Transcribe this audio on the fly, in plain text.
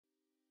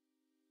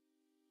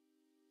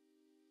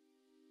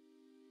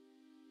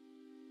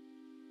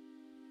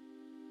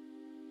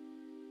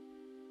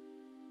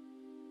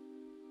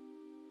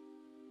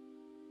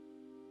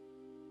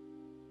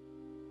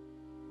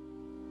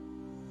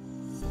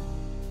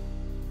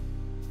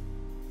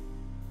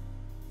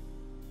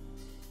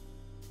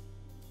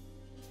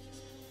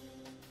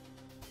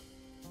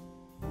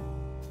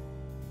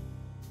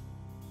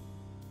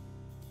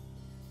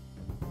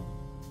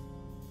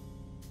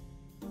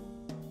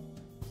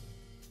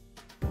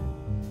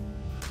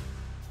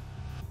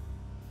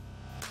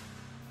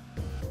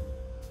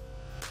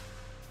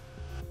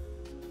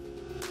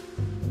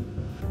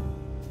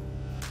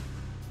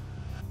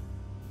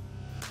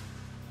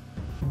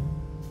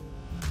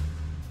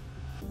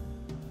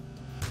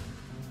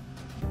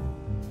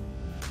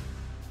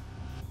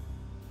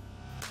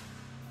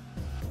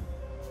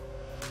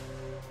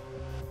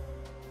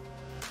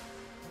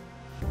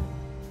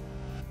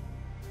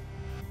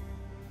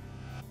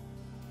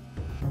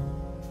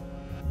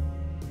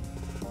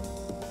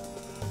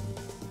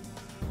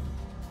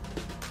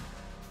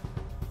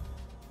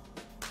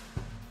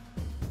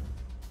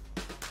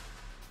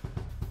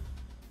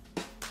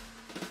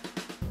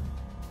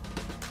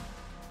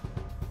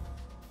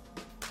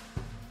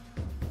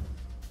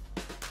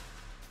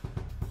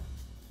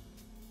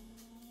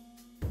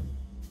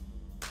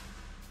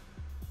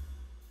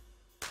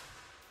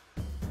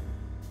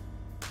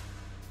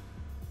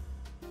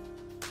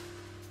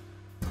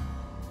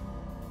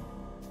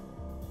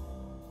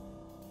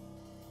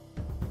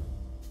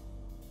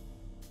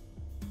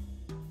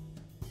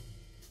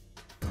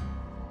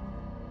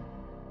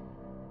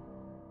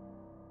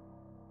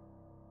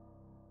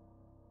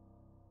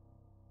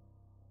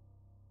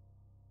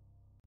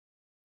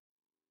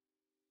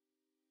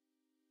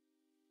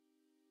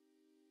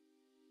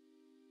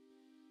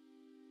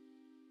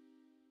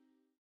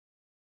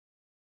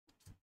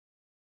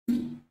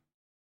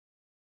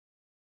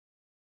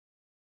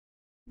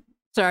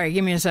Sorry,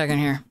 give me a second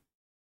here.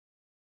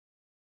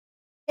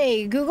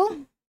 Hey,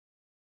 Google,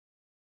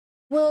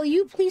 will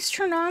you please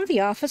turn on the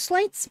office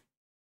lights?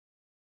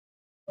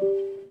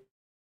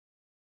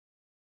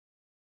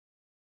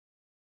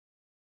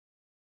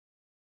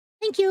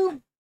 Thank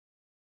you.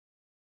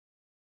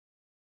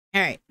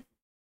 All right.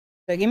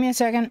 So give me a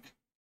second.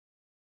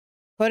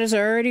 Put is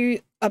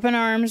already up in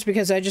arms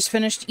because I just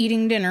finished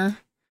eating dinner.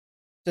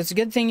 So it's a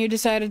good thing you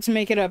decided to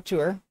make it up to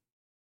her.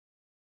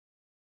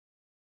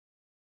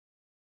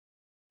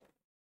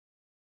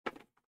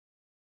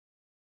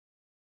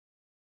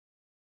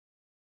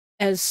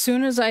 As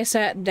soon as I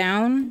sat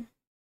down,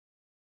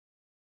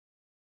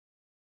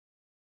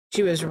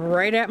 she was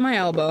right at my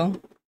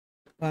elbow.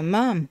 Going,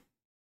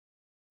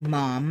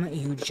 Mom,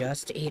 you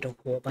just ate a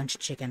whole bunch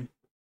of chicken.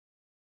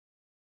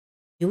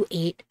 You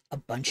ate a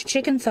bunch of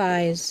chicken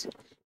thighs,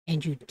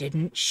 and you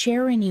didn't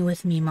share any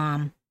with me,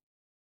 Mom.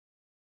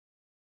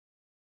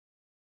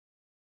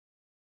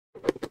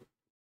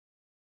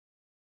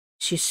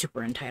 She's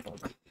super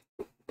entitled.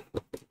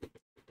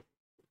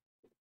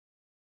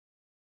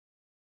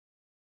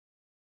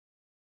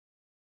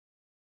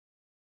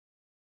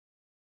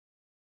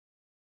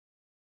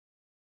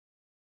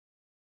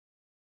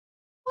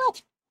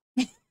 What?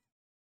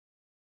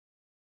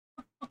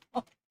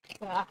 Oh,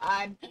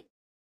 God.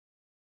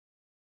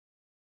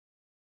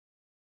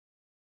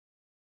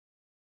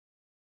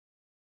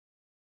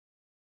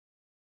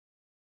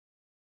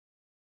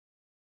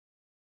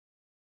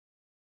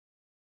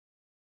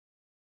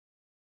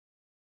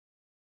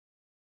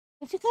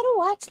 But you gotta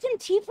watch them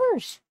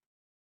teepers.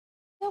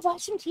 You gotta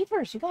watch them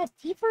teepers. You got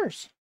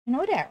teepers. You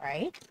know that,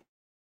 right?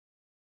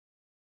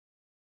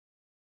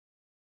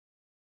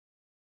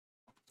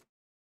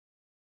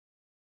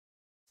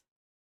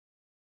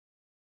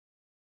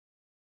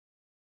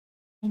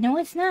 I know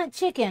it's not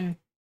chicken.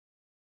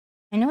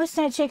 I know it's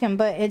not chicken,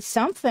 but it's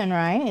something,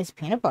 right? It's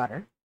peanut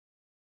butter.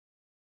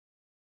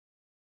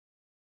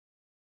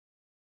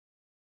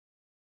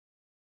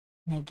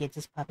 Can I get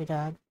this puppy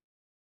dog?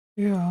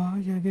 Yeah,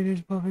 get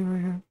this puppy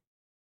right here.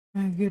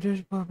 Can I get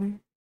this puppy?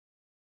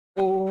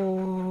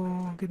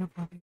 Oh, get a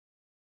puppy.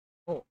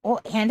 Oh,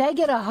 and I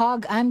get a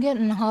hug. I'm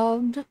getting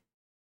hugged.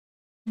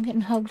 I'm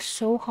getting hugged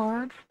so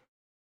hard.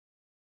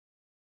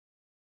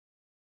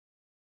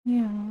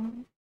 Yeah.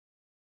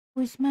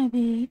 Where's my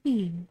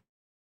baby?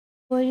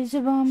 What is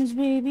a mama's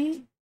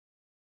baby?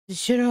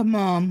 Shut up,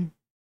 Mom.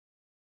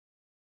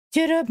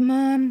 Shut up,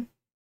 Mom.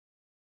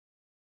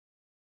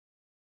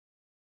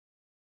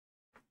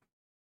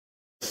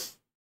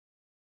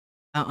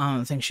 I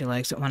don't think she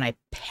likes it when I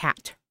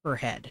pat her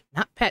head.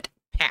 Not pet,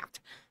 pat.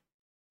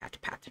 Pat,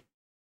 pat.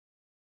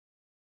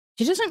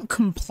 She doesn't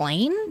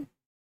complain,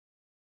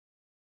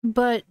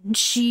 but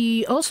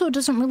she also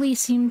doesn't really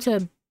seem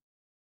to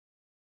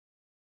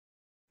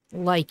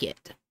like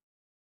it.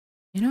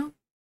 You know?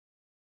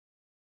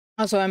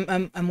 Also,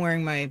 I'm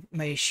wearing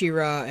my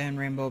She-Ra and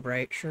Rainbow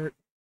Bright shirt.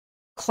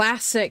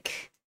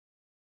 Classic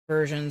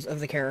versions of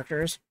the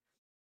characters.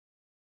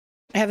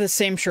 I have the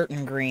same shirt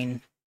in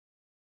green.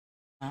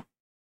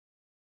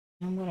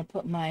 I'm gonna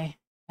put my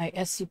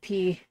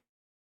SCP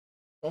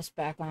list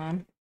back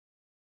on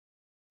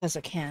as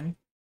I can.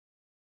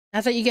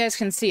 Not that you guys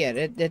can see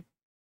it. It's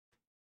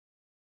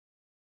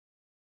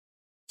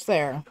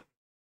there. I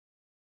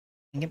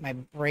can get my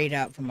braid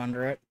out from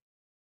under it.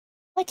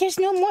 Like, there's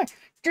no more.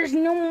 There's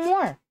no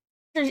more.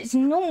 There's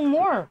no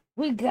more.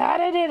 We got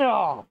it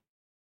all.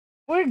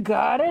 We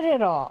got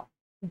it all.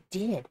 We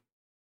did.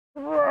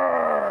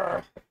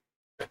 Roar.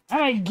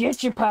 I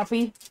get you,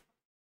 puppy.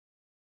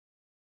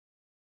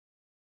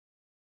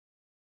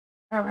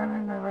 Are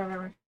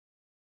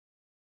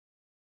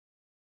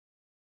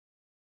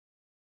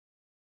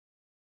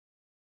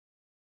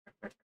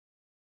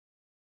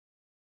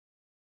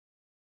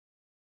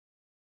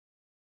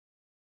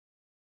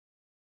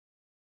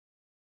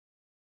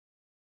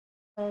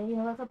you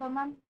a good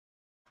mom?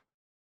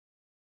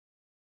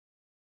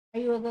 Are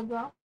you a good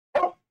girl?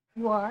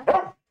 You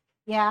are?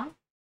 Yeah?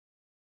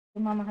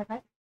 Give mama a high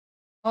five?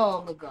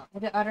 Oh, good girl.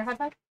 The other high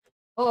five?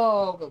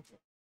 Oh, good girl.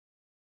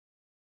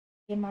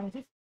 Give mama a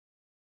kiss?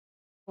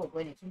 Oh,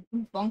 goodness.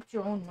 You bunked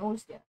your own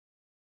nose there.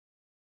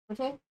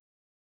 Okay?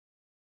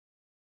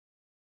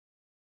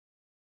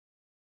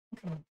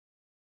 Okay.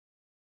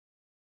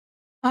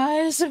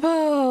 I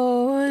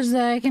suppose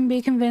I can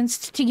be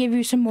convinced to give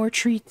you some more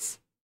treats.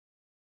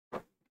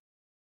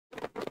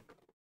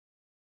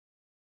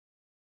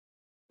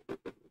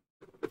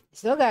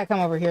 Still gotta come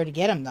over here to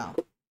get him, though.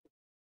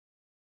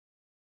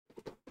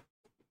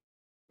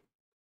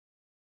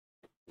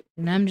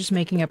 And I'm just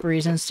making up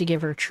reasons to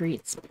give her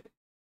treats.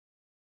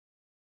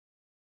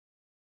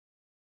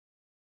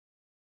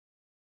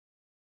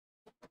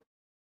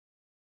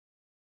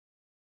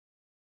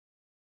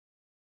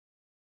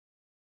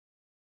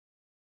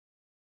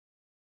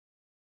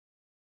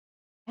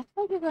 That's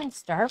why you're going to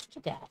starve to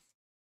death.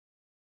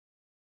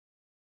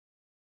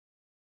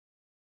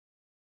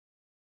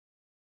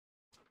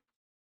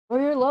 For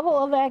your level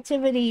of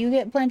activity, you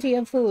get plenty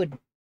of food.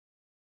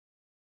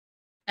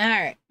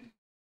 Alright.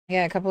 I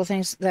got a couple of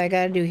things that I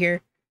gotta do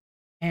here.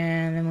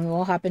 And then we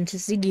will hop into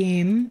the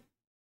game.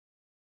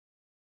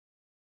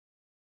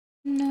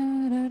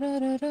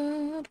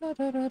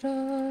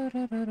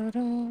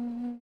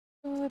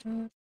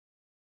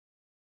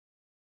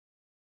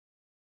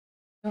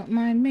 Don't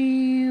mind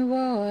me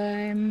while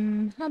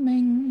I'm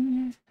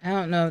humming. I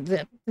don't know.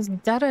 This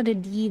da da da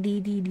dee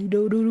dee dee dee do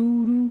do do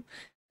do.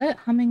 That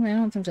humming? I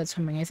don't think that's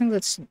humming. I think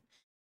that's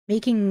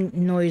making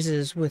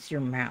noises with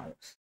your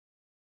mouth.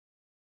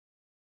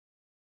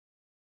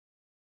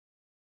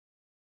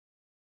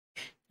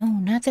 No,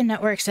 not the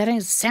network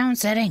settings. Sound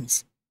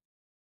settings.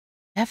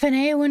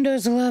 F&A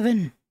Windows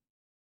 11.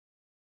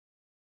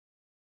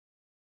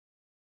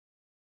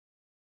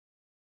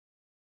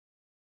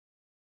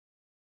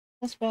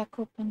 That's back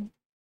open.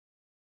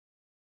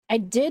 I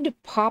did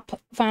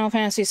pop Final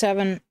Fantasy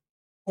VII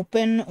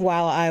open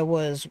while I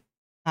was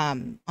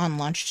on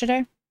lunch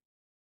today.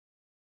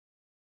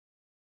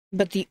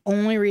 But the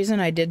only reason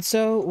I did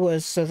so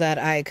was so that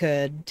I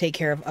could take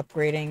care of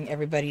upgrading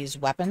everybody's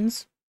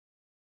weapons.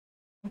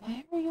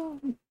 Why are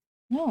you...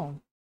 No.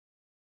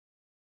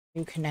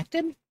 You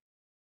connected?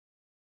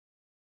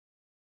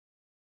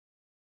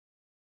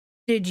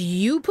 Did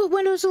you put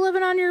Windows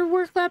 11 on your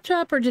work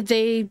laptop, or did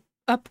they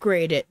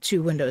upgrade it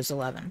to Windows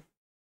 11?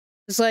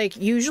 It's like,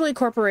 usually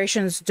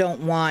corporations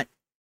don't want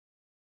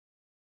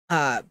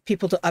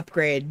people to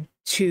upgrade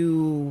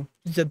to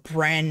the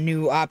brand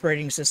new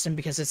operating system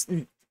because it's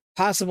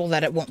possible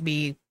that it won't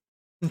be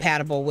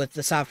compatible with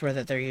the software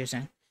that they're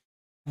using.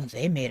 Well,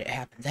 they made it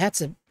happen.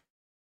 That's a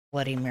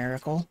bloody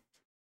miracle.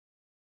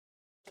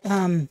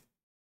 The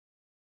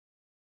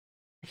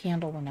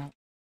handle went out.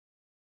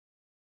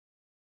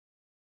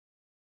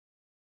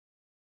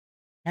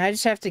 Now I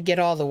just have to get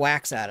all the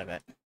wax out of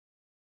it.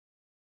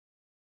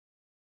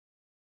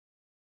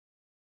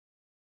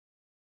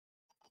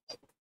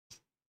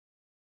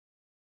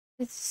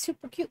 It's a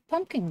super cute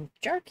pumpkin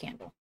jar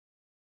candle.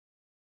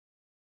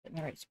 Put in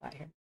the right spot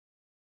here.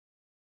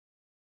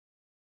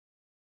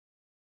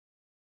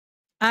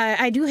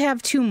 I do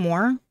have two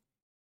more.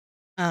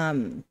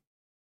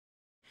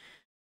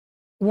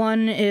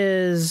 One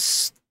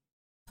is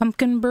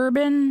pumpkin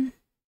bourbon.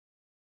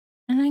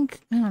 I think,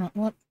 I don't know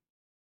what.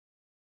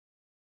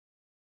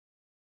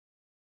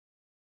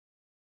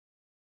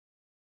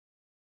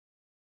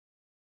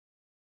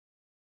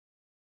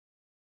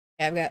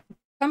 Yeah, I've got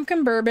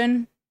pumpkin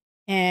bourbon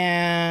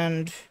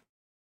and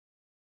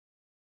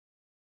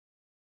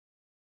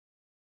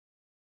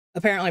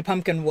apparently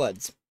pumpkin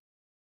woods.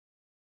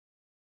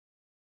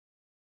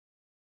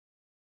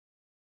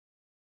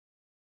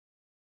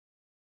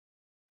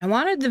 I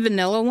wanted the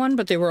vanilla one,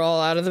 but they were all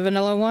out of the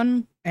vanilla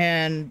one,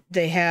 and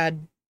they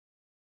had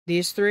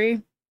these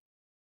three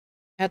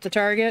at the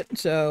Target,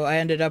 so I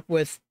ended up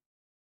with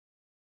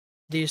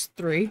these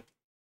three.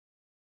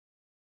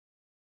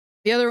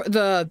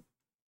 The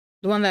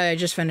one that I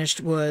just finished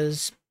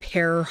was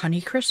pear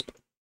Honeycrisp.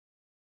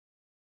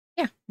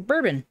 Yeah,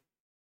 bourbon.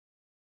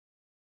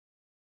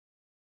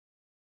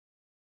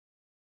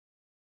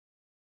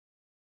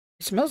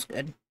 It smells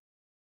good.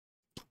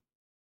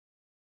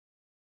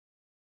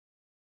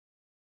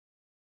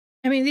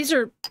 I mean, these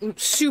are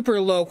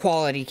super low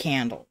quality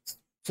candles.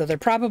 So they're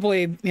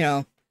probably, you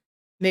know,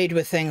 made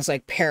with things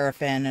like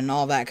paraffin and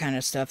all that kind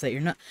of stuff that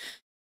you're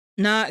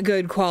not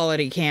good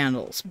quality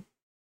candles.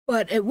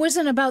 But it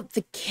wasn't about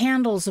the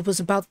candles, it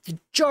was about the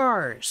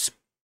jars.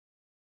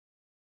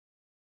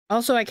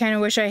 Also, I kind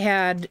of wish I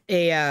had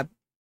a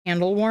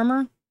candle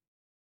warmer,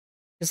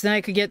 because then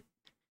I could get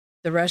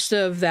the rest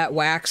of that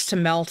wax to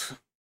melt,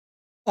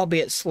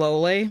 albeit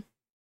slowly,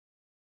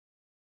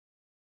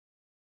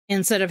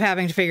 instead of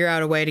having to figure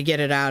out a way to get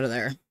it out of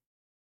there.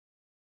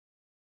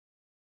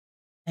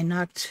 I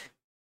knocked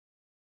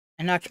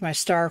my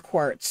star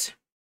quartz.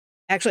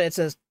 Actually, it's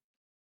a...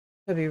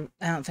 I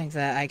don't think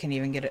that I can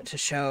even get it to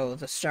show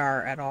the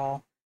star at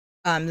all.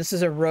 This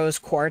is a rose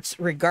quartz.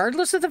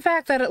 Regardless of the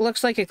fact that it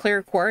looks like a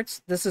clear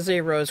quartz, this is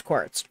a rose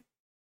quartz.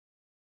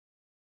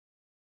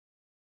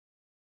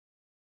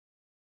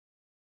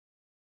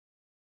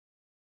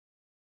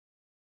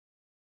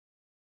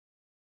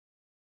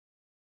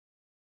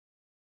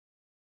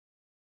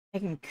 I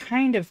can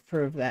kind of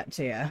prove that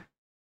to you.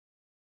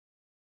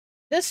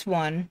 This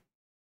one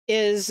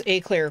is a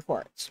clear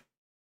quartz.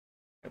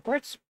 Clear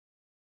quartz.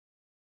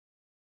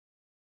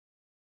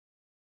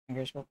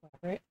 Fingers will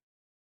cooperate.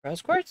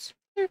 Rose quartz,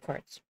 clear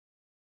quartz.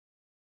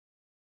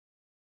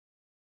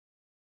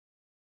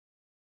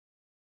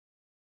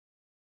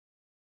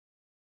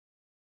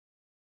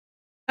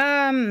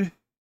 I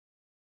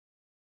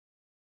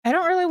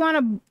don't really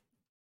want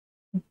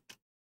to...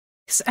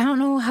 I don't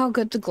know how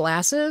good the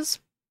glass is.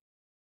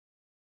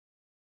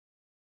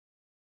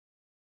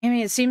 I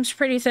mean, it seems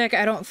pretty thick.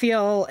 I don't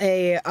feel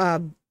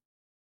an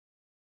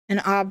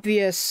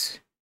obvious...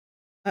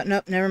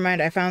 nope, never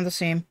mind. I found the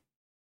seam.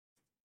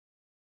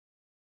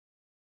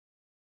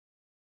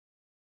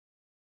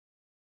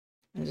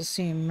 There's a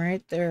seam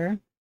right there.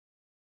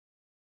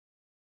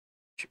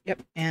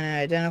 Yep, and an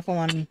identical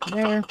one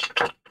there.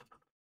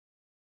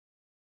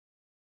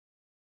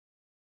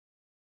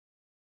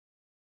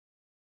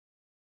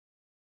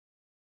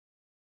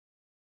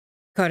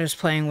 Epcot is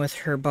playing with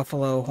her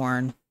buffalo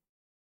horn.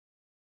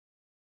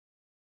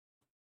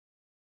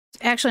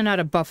 It's actually not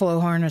a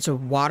buffalo horn, it's a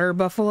water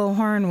buffalo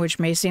horn, which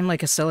may seem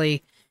like a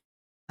silly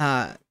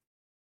point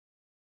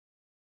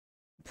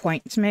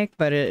to make,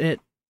 but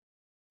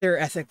they're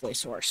ethically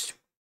sourced.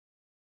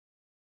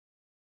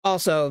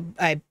 Also,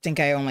 I think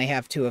I only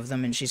have 2 of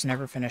them, and she's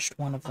never finished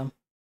one of them.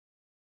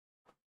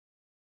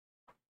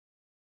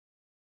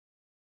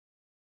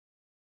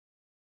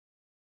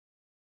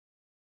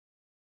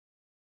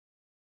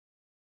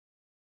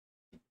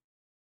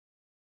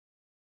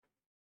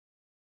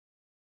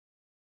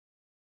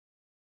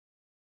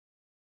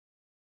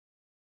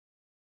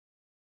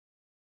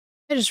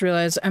 I just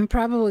realized I'm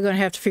probably going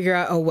to have to figure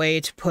out a way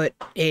to put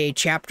a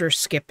chapter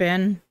skip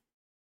in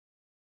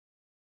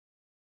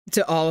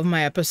to all of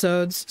my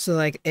episodes, so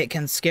like it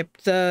can skip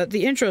the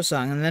intro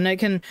song, and then it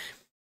can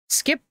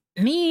skip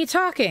me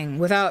talking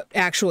without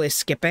actually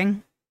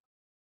skipping.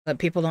 That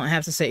people don't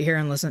have to sit here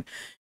and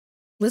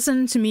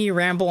listen to me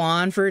ramble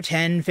on for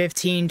 10,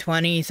 15,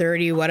 20,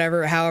 30,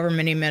 whatever, however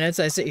many minutes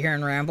I sit here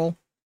and ramble.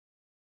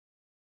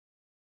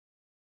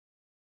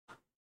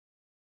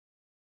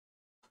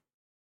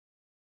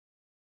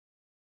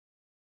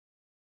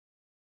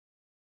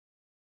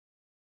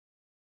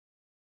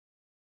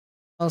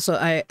 Also,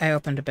 I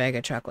opened a bag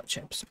of chocolate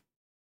chips.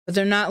 But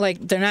they're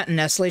not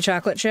Nestle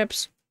chocolate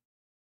chips.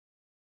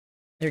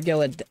 They're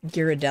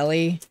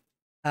Ghirardelli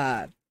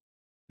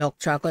milk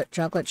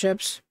chocolate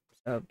chips.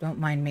 So don't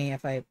mind me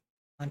if I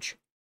munch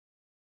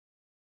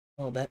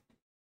a little bit.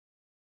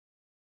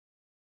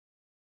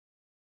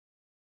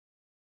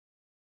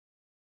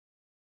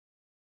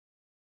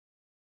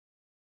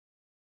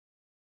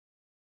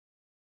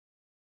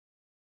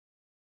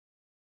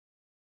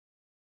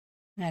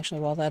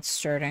 Actually, while that's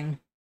starting,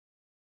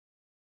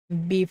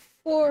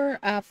 before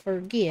I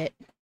forget,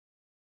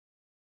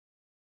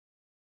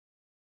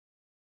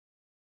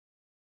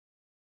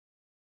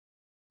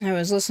 I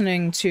was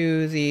listening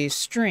to the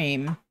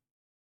stream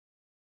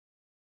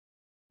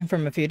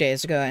from a few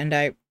days ago, and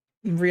I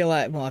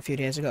realized, well,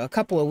 a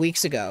couple of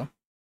weeks ago,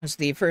 was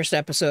the first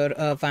episode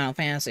of Final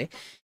Fantasy.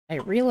 I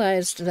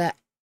realized that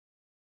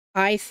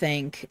I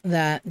think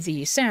that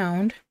the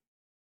sound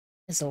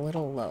is a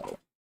little low.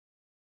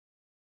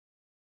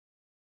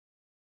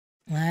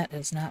 That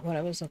is not what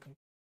I was looking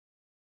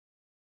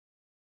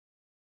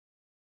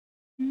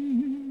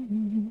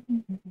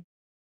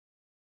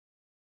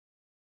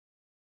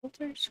for.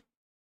 Filters.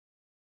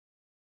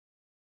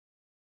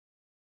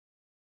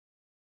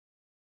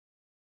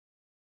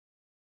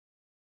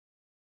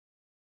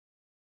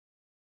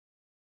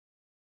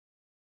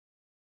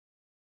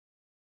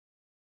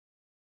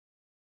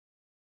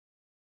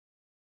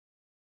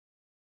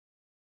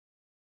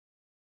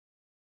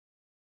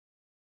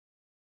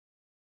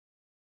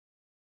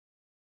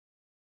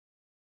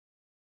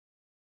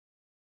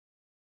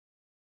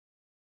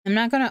 I'm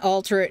not going to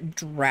alter it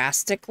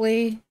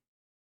drastically,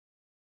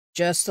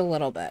 just a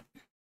little bit.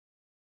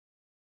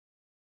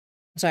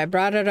 So I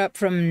brought it up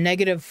from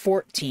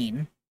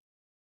 -14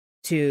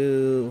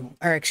 to,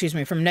 or excuse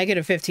me, from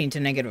 -15 to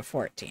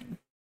 -14.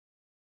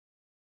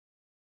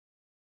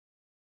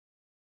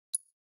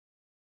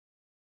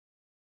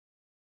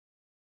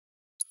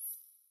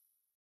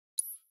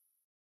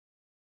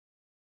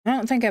 I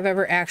don't think I've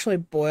ever actually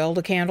boiled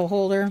a candle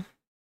holder.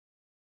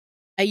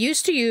 I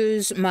used to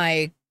use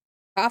my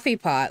coffee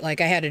pot, like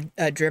I had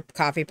a drip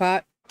coffee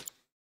pot.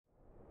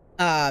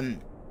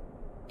 And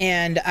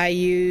I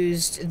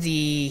used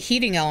the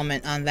heating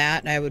element on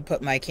that, and I would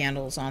put my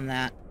candles on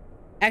that.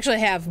 I actually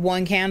have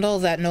one candle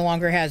that no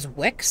longer has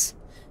wicks,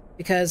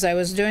 because I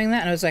was doing that,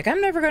 and I was like, I'm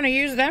never going to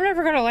use it, I'm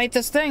never going to light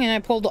this thing, and I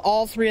pulled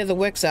all 3 of the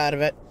wicks out of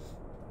it.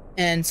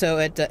 And so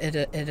it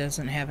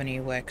doesn't have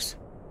any wicks.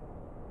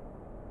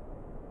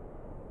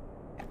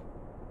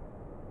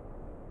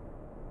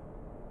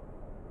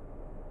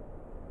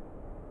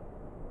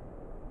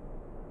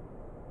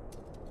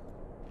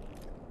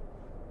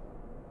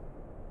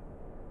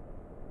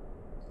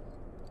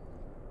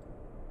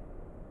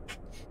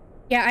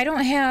 Yeah, I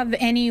don't have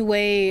any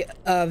way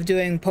of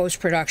doing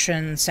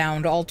post-production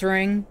sound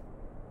altering.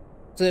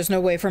 So there's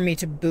no way for me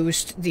to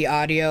boost the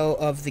audio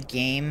of the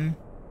game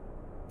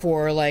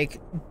for,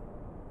 like,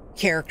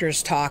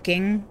 characters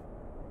talking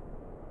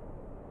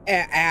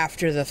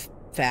after the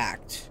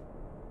fact.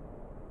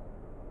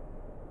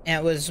 And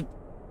it was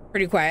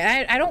pretty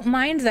quiet. I don't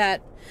mind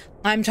that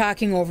I'm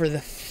talking over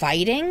the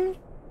fighting.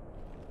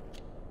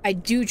 I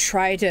do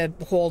try to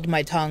hold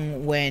my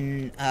tongue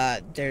when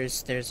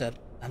there's a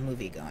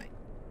movie going.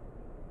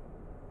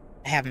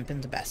 I haven't been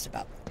the best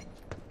about that.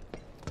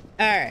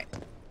 Alright.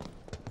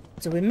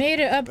 So we made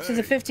it up to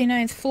the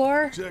 59th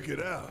floor. Check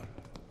it out.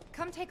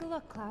 Come take a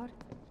look, Cloud.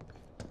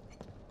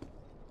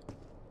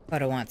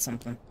 But I want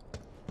something.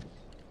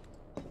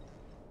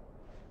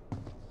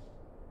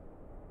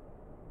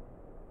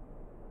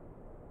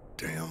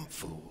 Damn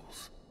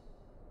fools.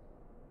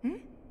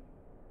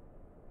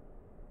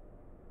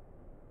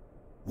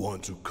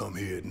 Ones who come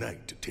here at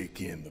night to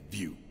take in the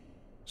view.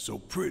 So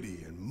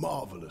pretty and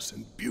marvelous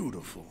and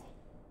beautiful.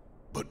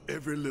 But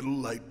every little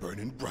light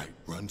burning bright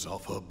runs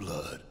off her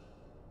blood.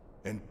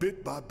 And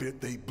bit by bit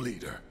they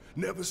bleed her,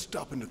 never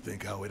stopping to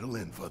think how it'll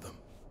end for them.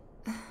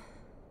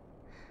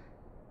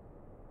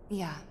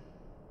 Yeah.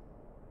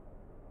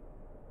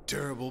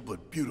 Terrible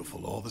but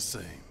beautiful all the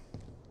same.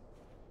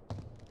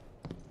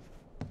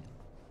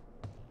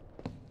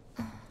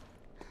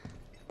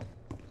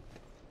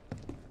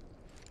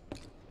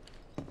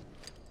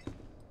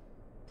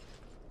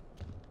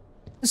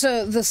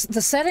 So the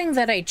setting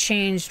that I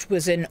changed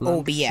was in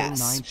OBS.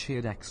 9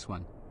 shared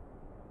X1.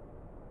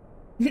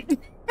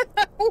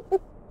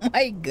 Oh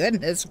my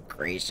goodness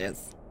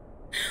gracious.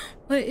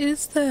 What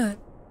is that?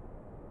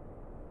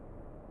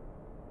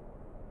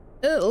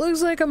 It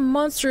looks like a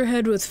monster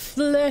head with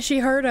flashy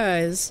heart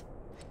eyes.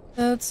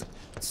 That's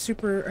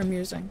super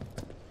amusing.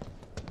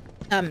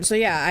 So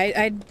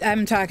yeah,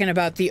 I'm talking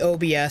about the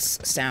OBS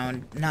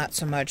sound, not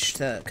so much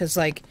the, cause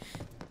like,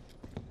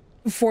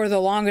 for the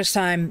longest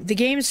time, the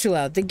game's too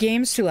loud, the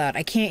game's too loud,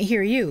 I can't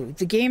hear you,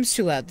 the game's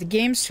too loud, the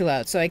game's too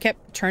loud, so I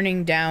kept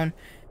turning down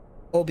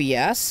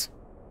OBS,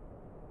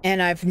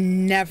 and I've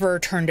never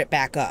turned it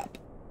back up.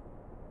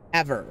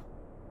 Ever.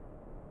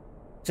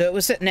 So it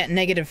was sitting at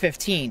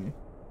 -15.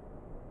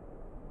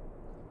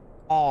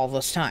 All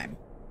this time.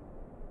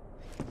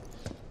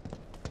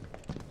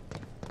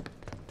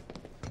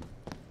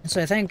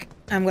 So I think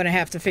I'm going to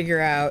have to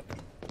figure out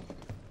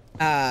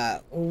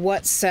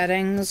what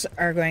settings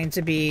are going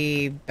to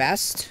be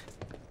best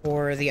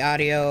for the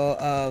audio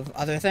of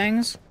other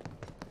things.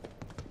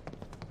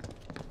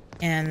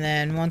 And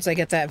then once I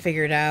get that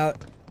figured out,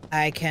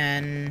 I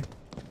can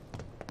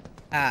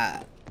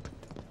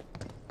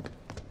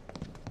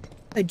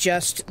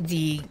adjust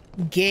the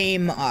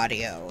game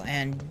audio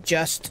and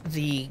just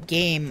the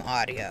game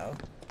audio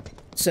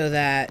so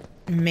that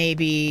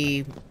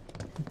maybe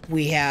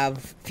we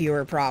have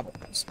fewer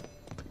problems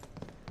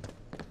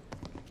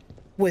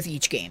with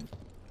each game.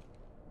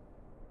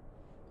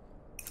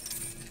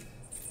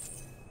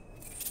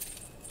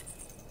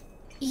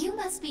 You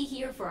must be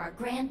here for our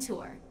grand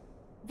tour.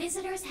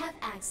 Visitors have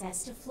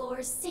access to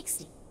floors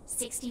 60,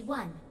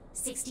 61,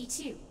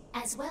 62,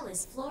 as well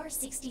as floor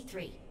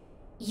 63.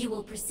 You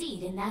will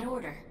proceed in that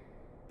order.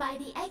 By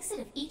the exit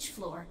of each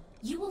floor,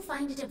 you will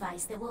find a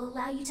device that will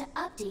allow you to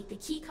update the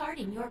keycard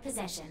in your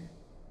possession,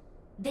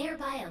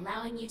 thereby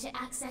allowing you to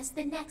access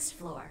the next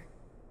floor.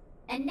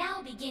 And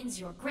now begins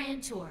your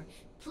grand tour.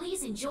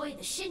 Please enjoy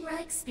the Shinra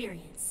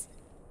experience.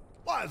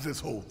 Why has this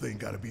whole thing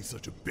gotta be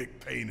such a big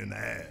pain in the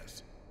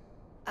ass?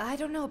 I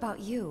don't know about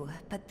you,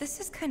 but this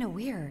is kind of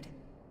weird.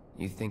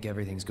 You think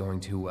everything's going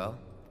too well?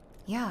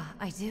 Yeah,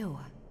 I do.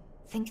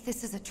 Think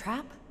this is a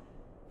trap?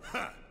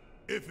 Ha!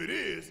 If it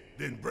is,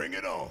 then bring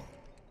it on.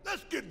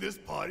 Let's get this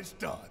party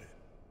started.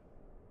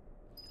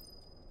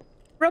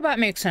 Robot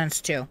makes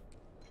sense too.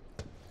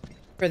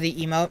 For the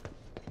emote.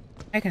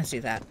 I can see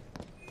that.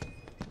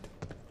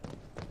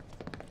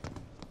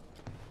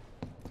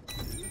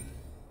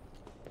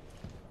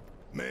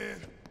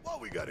 Man, why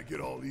we gotta get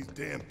all these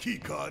damn key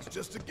cards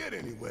just to get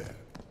anywhere?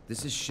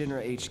 This is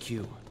Shinra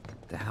HQ.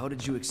 The hell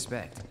did you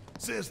expect?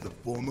 Says the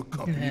former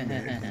company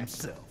man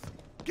himself.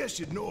 Guess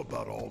you know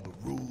about all the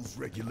rules,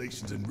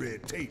 regulations, and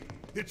red tape.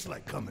 It's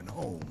like coming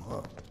home,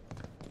 huh?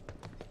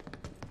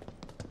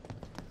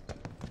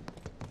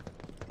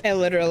 I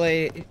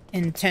literally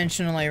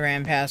intentionally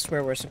ran past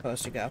where we're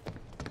supposed to go.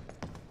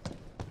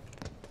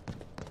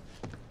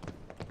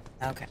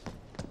 Okay.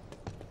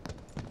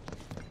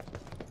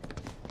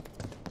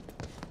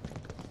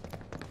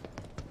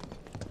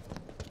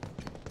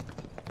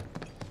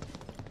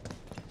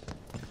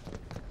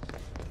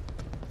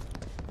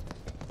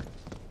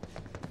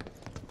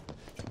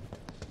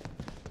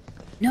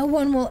 No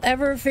one will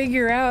ever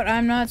figure out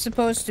I'm not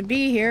supposed to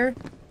be here.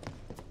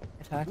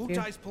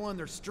 Wutai's pulling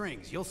their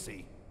strings, you'll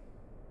see.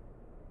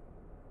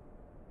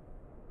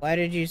 Why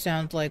did you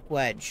sound like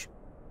Wedge?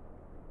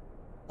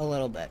 A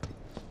little bit.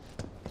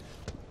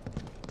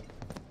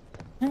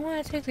 I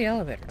want to take the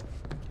elevator.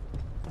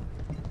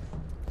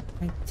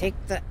 Take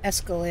the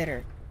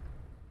escalator.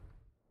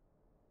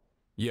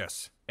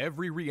 Yes,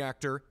 every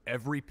reactor,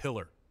 every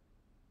pillar.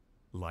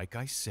 Like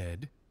I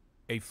said,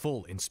 a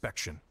full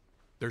inspection.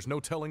 There's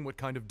no telling what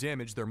kind of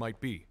damage there might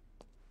be.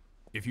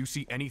 If you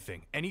see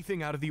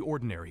anything out of the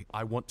ordinary,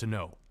 I want to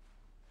know.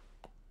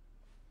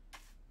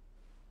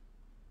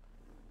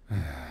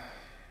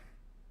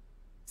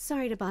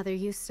 Sorry to bother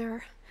you,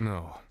 sir.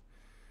 No,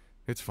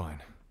 it's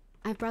fine.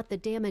 I've brought the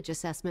damage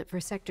assessment for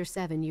Sector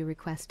 7 you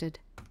requested.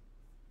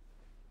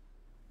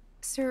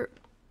 Sir,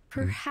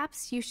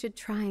 perhaps you should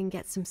try and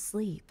get some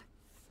sleep.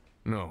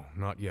 No,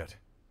 not yet.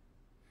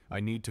 I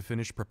need to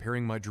finish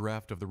preparing my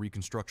draft of the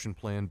reconstruction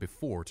plan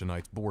before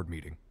tonight's board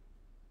meeting.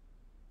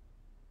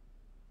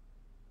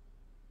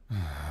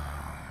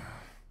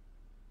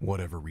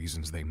 Whatever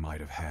reasons they might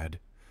have had,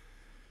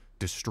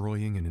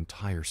 destroying an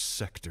entire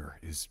sector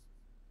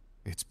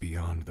it's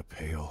beyond the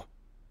pale.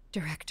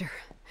 Director,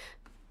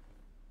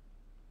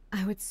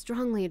 I would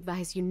strongly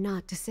advise you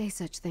not to say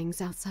such things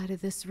outside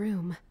of this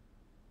room.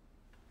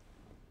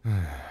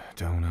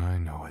 Don't I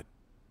know it?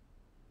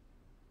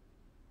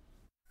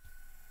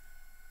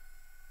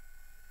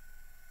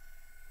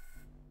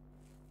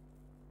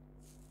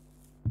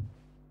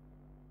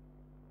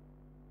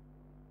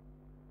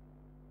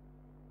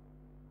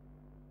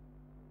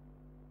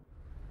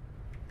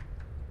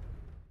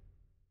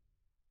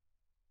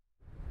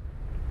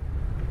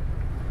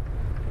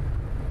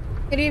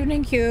 Good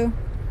evening, Q.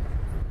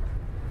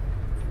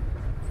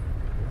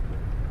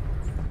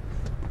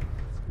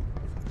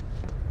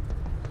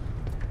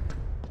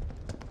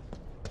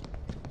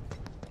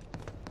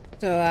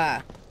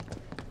 So,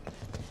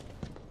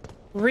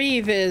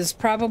 Reeve is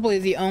probably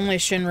the only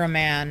Shinra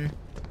man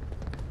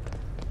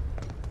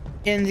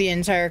in the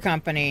entire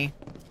company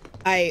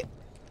I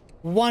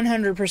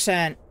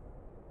 100%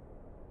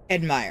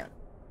 admire.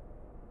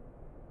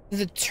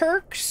 The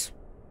Turks,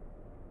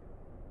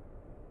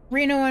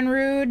 Reno and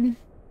Rude,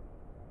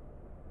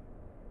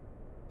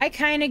 I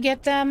kind of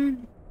get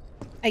them,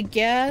 I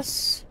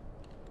guess,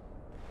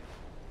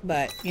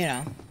 but, you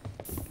know.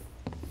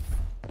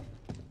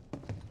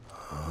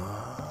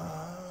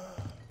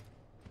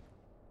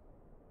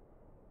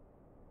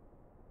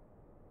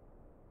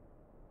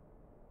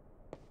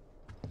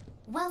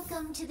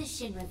 Welcome to the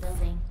Shinra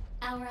building,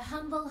 our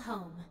humble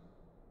home.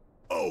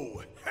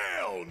 Oh,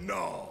 hell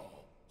no!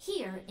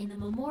 Here, in the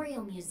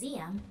Memorial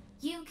Museum,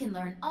 you can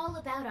learn all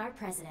about our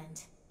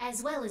president,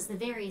 as well as the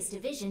various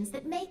divisions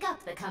that make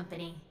up the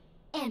company.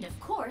 And of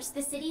course,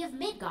 the city of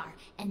Midgar,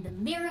 and the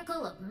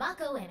miracle of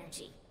Mako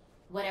energy.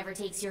 Whatever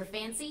takes your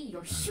fancy,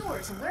 you're sure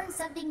to learn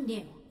something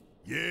new.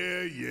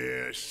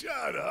 Yeah,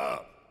 shut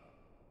up!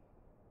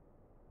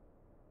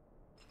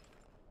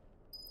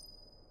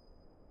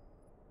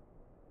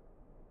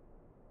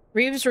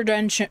 Reeve's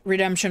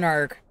redemption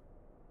arc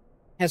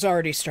has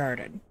already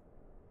started.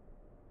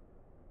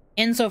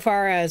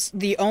 Insofar as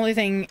the only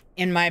thing,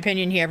 in my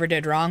opinion, he ever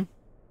did wrong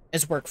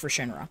is work for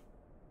Shinra.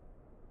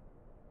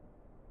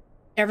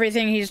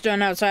 Everything he's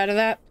done outside of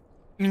that,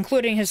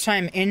 including his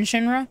time in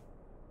Shinra,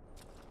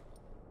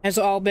 has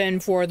all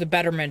been for the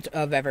betterment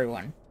of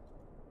everyone.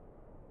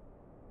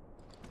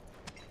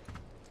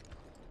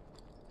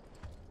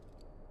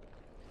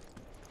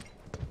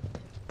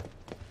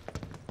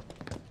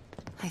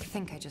 I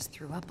think I just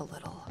threw up a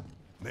little.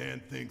 Man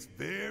thinks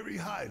very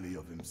highly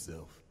of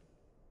himself.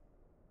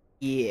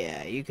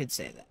 Yeah, you could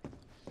say that.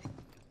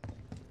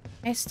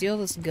 Can I steal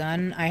this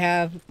gun?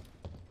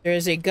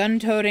 There's a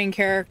gun-toting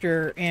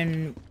character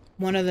in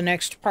one of the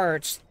next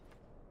parts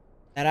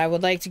that I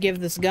would like to give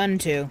this gun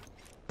to.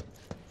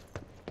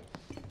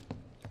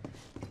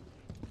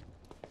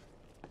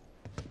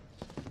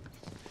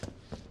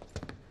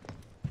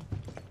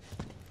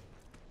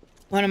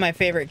 One of my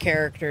favorite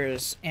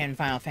characters in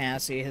Final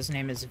Fantasy, his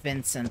name is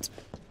Vincent.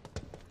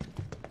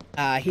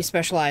 He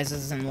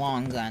specializes in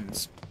long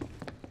guns.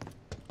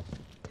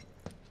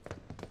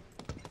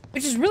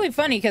 Which is really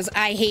funny because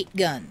I hate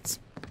guns.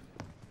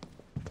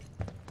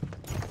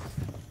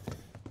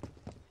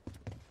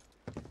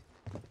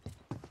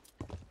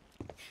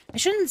 I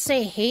shouldn't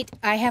say hate,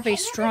 I have a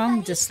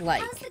strong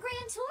dislike. How's the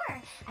Grand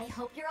Tour? I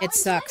hope you're all It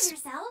sucks.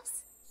 enjoying yourselves.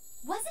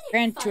 Wasn't it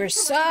Grand fun Tour to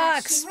learn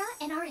about sucks.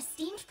 Shinra and our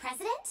esteemed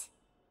president?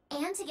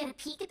 And to get a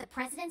peek at the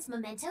president's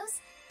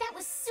mementos? That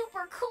was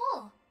super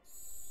cool.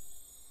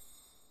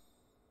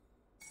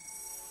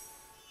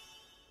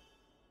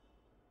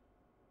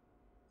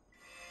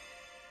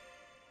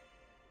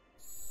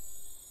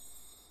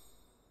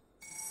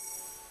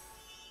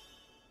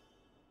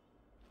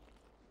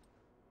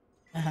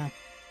 Uh-huh.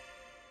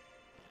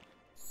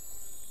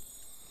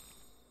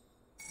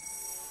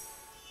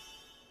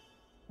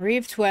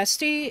 Reeve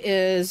Twesty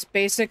is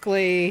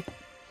basically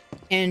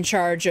in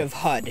charge of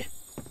HUD.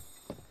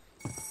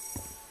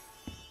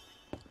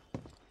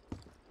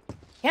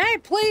 Can I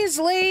please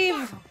leave?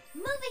 Now,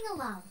 moving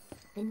along.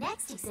 The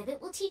next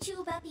exhibit will teach you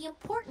about the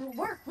important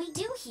work we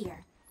do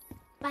here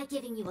by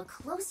giving you a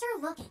closer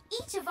look at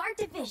each of our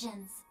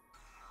divisions.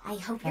 I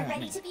hope you're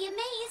ready to be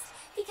amazed,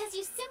 because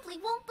you simply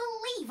won't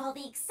believe all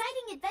the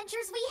exciting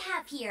adventures we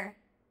have here.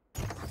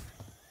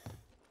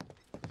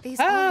 These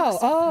all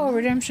look so familiar.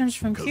 Redemption's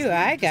from Q.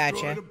 I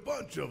gotcha. A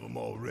bunch of them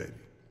already.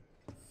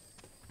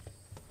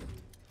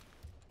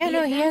 Yeah,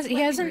 no, he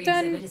hasn't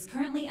done is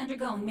currently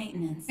undergoing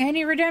maintenance.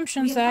 any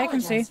redemptions that I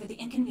can see. For the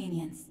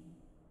inconvenience.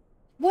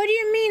 What do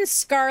you mean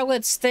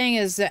Scarlet's thing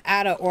is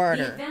out of The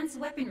order? advanced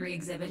weaponry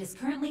exhibit is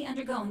currently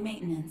undergoing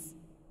maintenance.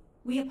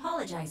 We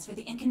apologize for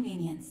the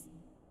inconvenience.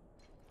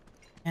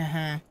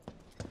 Uh-huh.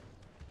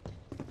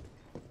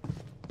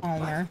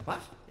 Homer.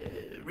 What?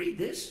 Read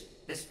this?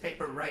 This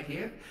paper right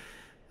here?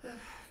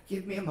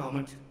 Give me a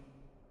moment.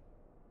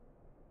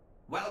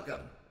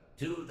 Welcome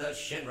to the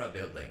Shinra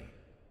building.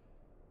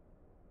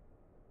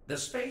 The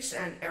Space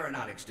and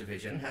Aeronautics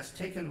Division has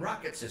taken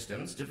rocket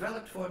systems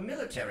developed for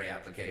military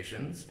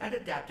applications and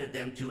adapted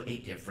them to a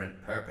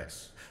different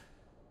purpose.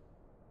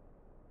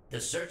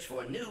 The search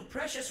for new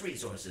precious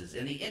resources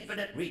in the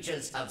infinite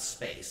reaches of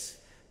space.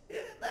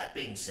 That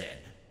being said,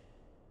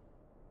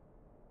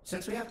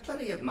 since we have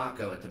plenty of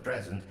Mako at the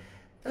present,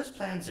 those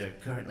plans are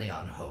currently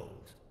on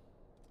hold.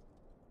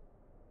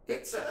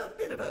 It's a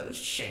bit of a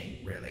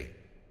shame, really.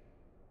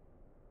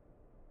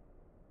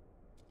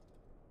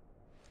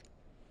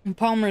 And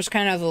Palmer's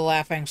kind of the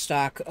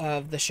laughingstock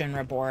of the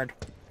Shinra board.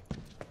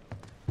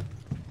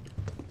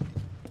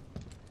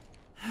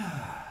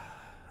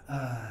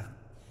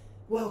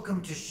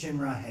 Welcome to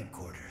Shinra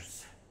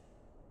headquarters.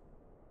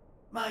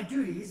 My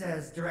duties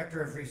as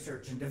Director of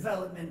Research and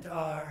Development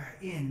are,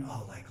 in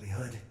all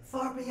likelihood,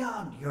 far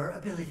beyond your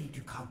ability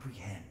to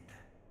comprehend.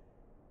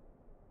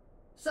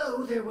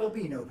 So there will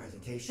be no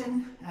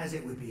presentation, as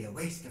it would be a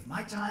waste of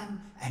my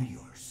time and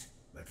yours.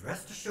 But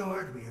rest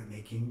assured, we are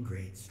making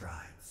great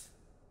strides.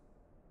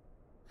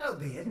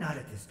 Albeit not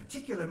at this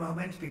particular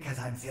moment, because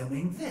I'm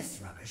filming this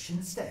rubbish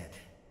instead.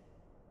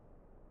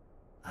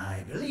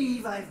 I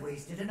believe I've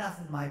wasted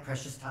enough of my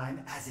precious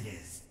time as it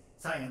is.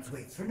 Science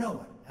waits for no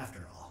one,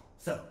 after all.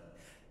 So,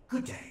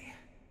 good day.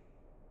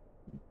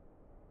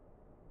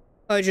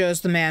 Ojo's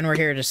the man we're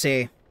here to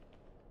see.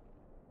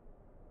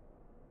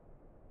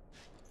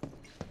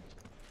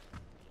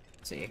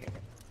 Let's see here.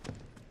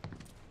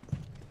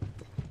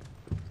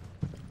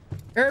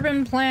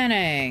 Urban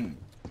planning.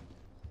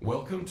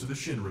 Welcome to the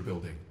Shinra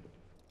building.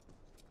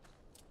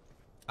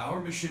 Our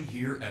mission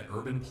here at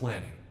Urban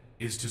Planning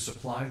is to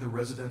supply the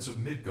residents of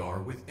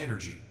Midgar with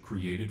energy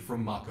created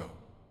from Mako.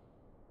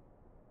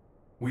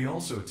 We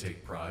also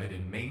take pride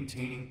in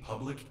maintaining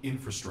public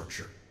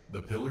infrastructure,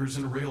 the pillars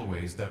and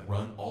railways that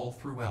run all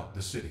throughout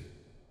the city.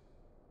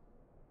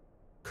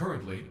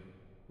 Currently,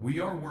 we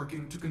are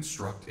working to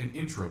construct an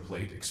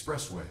intraplate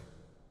expressway.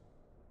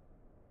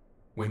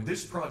 When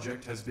this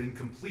project has been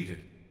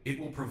completed, it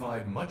will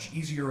provide much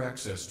easier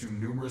access to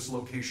numerous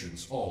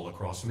locations all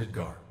across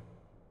Midgar.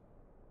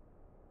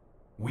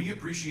 We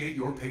appreciate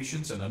your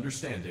patience and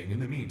understanding in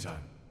the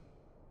meantime.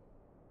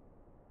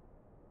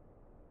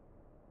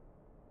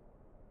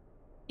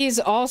 He's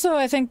also,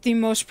 I think, the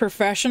most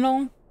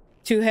professional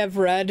to have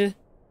read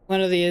one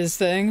of these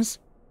things.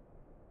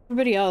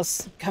 Everybody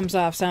else comes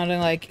off sounding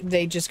like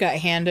they just got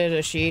handed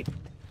a sheet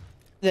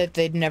that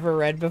they'd never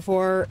read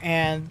before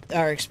and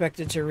are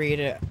expected to read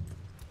it.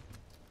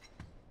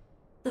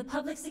 The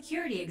public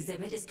security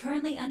exhibit is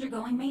currently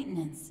undergoing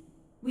maintenance.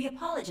 We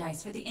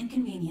apologize for the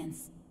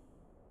inconvenience.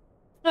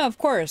 Oh, of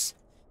course.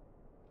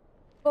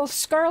 Both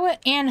Scarlet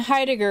and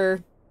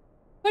Heidegger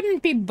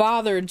couldn't be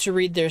bothered to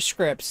read their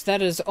scripts.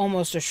 That is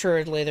almost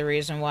assuredly the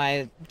reason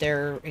why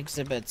their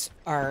exhibits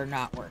are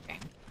not working.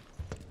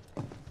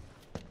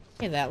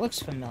 Hey, that looks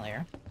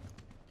familiar.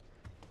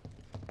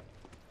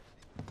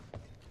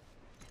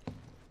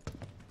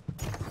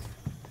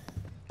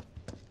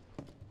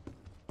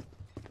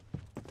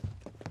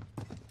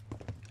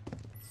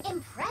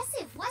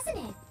 Impressive, wasn't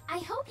it? I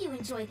hope you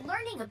enjoyed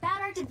learning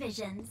about our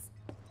divisions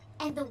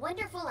and the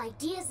wonderful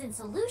ideas and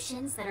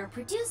solutions that are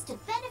produced to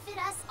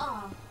benefit us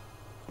all.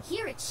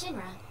 Here at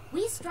Shinra,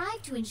 we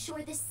strive to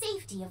ensure the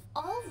safety of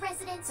all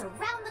residents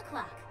around the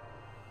clock.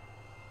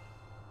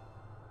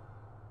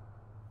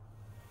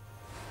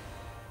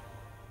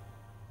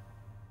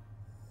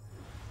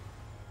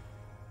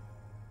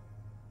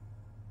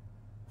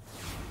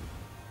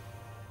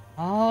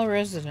 All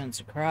residents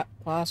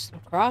across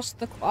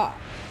the clock.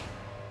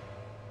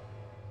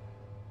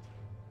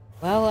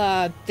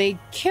 Well, they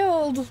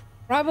killed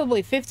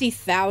probably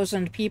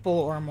 50,000 people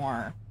or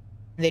more.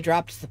 They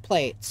dropped the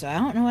plate, so I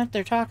don't know what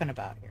they're talking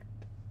about here.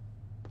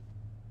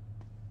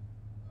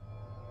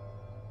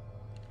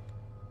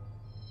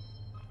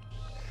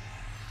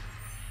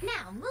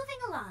 Now, moving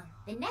along,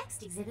 the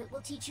next exhibit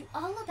will teach you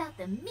all about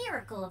the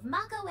miracle of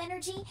Mako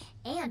energy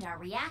and our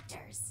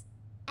reactors,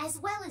 as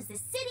well as the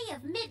city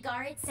of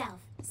Midgar itself.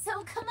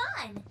 So come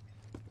on!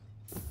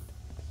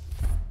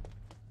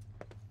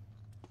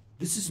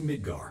 This is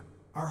Midgar,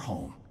 our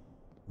home,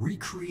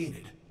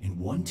 recreated in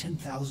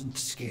 1/10,000th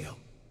scale.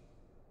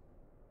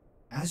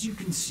 As you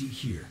can see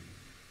here,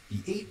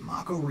 the 8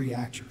 Mako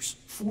reactors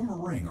form a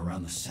ring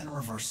around the center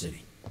of our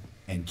city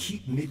and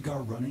keep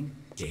Midgar running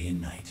day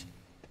and night.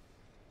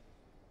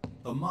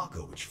 The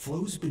Mako which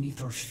flows beneath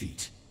our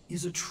feet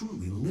is a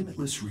truly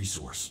limitless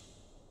resource.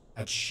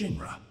 At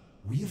Shinra,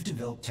 we have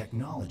developed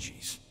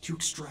technologies to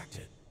extract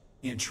it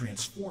and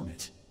transform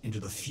it into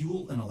the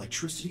fuel and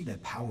electricity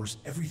that powers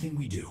everything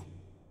we do.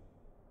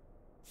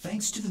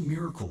 Thanks to the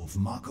miracle of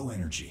Mako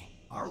energy,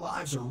 our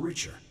lives are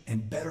richer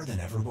and better than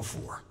ever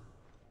before.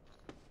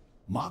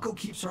 Mako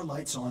keeps our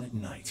lights on at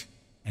night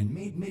and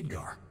made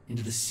Midgar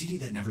into the city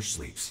that never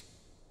sleeps.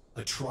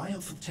 A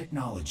triumph of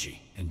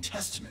technology and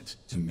testament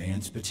to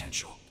man's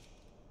potential.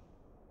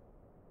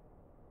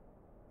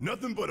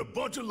 Nothing but a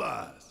bunch of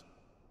lies.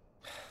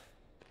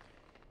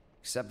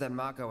 Except that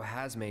Mako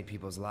has made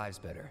people's lives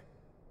better.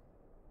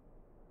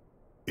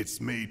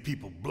 It's made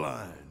people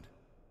blind.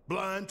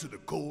 Blind to the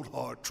cold,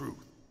 hard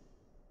truth.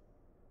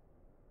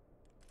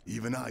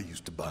 Even I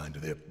used to buy into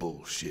their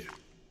bullshit.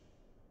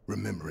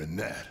 Remembering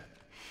that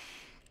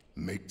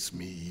makes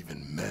me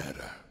even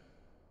madder.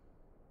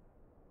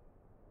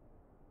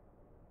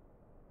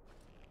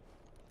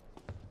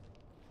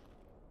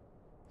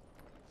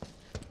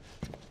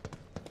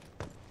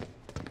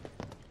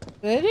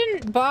 They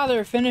didn't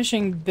bother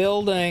finishing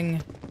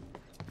building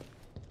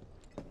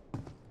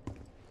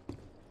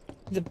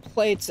the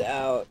plates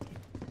out.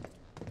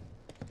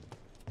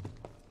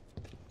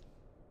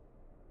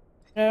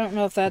 I don't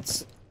know if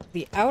that's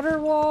the outer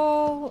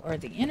wall or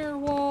the inner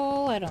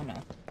wall. I don't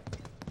know.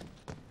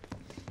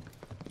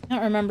 I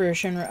don't remember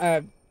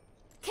Shinra,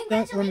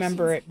 don't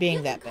remember it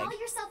being that big. You can call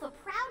yourself a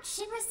proud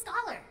Shinra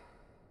scholar.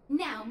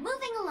 Now,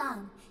 moving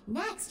along.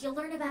 Next, you'll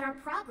learn about our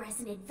progress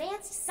in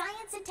advanced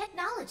science and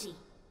technology.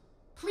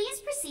 Please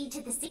proceed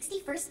to the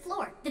 61st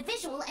floor, the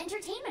Visual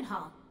Entertainment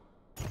Hall.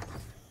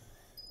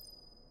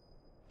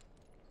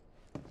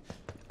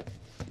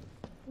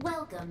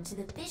 Welcome to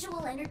the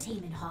Visual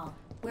Entertainment Hall,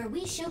 where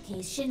we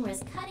showcase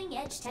Shinra's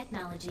cutting-edge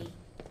technology.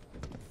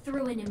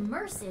 Through an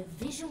immersive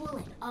visual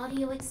and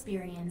audio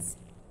experience,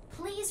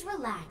 please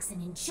relax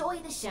and enjoy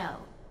the show.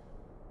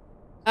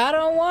 I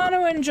don't want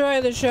to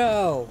enjoy the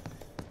show.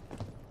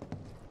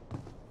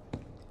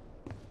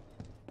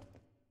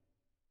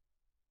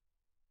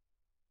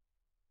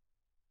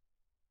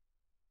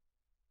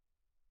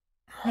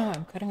 No,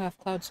 I'm cutting off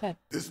Cloud's head.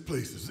 This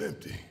place is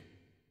empty.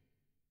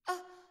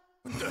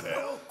 What the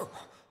hell?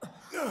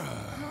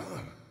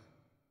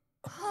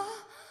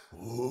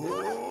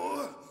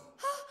 Whoa.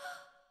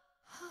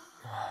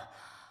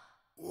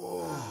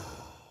 Whoa.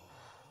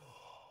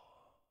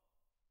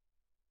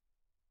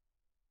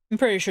 I'm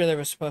pretty sure there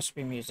was supposed to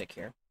be music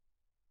here.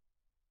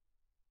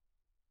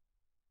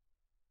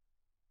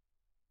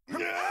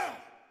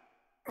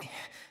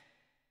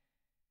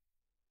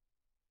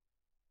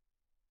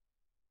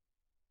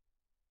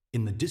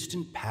 In the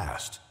distant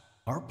past,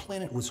 our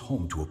planet was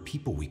home to a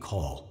people we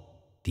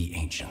call the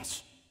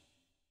Ancients.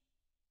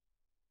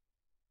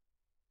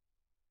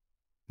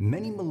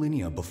 Many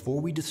millennia before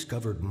we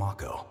discovered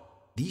Mako,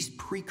 these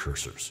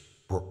precursors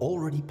were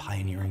already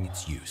pioneering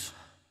its use.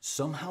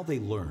 Somehow they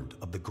learned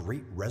of the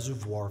great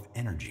reservoir of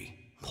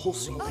energy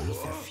pulsing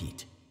beneath their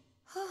feet.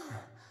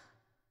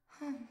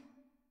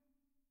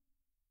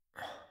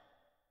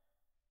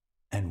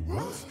 And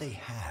once they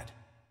had,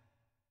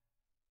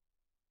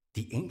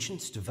 the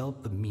Ancients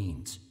developed the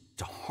means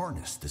to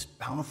harness this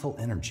bountiful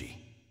energy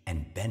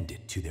and bend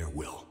it to their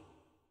will.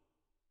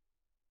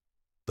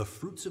 The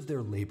fruits of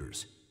their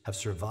labors have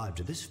survived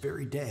to this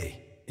very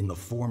day in the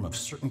form of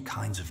certain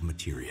kinds of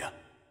materia.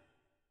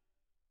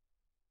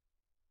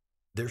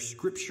 Their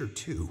scripture,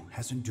 too,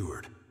 has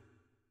endured.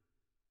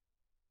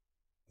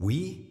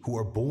 We who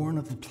are born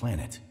of the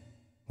planet,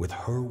 with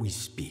her we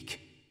speak,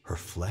 her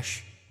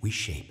flesh we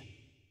shape.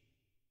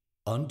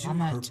 Unto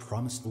her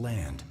promised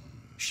land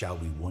shall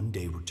we one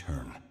day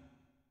return.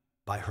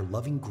 By her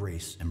loving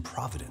grace and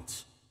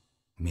providence,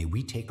 may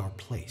we take our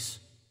place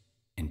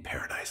in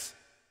paradise.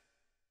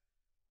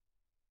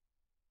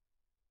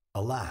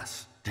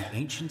 Alas, the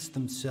Ancients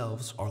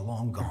themselves are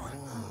long gone.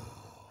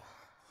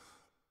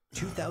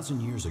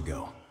 2,000 years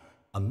ago,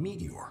 a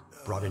meteor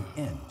brought an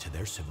end to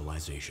their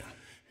civilization.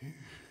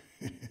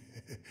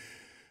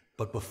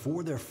 But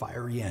before their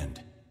fiery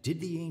end, did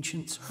the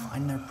Ancients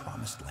find their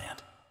promised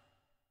land?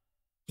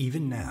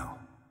 Even now,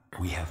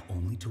 we have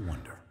only to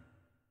wonder.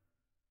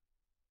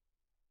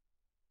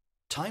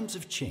 Times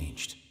have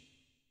changed,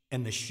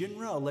 and the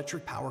Shinra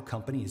Electric Power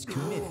Company is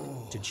committed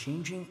to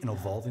changing and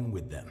evolving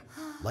with them.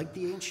 Like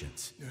the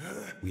Ancients,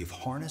 we have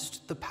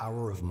harnessed the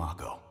power of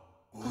Mako.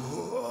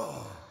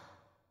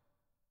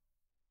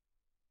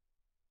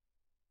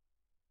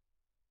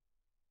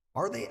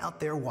 Are they out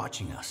there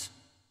watching us,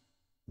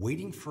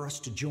 waiting for us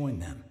to join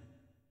them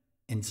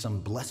in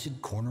some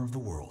blessed corner of the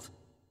world?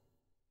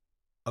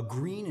 A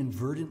green and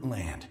verdant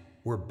land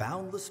where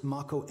boundless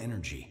Mako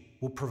energy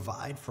will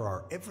provide for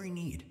our every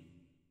need.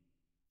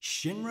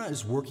 Shinra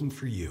is working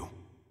for you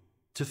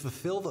to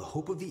fulfill the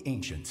hope of the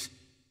Ancients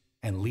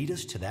and lead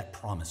us to that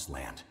promised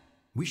land.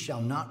 We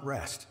shall not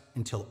rest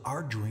until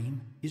our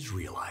dream is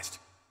realized.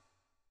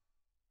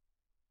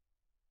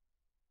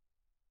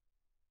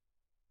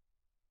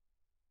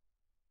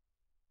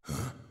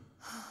 Huh?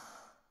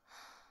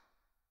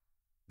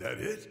 That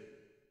it?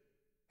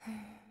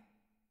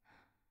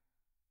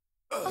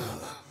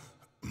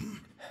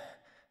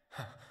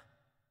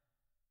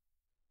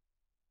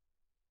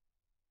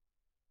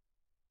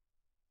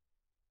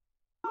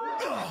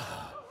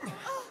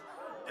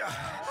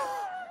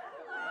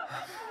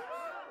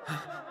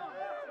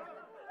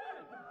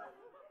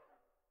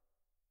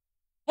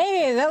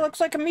 Hey, that looks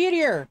like a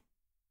meteor.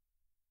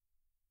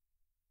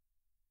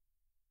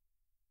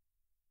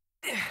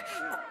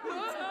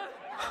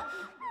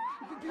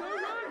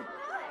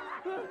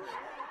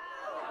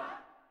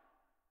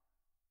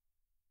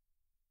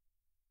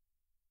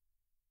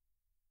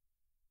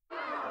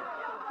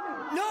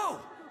 No!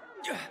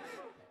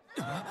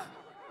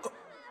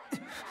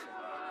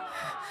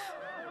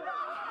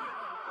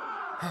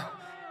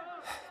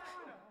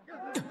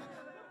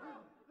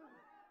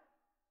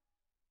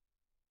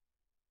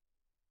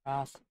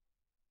 Ross.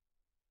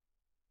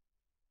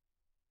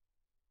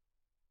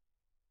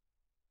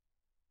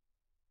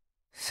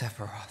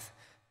 Sephiroth.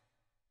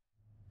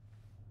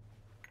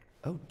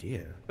 Oh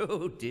dear,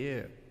 oh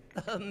dear.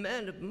 A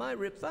man of my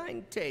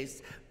refined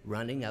taste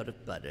running out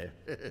of butter.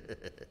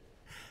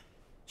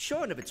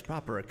 Shorn of its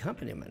proper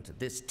accompaniment,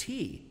 this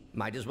tea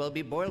might as well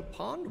be boiled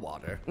pond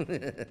water.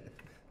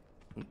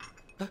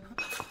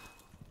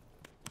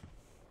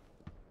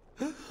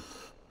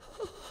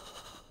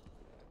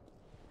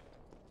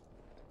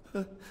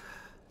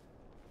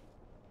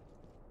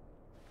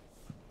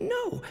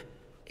 No,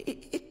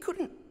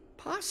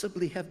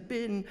 possibly have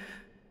been?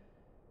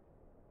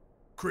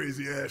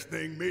 Crazy-ass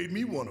thing made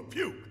me want to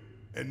puke.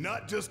 And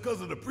not just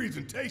because of the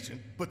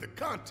presentation, but the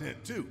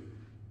content, too.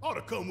 Ought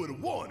to come with a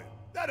warning.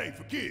 That ain't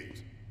for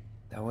kids.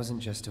 That wasn't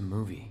just a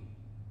movie.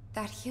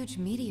 That huge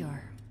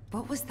meteor,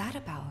 what was that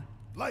about?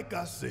 Like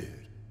I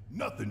said,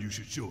 nothing you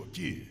should show a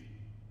kid.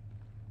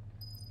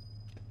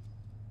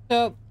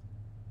 So,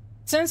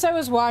 since I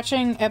was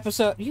watching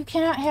episode, you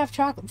cannot have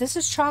chocolate. This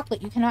is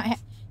chocolate. You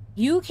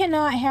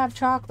cannot have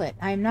chocolate.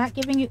 I'm not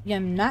giving you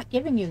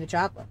the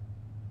chocolate.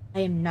 I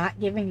am not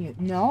giving you.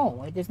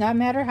 No, it does not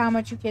matter how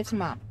much you kiss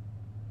mom.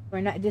 We're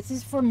not. This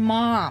is for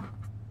mom.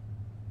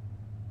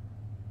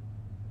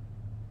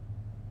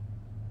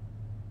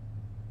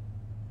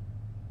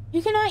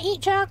 You cannot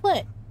eat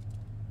chocolate.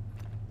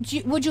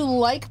 Would you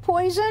like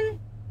poison?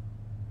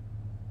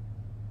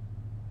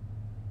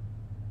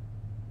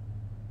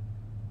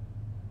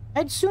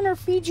 I'd sooner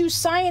feed you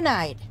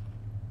cyanide.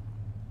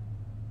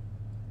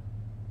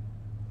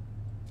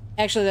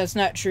 Actually, that's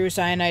not true.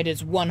 Cyanide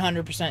is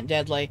 100%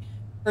 deadly.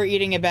 Her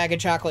eating a bag of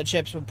chocolate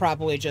chips would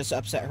probably just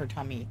upset her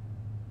tummy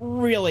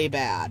really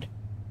bad.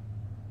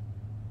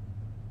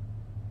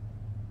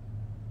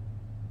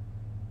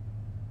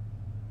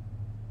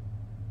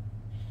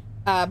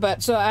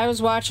 But so I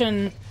was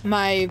watching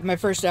my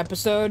first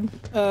episode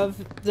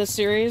of this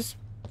series,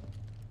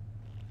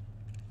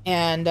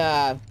 and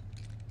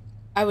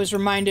I was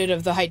reminded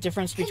of the height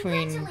difference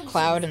between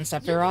Cloud and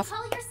Sephiroth. You can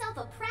call yourself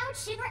a proud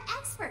Shinra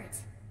expert.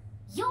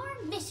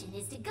 Your mission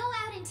is to go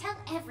out and tell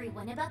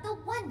everyone about the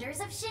wonders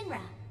of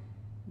Shinra.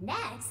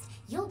 Next,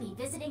 you'll be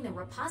visiting the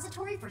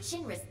repository for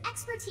Shinra's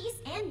expertise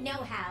and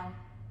know-how.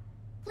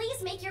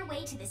 Please make your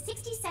way to the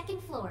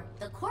 62nd floor,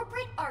 the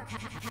corporate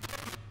archive.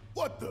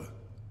 What the?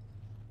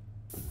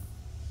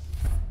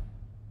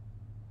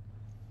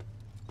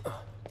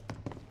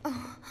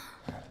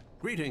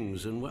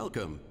 Greetings and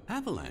welcome.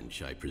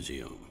 Avalanche, I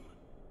presume.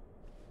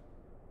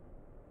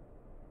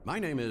 My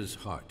name is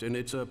Hart, and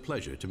it's a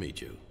pleasure to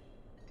meet you.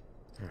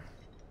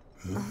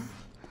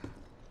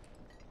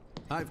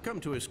 I've come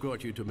to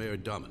escort you to Mayor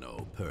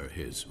Domino, per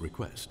his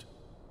request.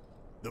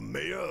 The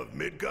mayor of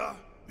Midgar?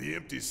 The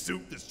empty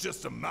suit that's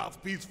just a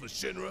mouthpiece for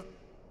Shinra?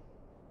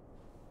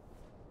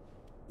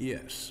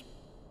 Yes.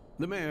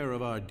 The mayor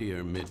of our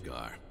dear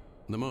Midgar.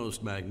 The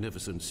most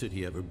magnificent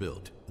city ever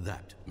built.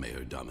 That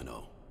Mayor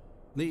Domino.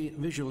 The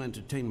visual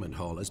entertainment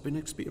hall has been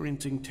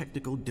experiencing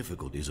technical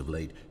difficulties of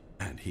late,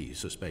 and he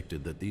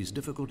suspected that these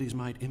difficulties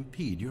might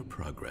impede your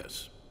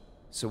progress.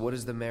 So what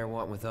does the mayor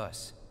want with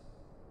us?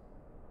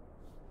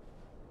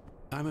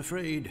 I'm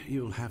afraid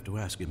you'll have to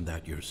ask him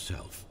that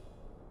yourself.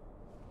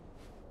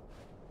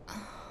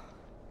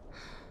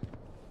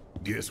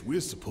 Guess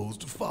we're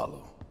supposed to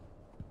follow.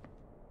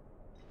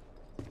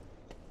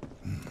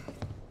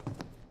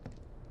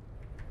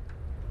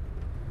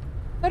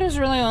 But is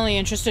really only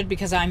interested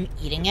because I'm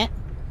eating it.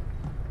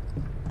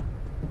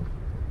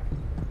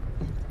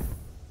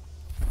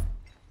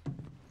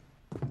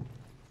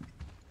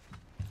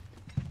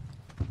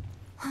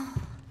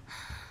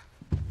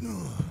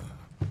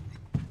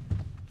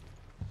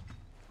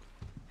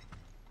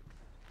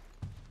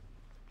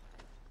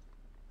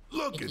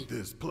 Look at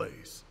this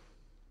place.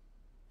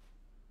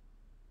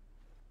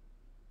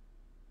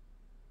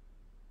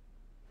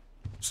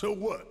 So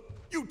what?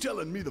 You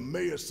telling me the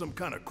mayor's some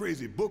kind of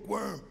crazy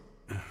bookworm?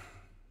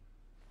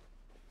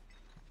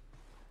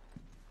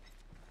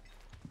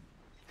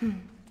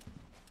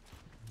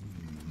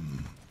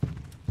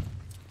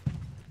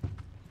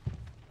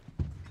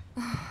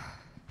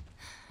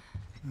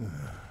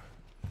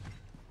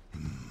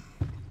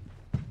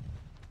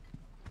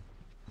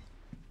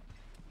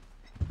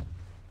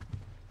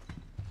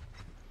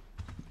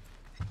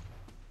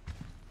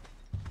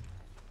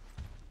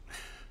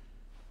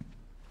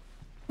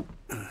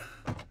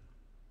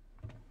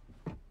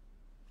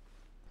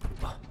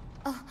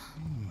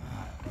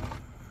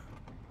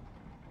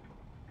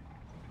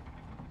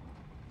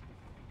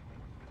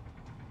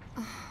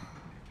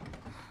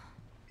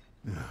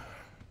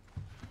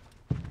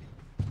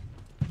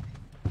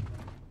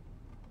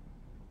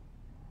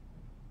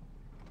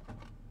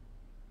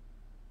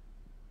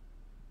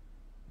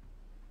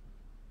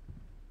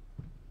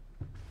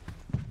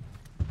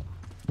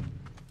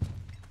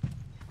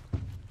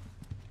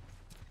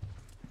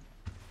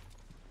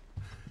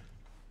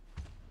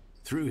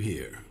 Through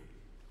here.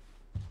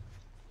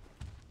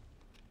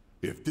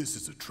 If this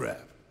is a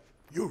trap,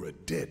 you're a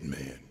dead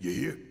man, you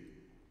hear?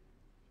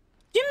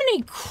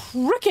 Jiminy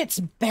crickets,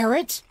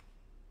 Barrett!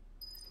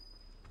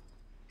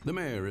 The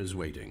mayor is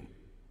waiting.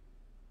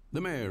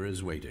 The mayor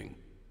is waiting.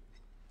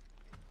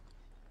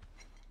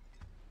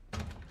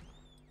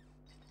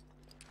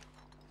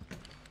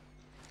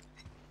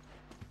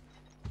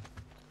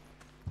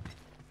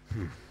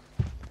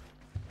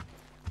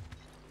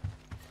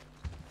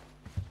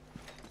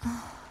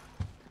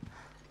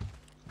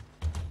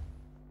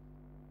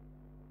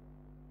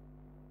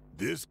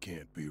 This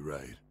can't be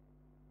right.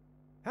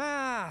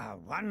 Ah,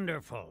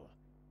 wonderful.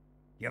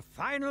 You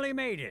finally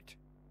made it.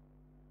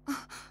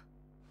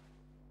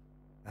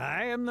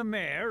 I am the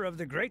mayor of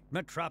the great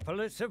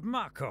metropolis of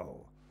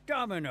Mako.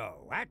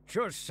 Domino, at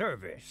your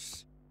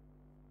service.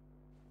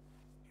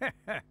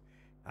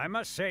 I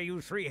must say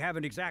you three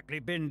haven't exactly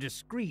been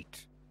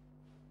discreet.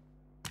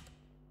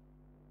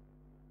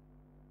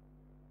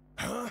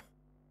 Huh?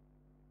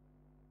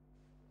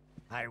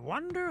 I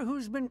wonder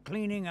who's been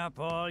cleaning up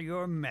all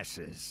your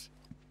messes.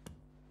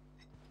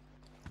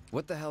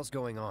 What the hell's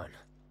going on?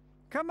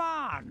 Come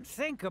on,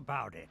 think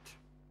about it.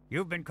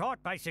 You've been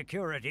caught by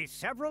security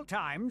several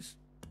times,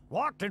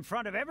 walked in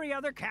front of every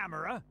other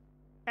camera,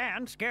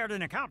 and scared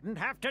an accountant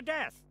half to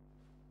death.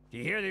 Do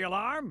you hear the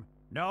alarm?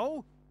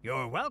 No?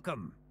 You're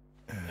welcome.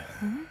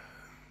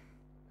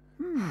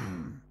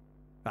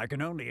 I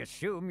can only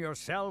assume your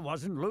cell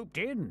wasn't looped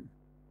in.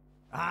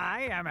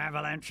 I am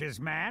Avalanche's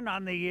man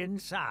on the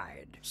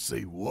inside.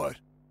 Say what?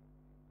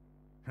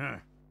 Huh.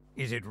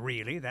 Is it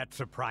really that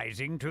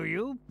surprising to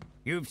you?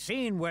 You've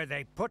seen where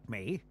they put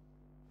me.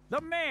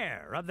 The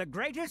mayor of the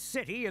greatest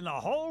city in the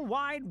whole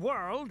wide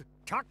world,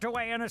 tucked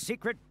away in a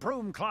secret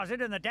broom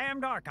closet in the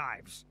damned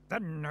archives. The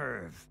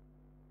nerve.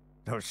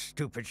 Those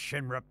stupid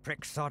Shinra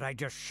pricks thought I'd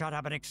just shut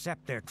up and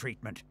accept their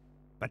treatment.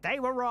 But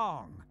they were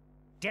wrong.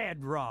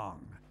 Dead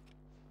wrong.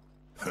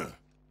 Huh.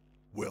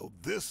 Well,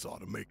 this ought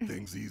to make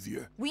things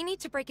easier. We need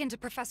to break into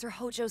Professor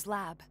Hojo's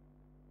lab.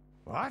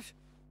 What?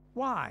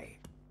 Why?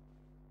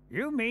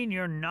 You mean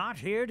you're not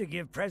here to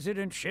give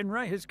President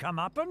Shinra his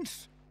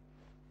comeuppance?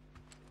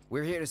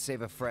 We're here to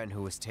save a friend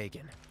who was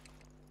taken.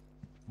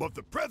 But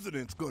the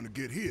president's gonna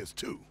get his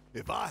too,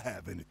 if I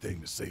have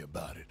anything to say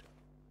about it.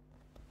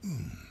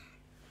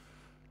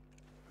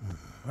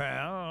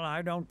 Well,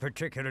 I don't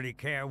particularly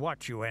care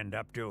what you end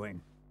up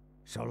doing,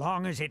 so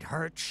long as it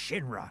hurts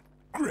Shinra.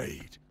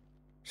 Great.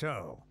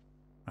 So,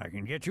 I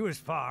can get you as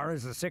far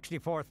as the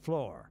 64th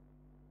floor.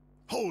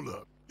 Hold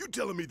up. You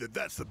telling me that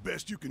that's the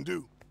best you can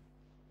do?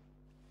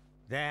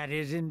 That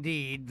is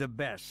indeed the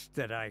best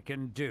that I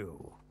can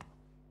do.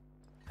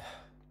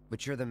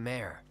 But you're the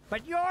mayor.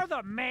 But you're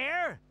the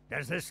mayor?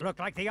 Does this look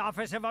like the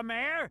office of a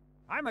mayor?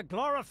 I'm a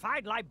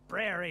glorified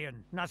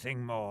librarian,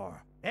 nothing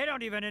more. They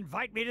don't even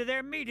invite me to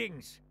their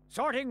meetings.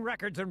 Sorting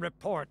records and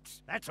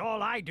reports, that's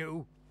all I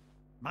do.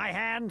 My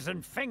hands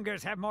and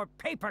fingers have more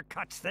paper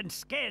cuts than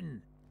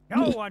skin.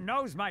 No one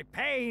knows my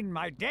pain,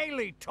 my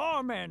daily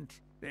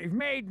torment. They've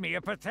made me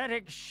a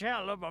pathetic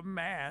shell of a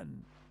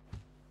man.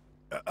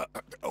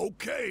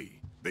 Okay.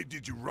 They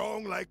did you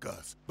wrong like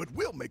us, but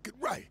we'll make it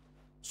right.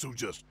 So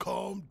just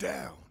calm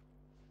down.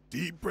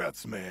 Deep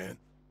breaths, man.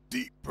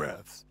 Deep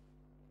breaths.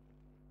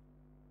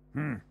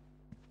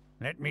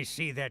 Let me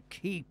see that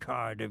key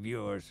card of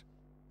yours.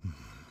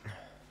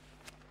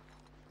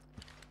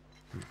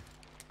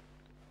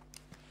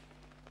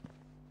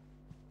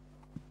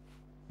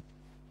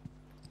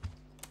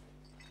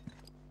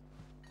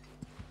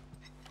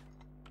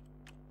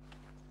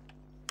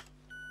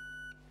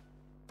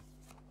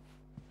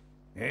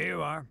 Here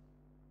you are.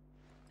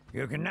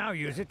 You can now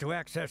use it to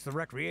access the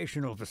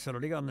recreational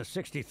facility on the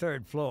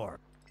 63rd floor.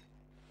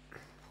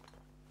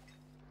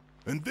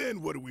 And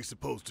then what are we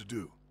supposed to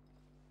do?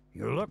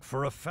 You look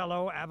for a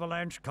fellow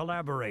Avalanche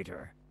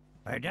collaborator.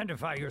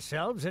 Identify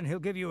yourselves and he'll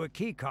give you a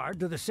key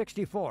card to the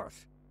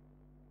 64th.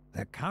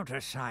 The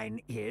countersign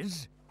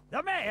is...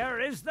 The mayor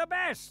is the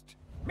best!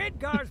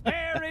 Midgar's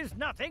mayor is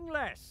nothing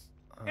less!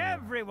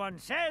 Everyone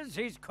says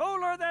he's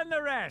cooler than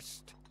the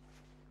rest!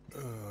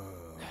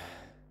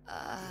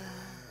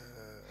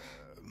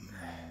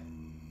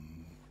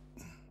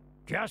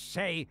 Just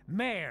say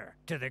mayor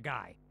to the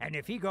guy, and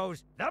if he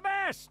goes the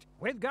best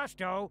with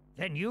gusto,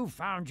 then you've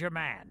found your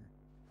man.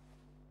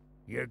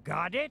 You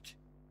got it?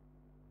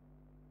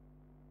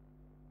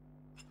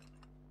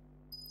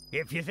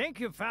 If you think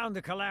you've found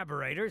the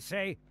collaborator,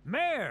 say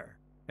mayor,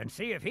 and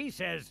see if he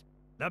says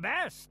the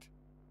best.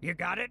 You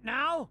got it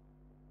now?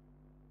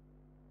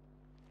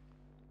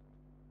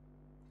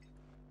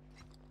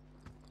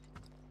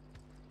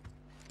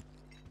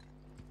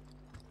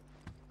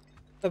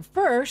 But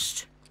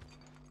first,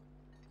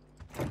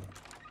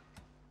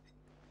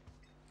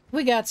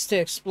 we got to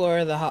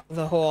explore the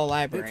whole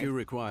library. If you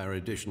require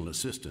additional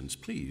assistance,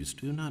 please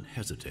do not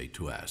hesitate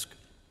to ask.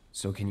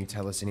 So can you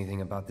tell us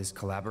anything about this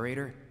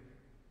collaborator?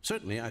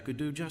 Certainly I could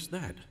do just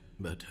that,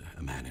 but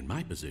a man in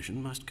my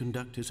position must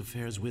conduct his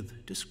affairs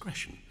with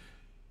discretion.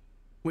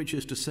 Which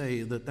is to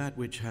say that that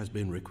which has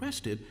been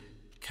requested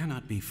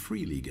cannot be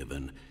freely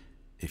given,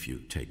 if you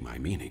take my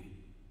meaning.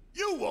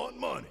 You want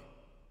money!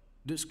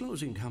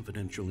 Disclosing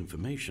confidential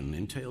information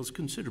entails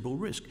considerable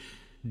risk.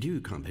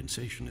 Due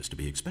compensation is to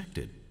be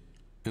expected.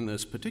 In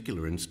this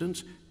particular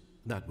instance,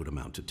 that would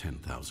amount to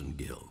 10,000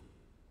 gil.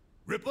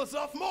 Rip us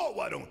off more,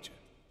 why don't you?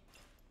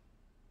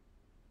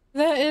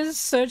 That is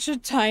such a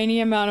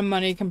tiny amount of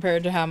money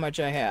compared to how much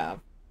I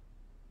have.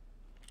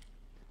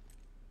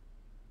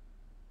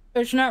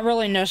 It's not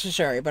really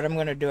necessary, but I'm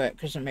going to do it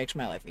because it makes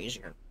my life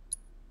easier.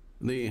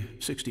 The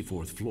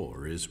 64th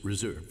floor is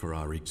reserved for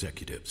our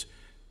executives.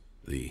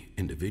 The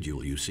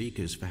individual you seek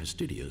is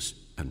fastidious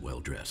and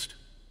well-dressed.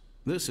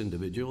 This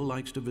individual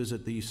likes to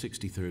visit the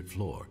 63rd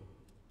floor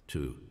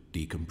to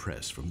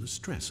decompress from the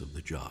stress of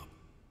the job.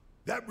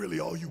 That really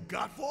all you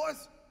got for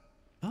us?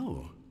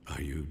 Oh,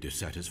 are you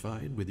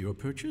dissatisfied with your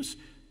purchase?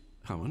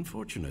 How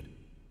unfortunate.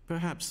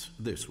 Perhaps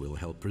this will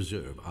help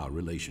preserve our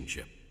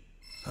relationship.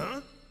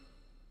 Huh?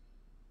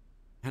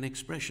 An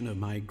expression of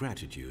my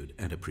gratitude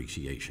and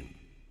appreciation.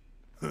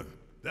 Huh,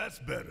 that's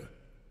better.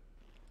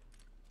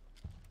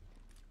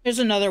 There's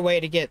another way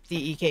to get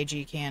the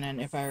EKG cannon,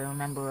 if I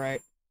remember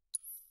right.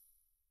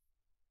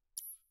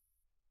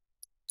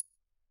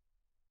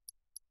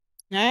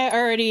 I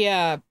already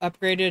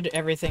upgraded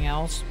everything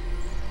else.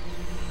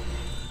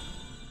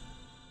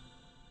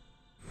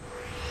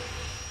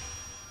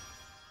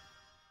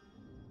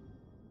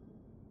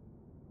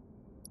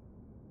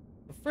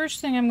 The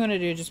first thing I'm going to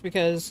do, just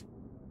because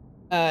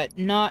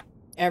not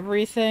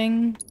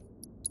everything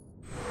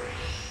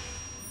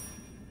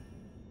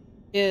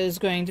is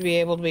going to be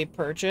able to be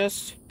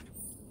purchased.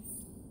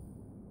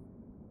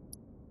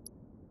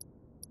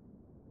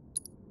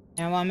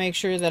 And I want to make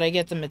sure that I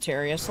get the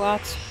materia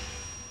slots.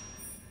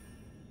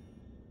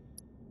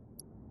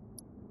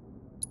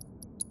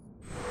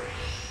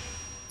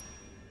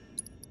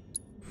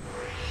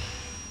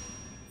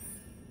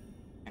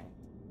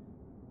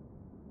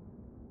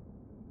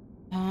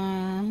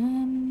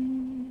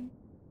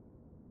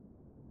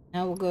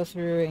 Now we'll go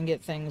through and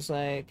get things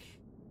like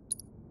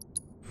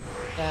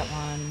that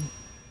one.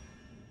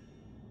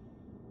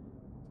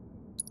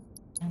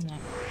 And that.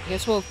 I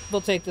guess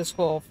we'll take this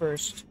whole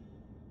first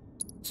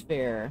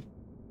sphere.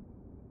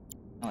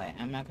 Oh wait,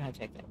 I'm not gonna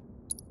take that.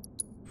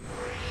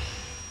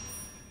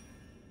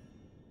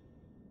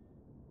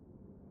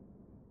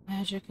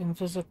 Magic and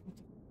physical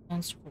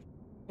defense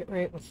hit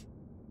rate with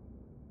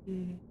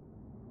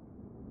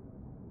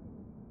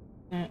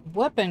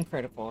weapon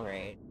critical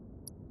rate.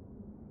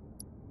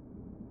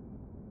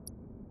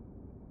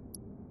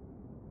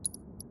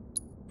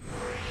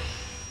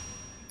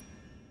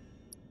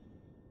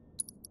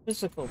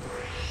 Physical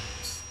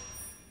defense.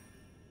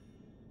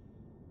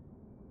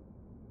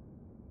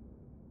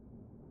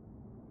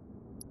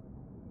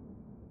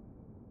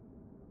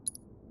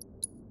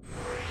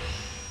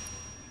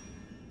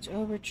 It's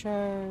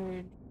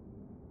overcharged.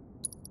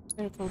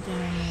 Critical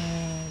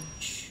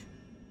damage.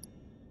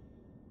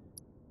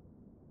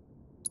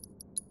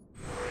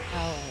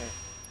 Power.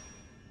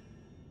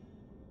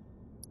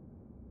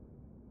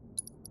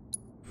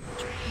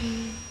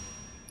 HP.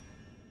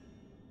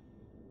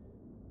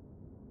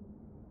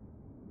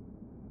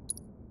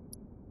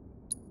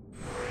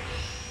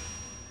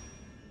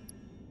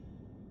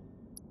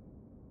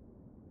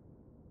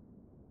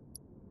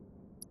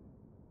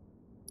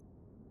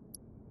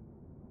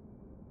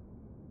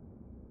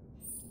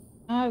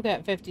 I've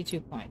got 52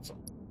 points.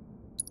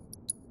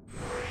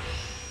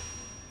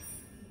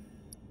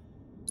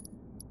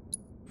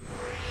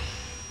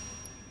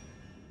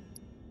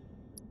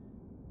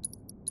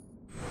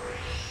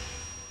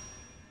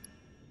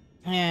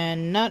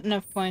 And not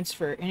enough points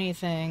for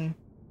anything.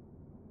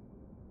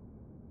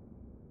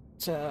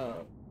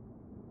 So,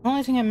 the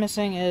only thing I'm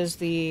missing is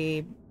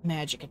the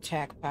magic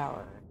attack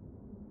power.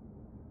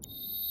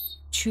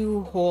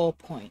 2 whole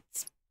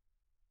points.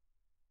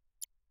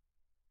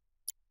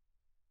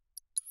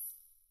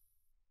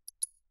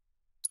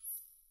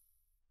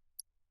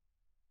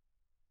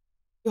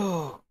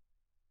 Oh.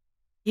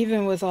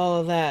 Even with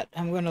all of that,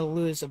 I'm going to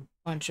lose a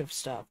bunch of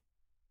stuff.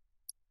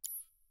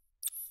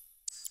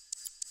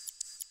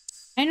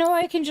 I know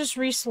I can just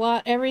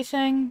reslot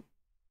everything.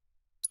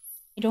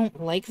 I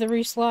don't like the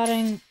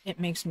reslotting. It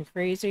makes me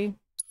crazy.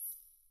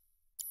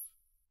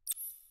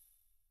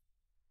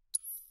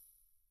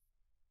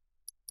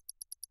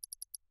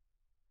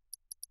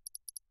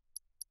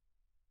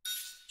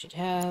 Should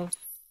have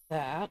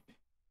that.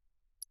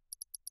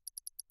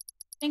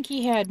 I think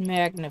he had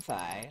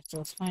Magnify, so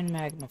let's find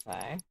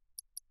Magnify.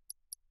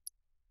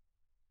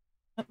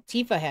 Oh,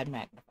 Tifa had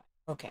Magnify.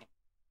 Okay.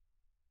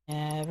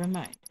 Never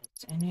mind.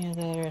 It's any of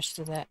the rest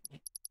of that.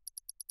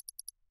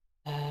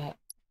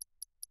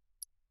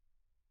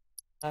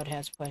 Cloud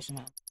has poison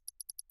on.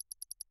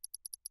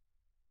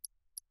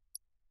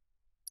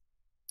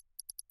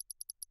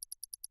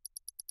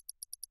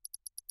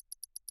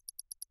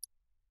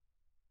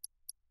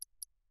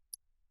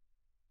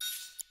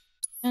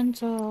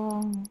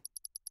 Mental.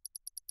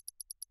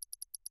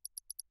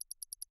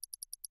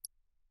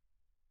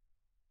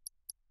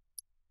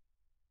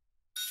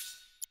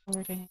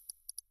 Sorting.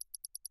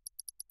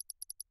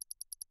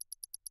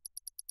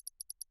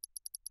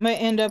 Might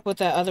end up with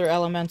that other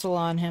elemental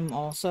on him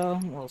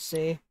also. We'll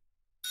see.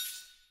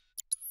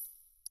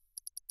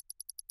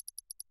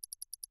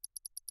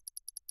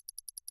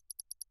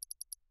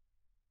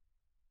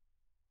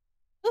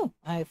 Oh,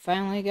 I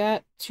finally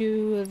got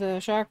 2 of the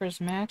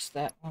chakras max.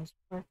 That one's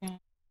working.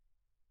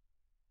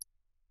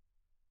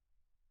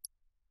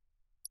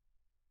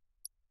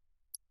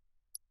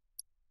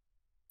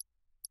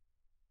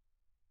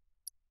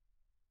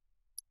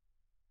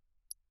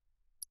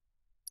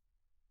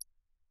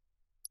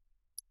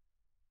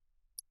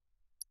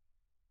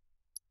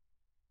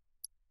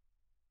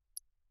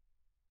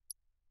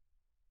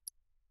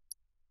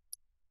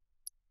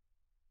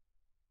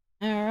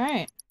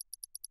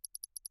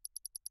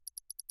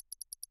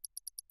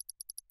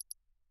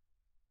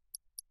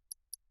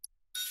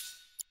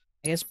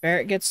 I guess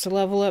Barrett gets to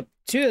level up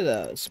 2 of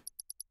those.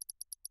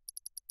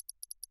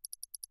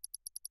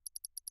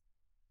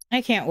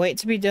 I can't wait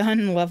to be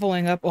done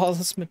leveling up all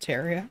this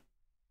materia.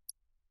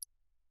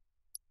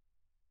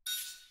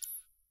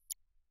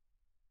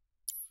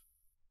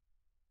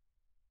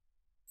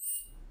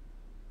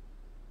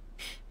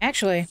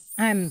 Actually,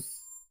 I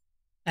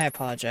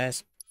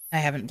apologize. I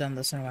haven't done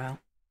this in a while.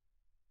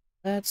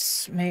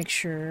 Let's make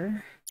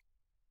sure.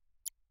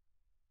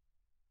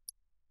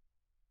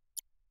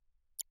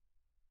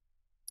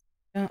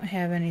 Don't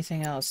have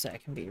anything else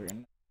that can be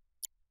removed.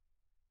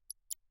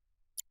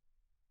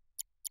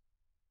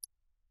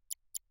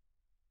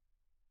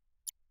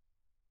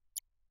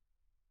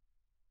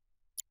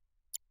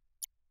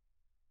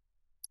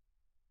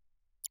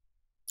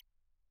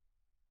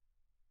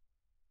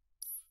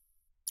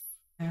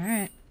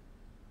 Alright.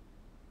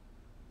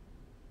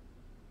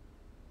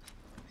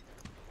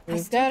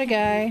 We've got a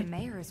guy. The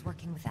mayor is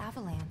working with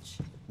Avalanche.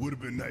 Would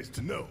have been nice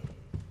to know.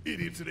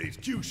 Idiots at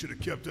HQ should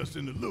have kept us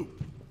in the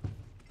loop.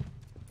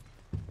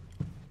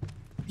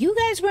 You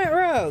guys went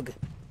rogue.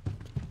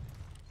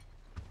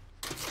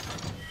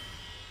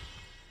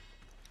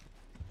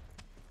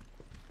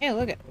 Hey,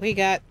 look at, we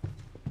got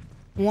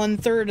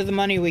 1/3 of the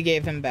money we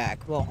gave him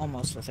back. Well,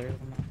 almost 1/3 of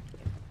the money.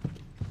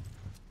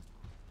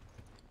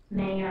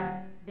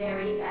 Mayor,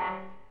 very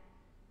bad.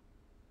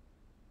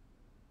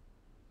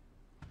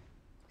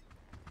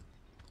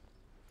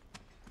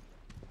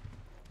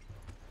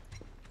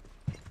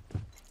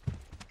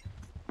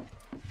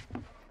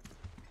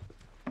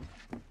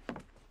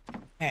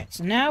 Alright,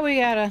 so now we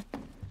gotta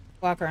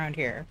walk around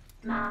here.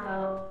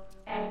 Mako,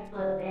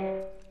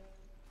 explosive.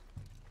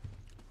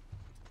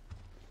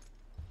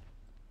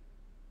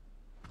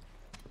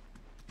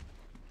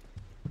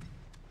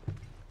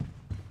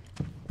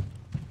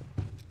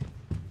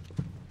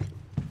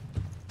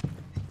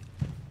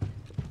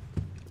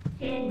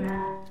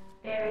 Shinra,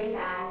 very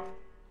bad.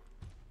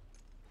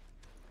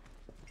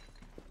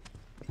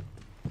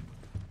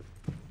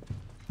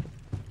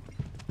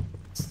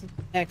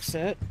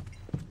 Exit.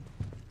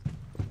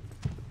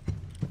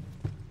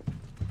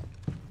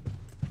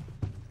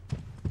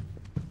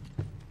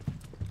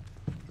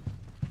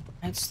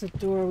 That's the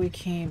door we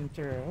came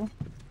through.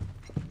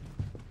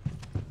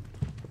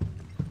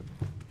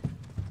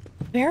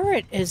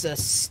 Barrett is a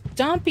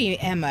stumpy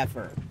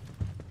MFer.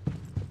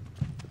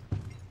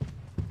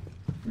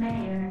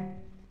 Mayor,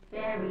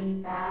 very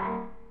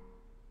bad.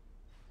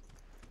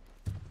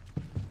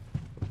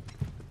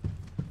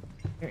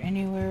 Is there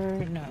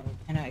anywhere? No,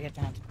 cannot get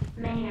down to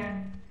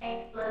Mayor,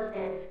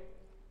 explosive.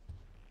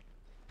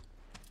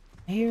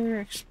 Mayor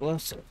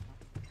explosive.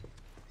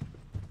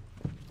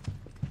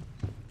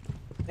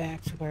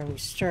 Back to where we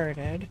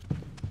started.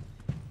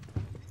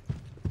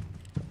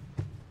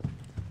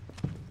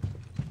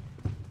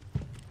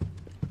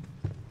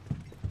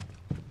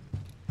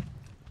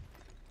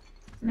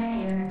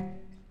 Mayor,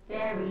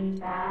 very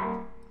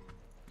bad.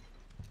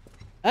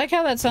 I like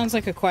how that sounds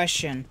like a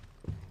question.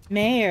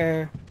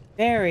 Mayor,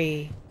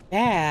 very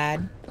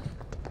bad.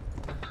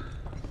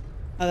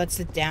 Oh, that's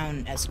the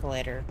down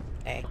escalator.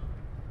 Okay.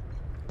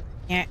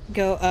 Can't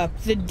go up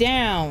the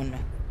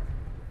down.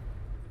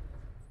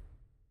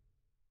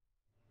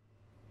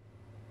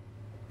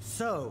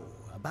 So,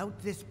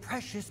 about this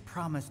precious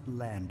promised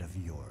land of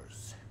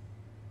yours.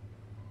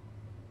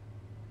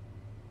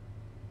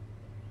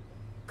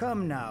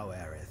 Come now,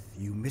 Aerith.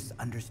 You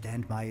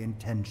misunderstand my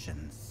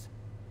intentions.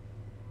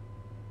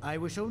 I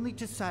wish only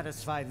to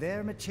satisfy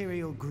their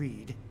material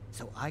greed,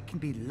 so I can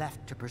be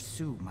left to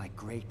pursue my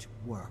great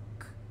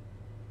work.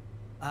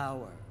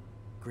 Our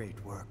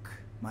great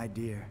work, my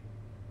dear.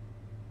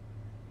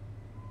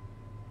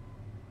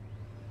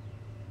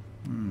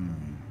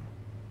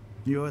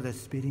 You're the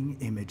spitting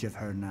image of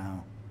her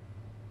now.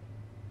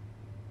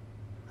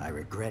 I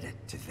regret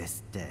it to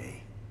this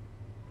day.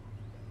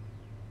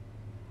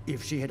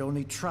 If she had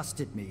only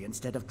trusted me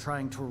instead of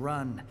trying to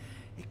run,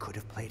 it could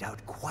have played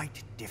out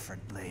quite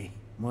differently.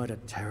 What a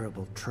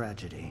terrible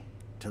tragedy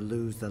to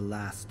lose the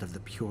last of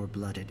the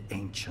pure-blooded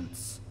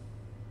ancients.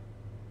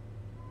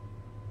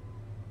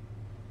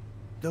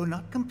 Though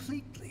not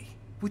completely,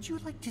 would you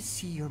like to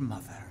see your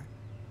mother?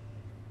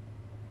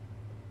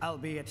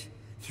 Albeit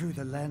through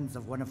the lens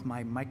of one of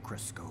my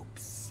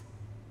microscopes.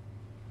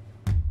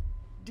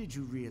 Did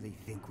you really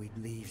think we'd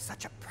leave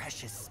such a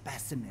precious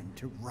specimen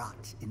to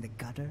rot in the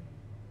gutter?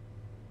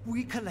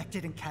 We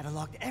collected and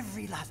cataloged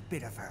every last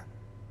bit of her.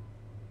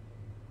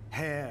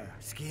 Hair,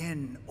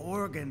 skin,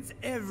 organs,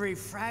 every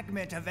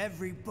fragment of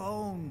every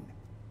bone.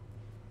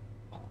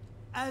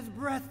 As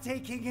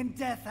breathtaking in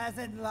death as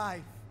in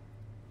life.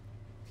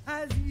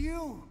 As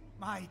you,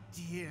 my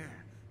dear.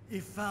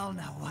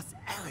 Ifalna was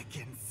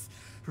elegance,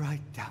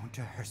 right down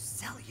to her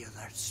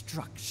cellular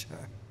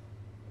structure.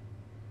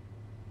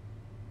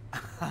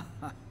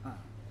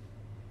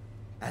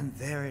 And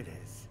there it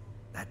is,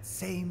 that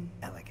same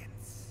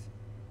elegance.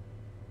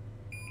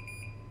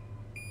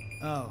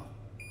 Oh,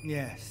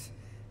 yes.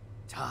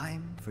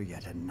 Time for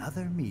yet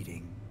another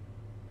meeting.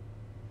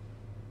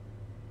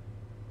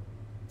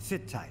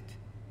 Sit tight.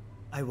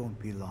 I won't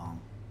be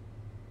long.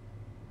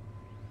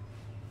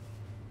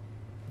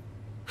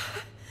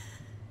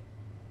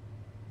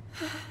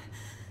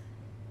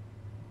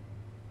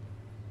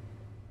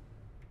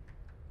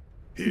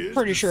 Here's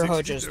Pretty the sure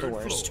Hojo's the 63rd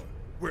worst. floor,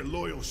 where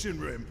loyal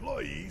Shinra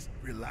employees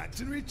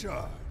relax and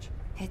recharge.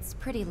 It's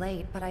pretty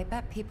late, but I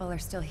bet people are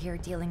still here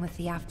dealing with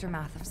the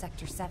aftermath of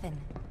Sector 7.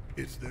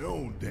 It's their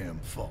own damn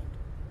fault.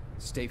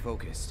 Stay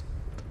focused.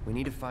 We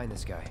need to find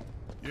this guy.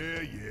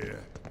 Yeah.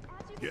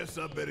 Guess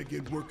I better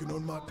get working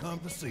on my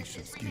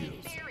conversation skills.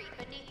 You'd think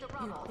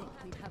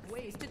we'd have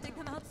ways to dig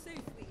them out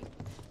safely.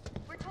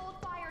 We're told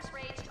fires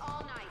raged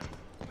all night.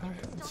 I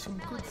had some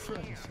good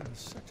friends in the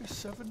Sector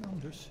 7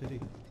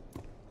 Undercity.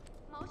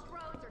 Most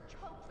roads are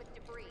choked with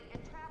debris,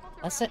 and travel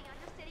throughout That's the it.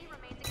 Undercity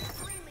remains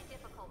extremely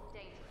difficult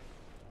and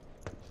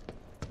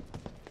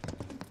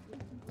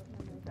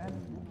dangerous.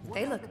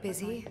 They look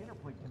busy.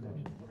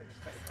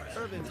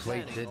 The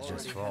plate did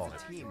just fall.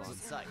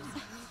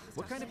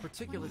 What kind of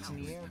particulates in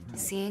the air?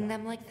 Seeing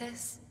them like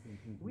this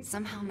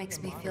somehow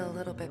makes me feel a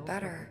little bit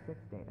better.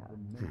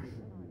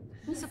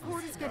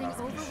 Support is getting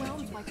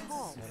overwhelmed by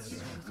calls.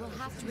 We'll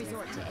have to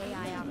resort to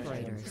AI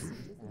operators.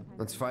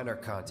 Let's find our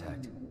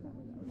contact.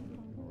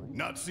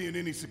 Not seeing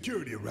any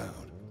security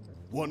around.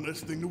 One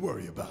less thing to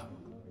worry about.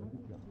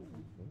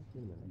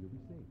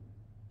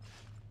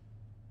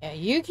 Yeah,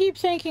 you keep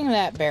thinking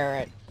that,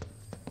 Barrett.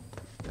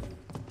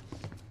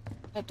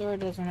 That door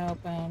doesn't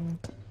open.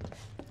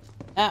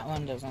 That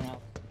one doesn't open.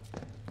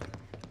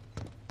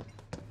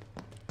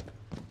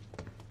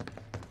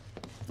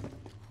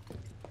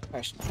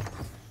 Question.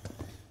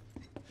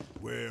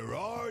 Where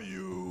are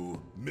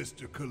you,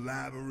 Mr.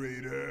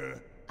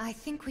 Collaborator? I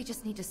think we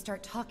just need to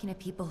start talking to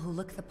people who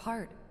look the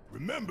part.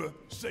 Remember,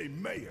 say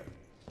mayor.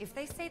 If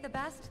they say the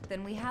best,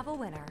 then we have a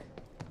winner.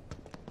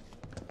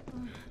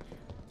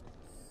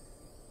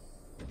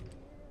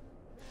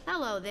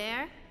 Hello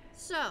there.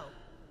 So,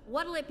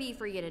 what'll it be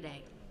for you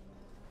today?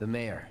 The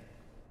mayor.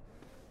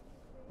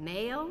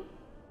 Mayo?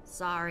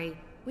 Sorry,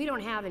 we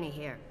don't have any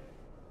here.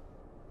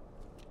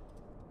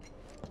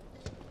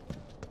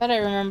 Thought I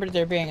remembered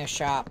there being a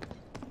shop.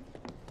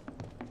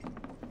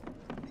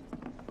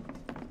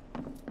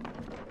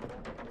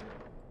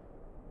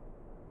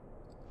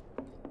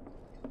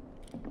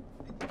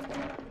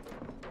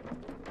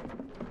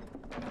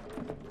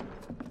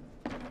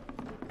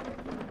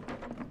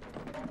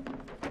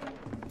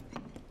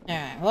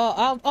 Alright,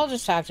 well, I'll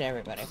just talk to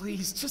everybody.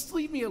 Please, just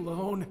leave me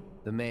alone.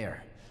 The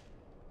mayor.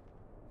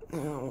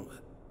 Oh,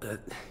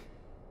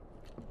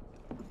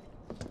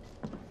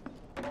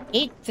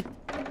 Eat the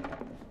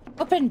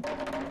open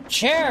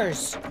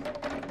chairs.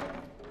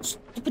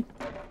 Stupid.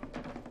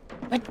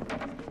 What?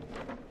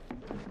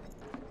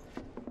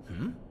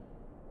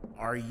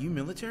 Are you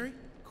military?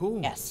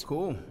 Cool. Yes.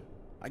 Cool.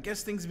 I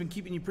guess things have been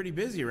keeping you pretty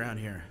busy around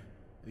here.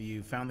 Have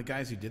you found the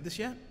guys who did this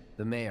yet?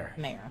 The mayor.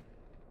 Mayor.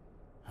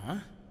 Huh?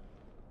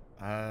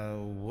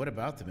 What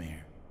about the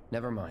mayor?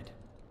 Never mind.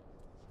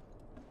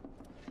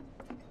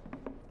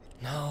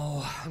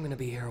 No, I'm gonna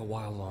be here a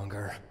while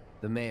longer.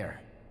 The mayor.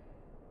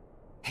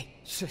 Hey,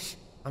 shush.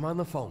 I'm on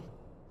the phone.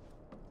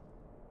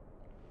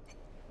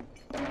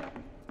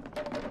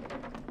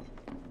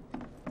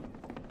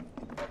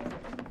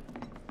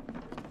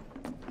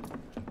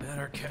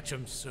 Better catch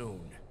him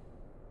soon.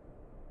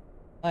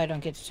 I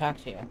don't get to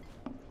talk to you.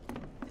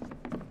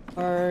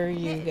 Are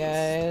you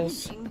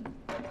guys?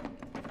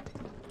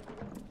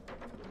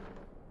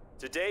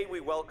 Today we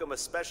welcome a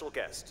special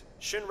guest,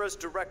 Shinra's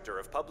Director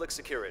of Public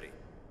Security,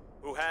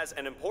 who has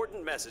an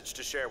important message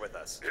to share with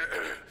us.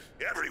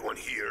 Everyone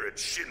here at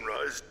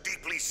Shinra is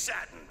deeply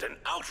saddened and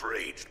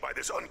outraged by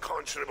this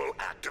unconscionable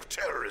act of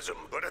terrorism.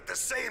 But at the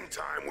same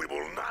time, we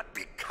will not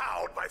be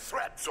cowed by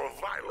threats or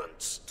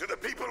violence. To the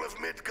people of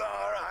Midgar,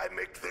 I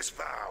make this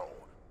vow.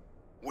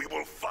 We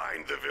will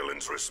find the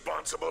villains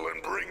responsible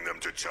and bring them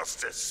to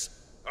justice.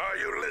 Are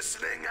you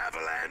listening,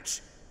 Avalanche?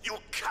 You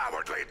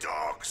cowardly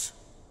dogs!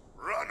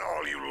 Run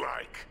all you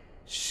like.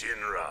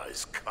 Shinra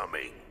is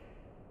coming.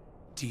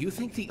 Do you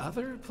think the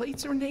other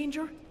plates are in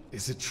danger?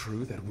 Is it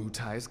true that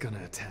Wu-Tai's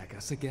gonna attack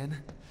us again?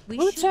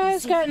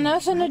 Wu-Tai's got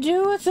nothing to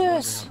do with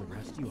this.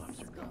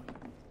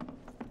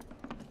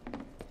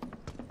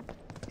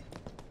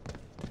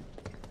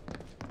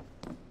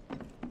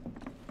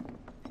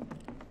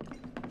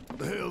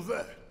 The hell's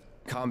that?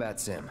 Combat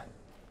sim.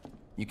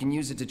 You can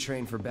use it to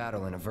train for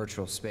battle in a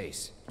virtual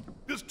space.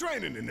 Does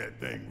training in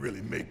that thing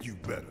really make you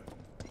better?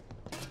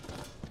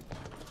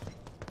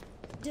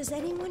 Does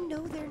anyone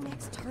know their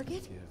next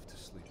target?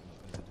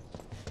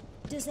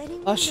 Does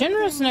anyone Well,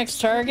 Shinra's next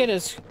target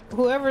is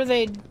whoever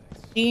they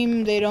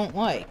deem they don't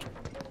like.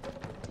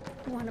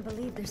 I want to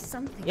believe there's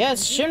something.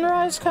 Yes,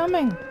 Shinra is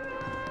coming.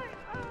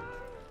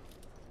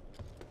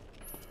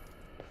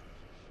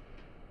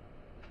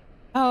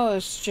 Oh,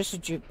 it's just a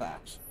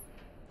jukebox.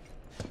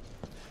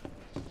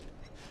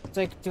 It's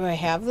like, do I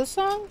have the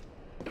song?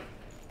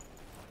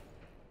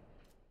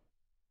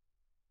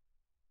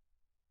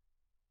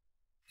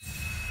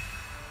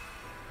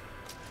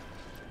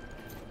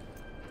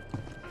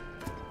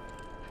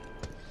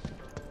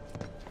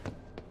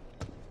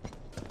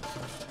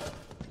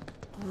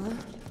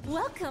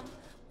 Welcome.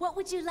 What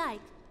would you like?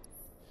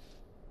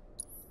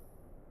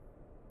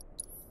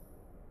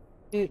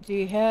 Do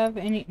you have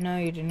any? No,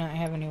 you do not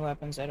have any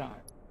weapons. I don't.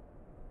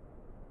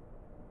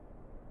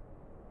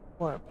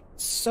 before, but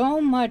so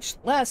much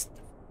less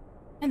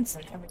defense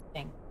and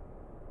everything.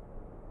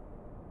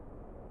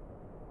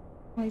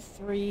 Only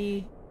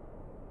 3.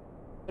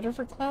 Better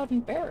for Cloud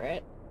and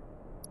Barrett.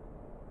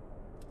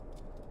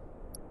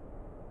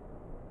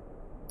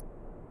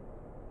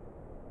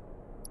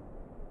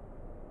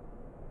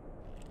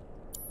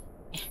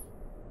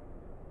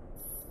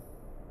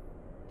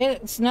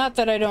 It's not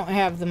that I don't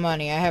have the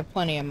money. I have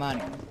plenty of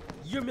money.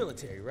 You're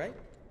military, right?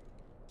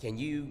 Can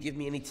you give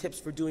me any tips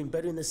for doing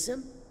better in the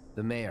sim?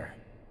 The mayor.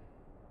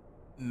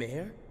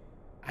 Mayor?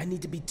 I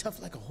need to be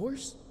tough like a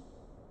horse?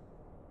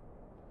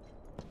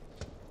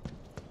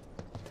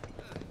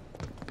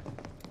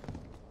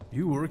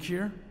 You work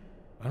here?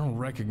 I don't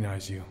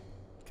recognize you.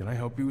 Can I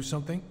help you with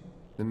something?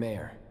 The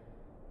mayor.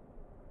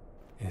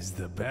 Is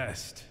the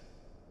best.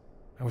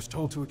 I was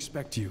told to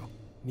expect you.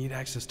 Need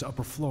access to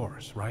upper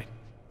floors, right?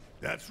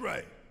 That's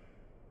right.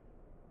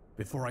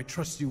 Before I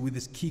trust you with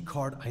this key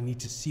card, I need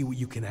to see what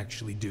you can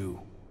actually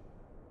do.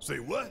 Say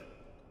what?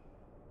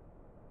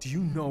 Do you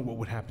know what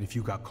would happen if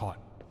you got caught?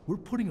 We're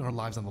putting our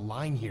lives on the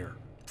line here.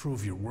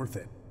 Prove you're worth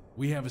it.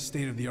 We have a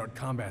state-of-the-art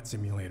combat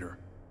simulator.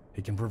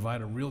 It can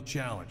provide a real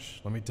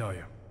challenge, let me tell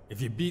you. If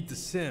you beat the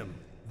sim,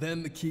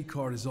 then the key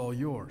card is all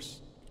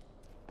yours.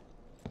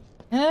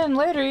 And then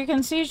later you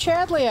can see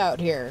Chadley out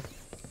here.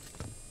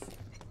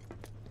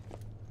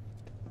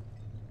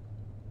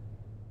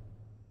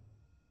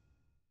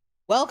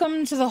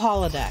 Welcome to the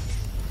holodeck.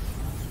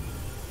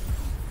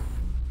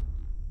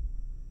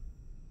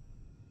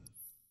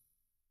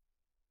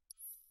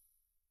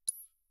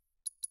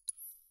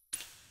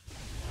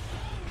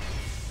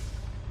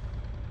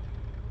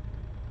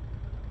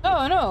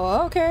 Oh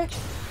no, okay.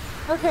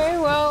 Okay,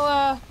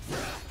 well,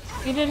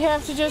 you did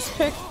have to just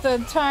pick the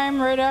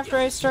time right after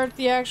I start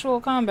the actual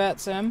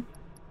combat sim.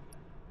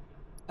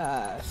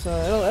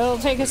 So it'll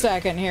take a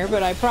second here,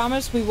 but I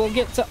promise we will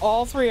get to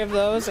all 3 of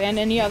those and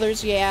any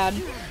others you add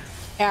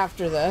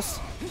after this.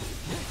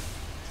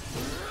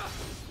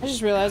 I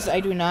just realized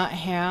I do not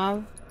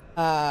have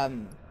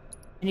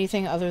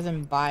anything other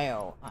than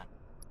bio on.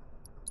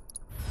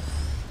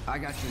 I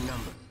got your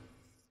number.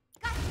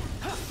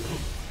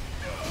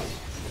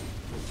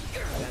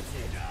 That's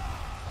it.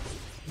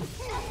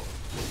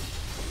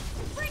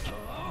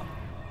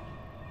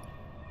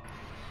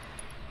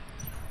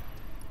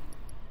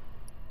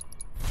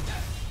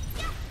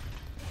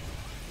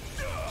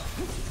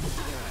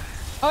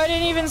 Oh, I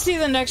didn't even see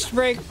the next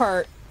break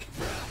part.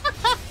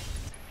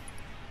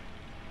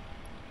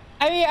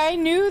 I mean, I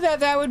knew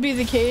that that would be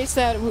the case,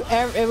 that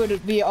it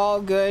would be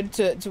all good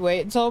to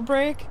wait until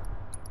break.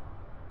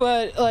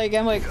 But, like,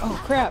 I'm like,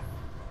 oh crap.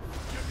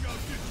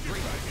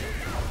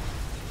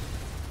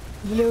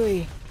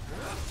 Louis.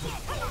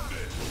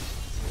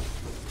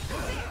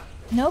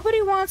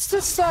 Nobody wants to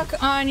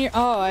suck on your...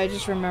 Oh, I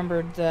just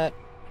remembered that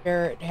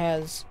Barrett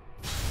has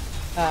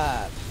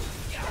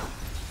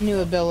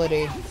new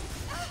ability.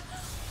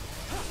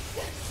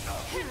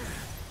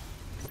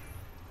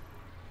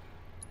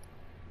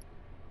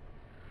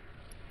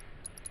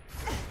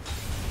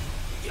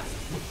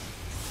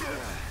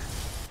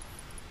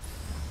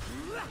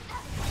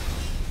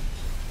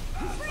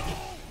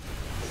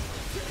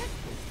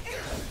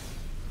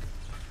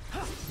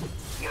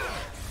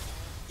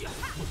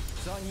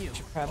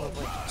 Should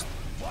probably just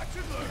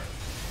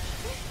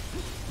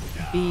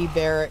be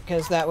Barrett,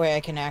 because that way I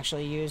can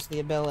actually use the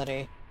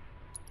ability.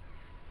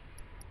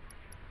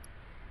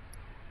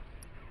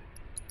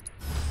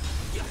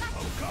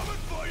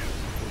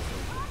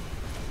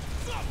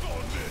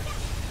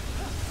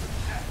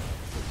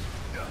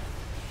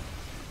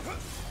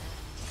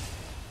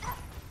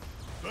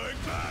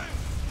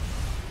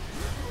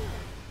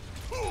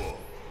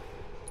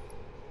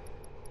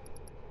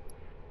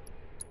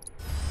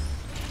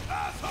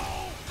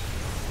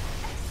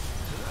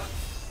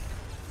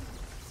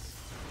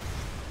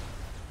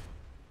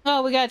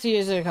 Well, we got to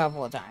use it a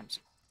couple of times.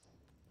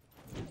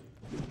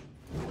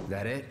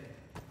 That it?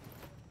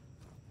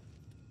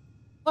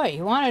 What,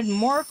 you wanted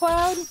more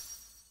Cloud?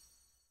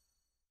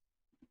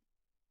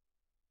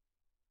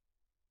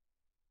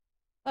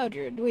 Cloud,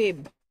 you're a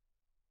dweeb.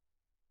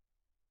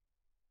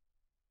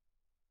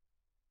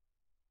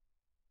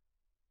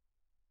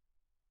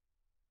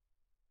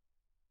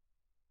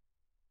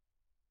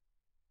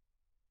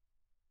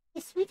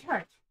 Hey,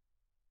 sweetheart.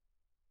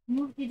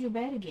 Move to your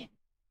bed again.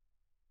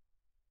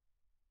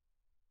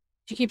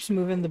 She keeps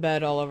moving the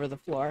bed all over the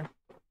floor.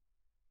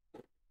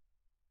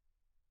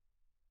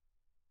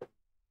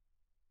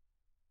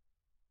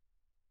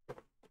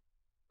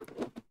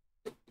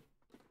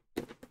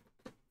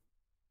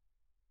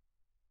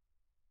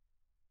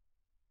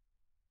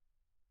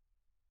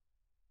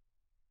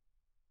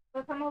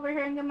 So come over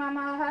here and give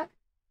Mama a hug.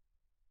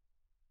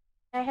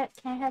 Can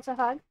I have a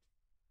hug?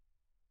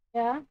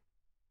 Yeah?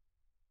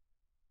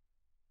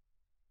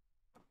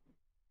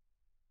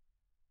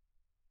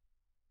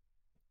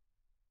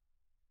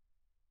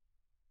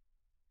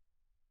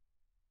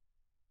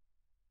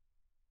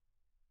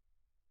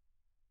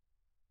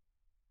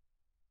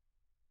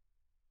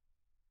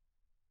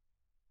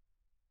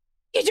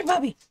 Get your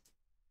puppy!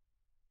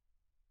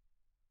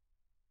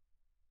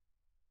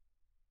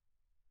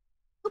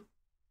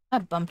 I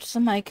bumped the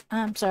mic.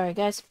 I'm sorry,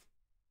 guys.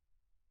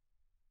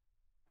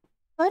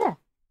 What?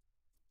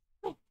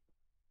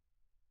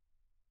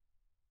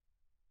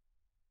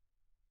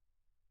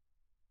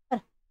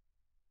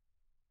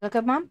 Look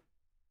up, Mom.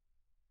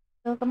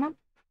 Look up, Mom.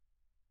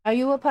 Are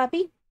you a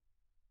puppy?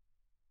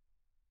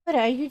 What,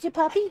 are you the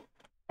puppy?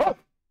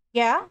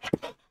 Yeah?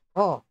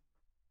 Oh.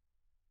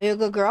 Are you a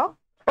good girl?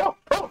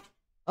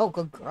 Oh,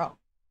 good girl.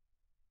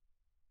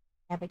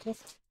 Have a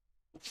kiss.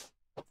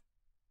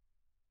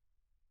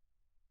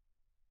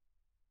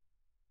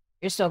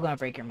 You're still gonna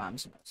break your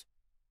mom's nose.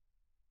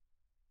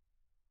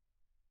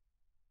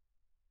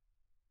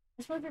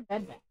 Just move your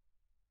bed back.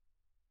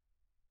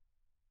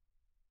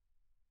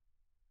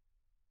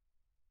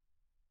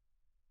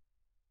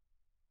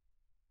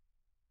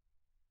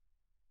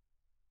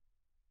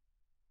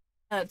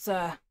 That's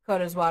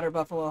Coda's water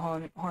buffalo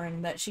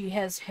horn that she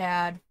has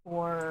had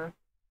for,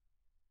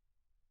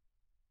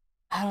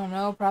 I don't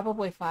know,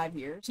 probably 5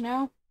 years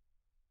now.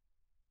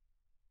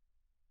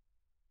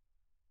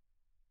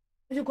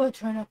 Would you go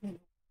turn up?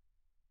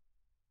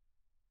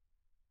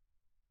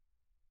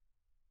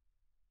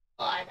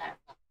 Oh,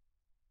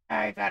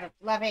 I got it,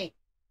 Fluffy.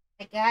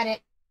 I got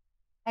it.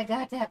 I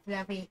got that,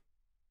 Fluffy.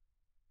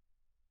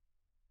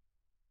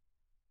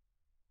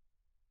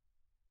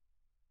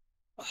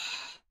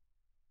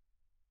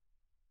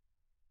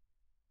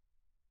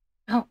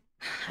 Oh,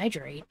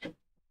 hydrate.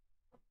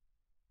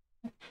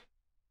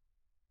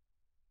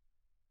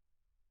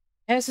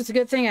 Yes, it's a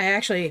good thing I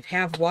actually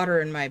have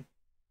water in my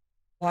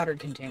water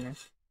container.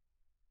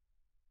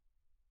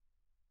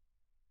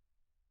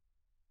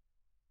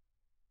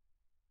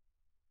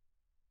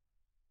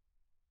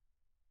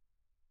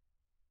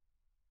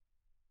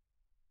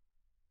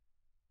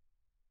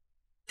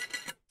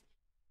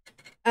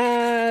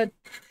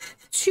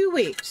 2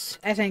 weeks,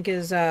 I think,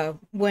 is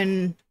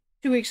when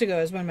 2 weeks ago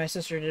is when my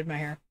sister did my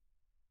hair.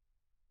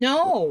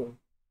 No!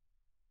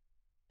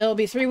 It'll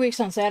be 3 weeks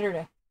on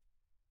Saturday.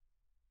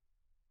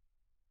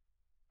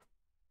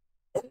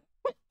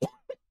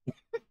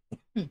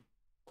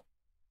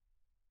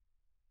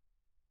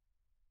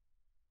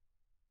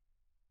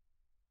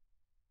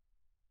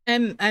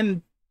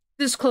 I'm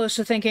this close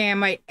to thinking I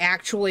might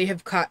actually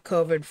have caught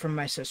COVID from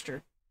my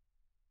sister.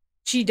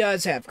 She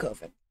does have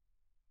COVID.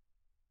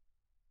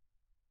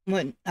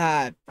 When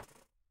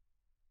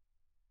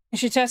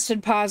she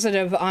tested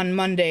positive on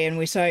Monday and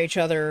we saw each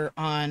other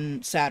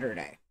on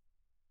Saturday.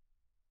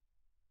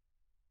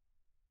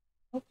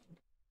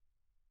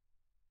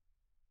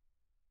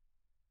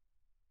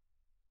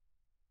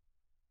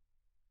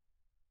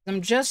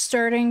 I'm just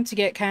starting to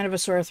get kind of a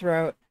sore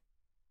throat.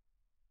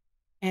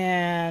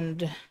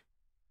 And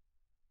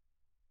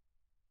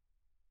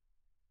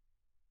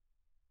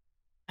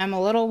I'm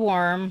a little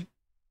warm.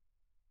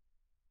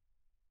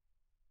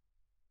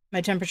 My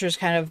temperature's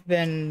kind of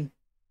been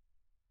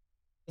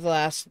the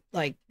last,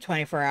 like,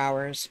 24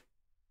 hours.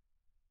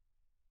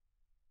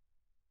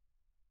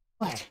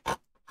 What?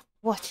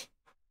 What?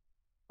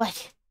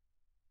 What?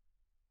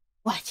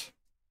 What?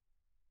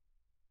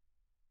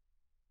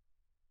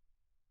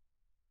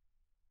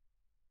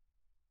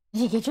 Did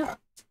he get you?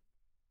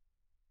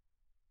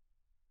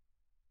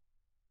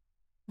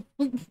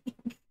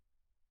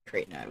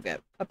 Great, now I've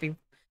got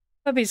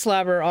puppy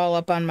slobber all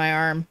up on my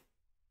arm.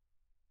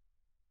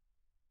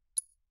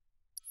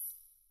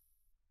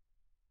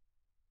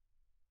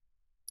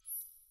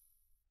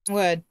 I'm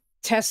gonna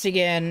test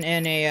again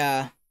in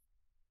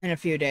a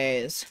few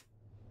days.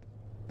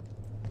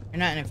 Or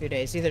not in a few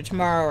days, either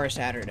tomorrow or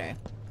Saturday.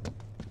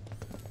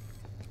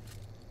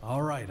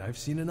 All right, I've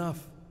seen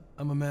enough.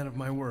 I'm a man of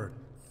my word.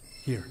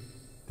 Here,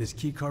 this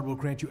key card will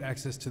grant you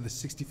access to the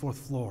 64th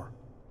floor.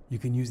 You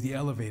can use the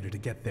elevator to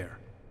get there.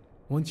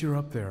 Once you're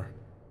up there,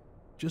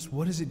 just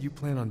what is it you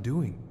plan on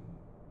doing?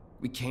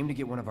 We came to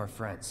get one of our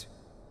friends.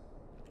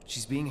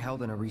 She's being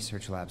held in a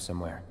research lab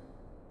somewhere.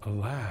 A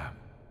lab?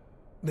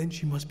 Then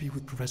she must be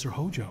with Professor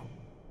Hojo.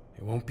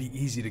 It won't be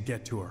easy to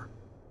get to her.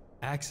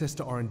 Access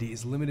to R&D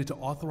is limited to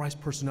authorized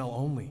personnel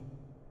only.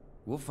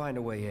 We'll find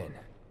a way in.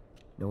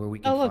 Know where we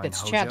can find Hojo? Oh, look, find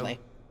it's Hojo? Chadley.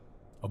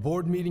 A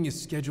board meeting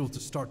is scheduled to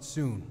start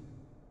soon.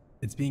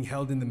 It's being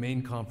held in the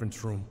main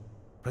conference room.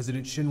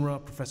 President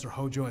Shinra, Professor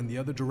Hojo, and the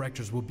other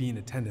directors will be in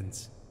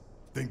attendance.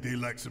 Think they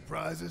like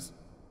surprises?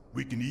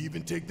 We can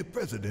even take the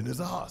president as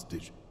a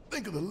hostage.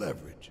 Think of the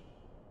leverage.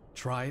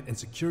 Try it, and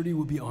security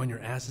will be on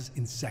your asses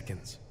in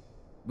seconds.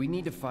 We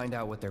need to find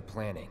out what they're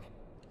planning.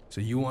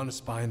 So you want to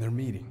spy in their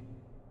meeting?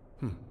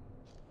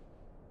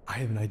 I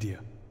have an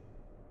idea.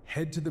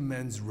 Head to the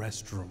men's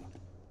restroom.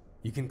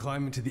 You can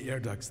climb into the air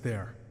ducts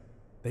there.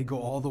 They go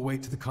all the way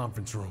to the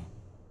conference room.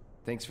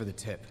 Thanks for the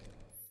tip.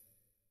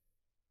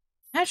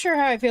 Not sure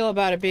how I feel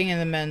about it being in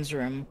the men's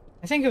room.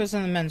 I think it was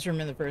in the men's room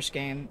in the first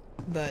game,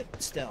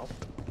 but still.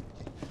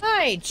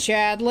 Hi,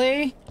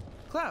 Chadley.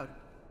 Cloud,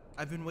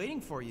 I've been waiting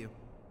for you.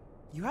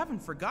 You haven't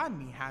forgotten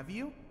me, have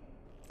you?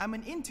 I'm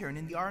an intern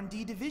in the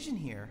R&D division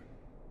here.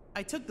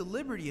 I took the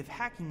liberty of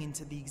hacking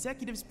into the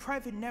executive's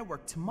private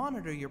network to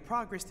monitor your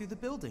progress through the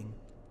building.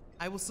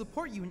 I will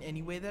support you in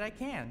any way that I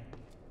can.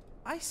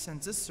 I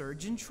sense a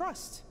surge in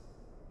trust.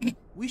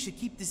 We should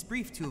keep this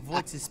brief to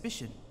avoid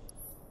suspicion.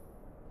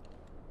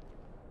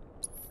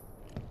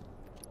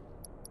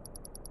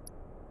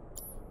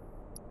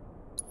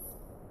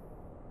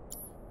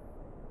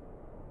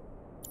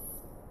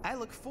 I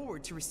look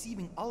forward to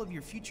receiving all of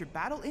your future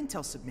battle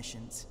intel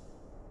submissions.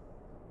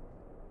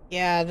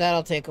 Yeah,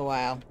 that'll take a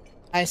while.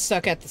 I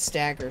suck at the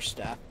stagger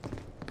stuff.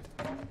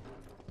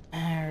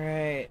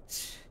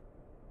 Alright.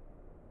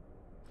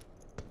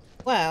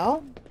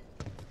 Well...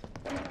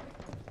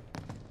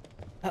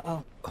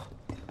 Uh-oh.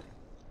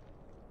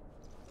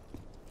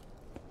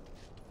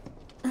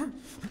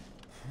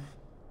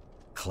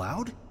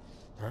 Cloud?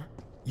 Huh?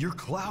 You're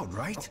Cloud,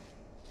 right?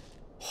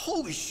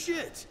 Holy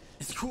shit!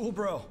 It's cool,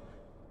 bro.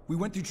 We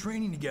went through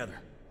training together.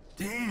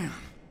 Damn.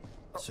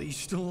 So you're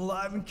still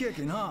alive and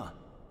kicking, huh?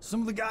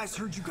 Some of the guys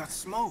heard you got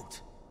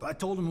smoked, but I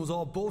told them it was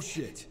all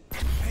bullshit.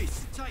 Hey,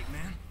 sit tight,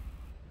 man.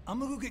 I'm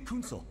gonna go get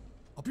Kunsel.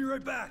 I'll be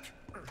right back.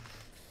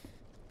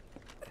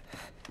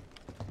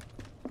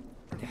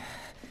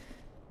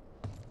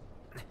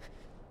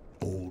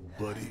 Old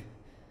buddy.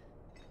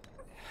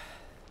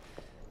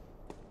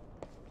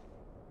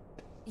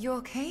 You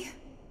okay?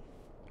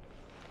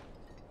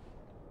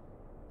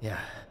 Yeah,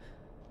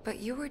 But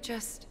you were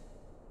just...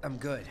 I'm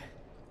good.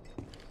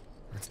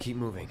 Let's keep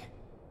moving.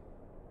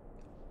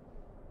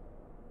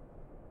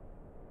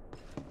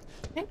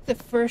 I think the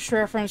first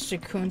reference to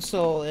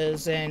Kunsel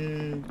is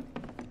in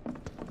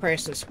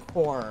Crisis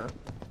Core.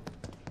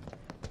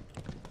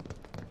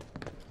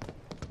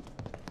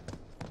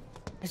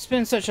 It's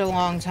been such a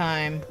long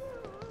time.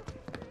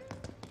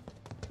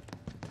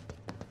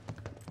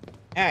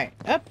 Alright,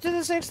 up to the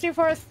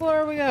 64th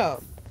floor we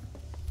go.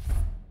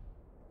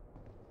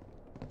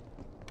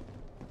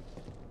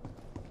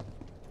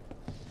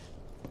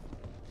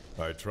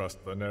 I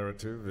trust the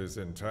narrative is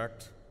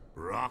intact?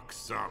 Rock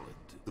solid.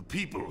 The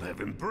people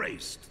have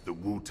embraced the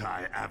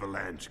Wutai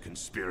Avalanche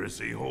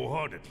conspiracy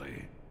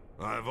wholeheartedly.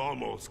 I've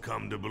almost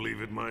come to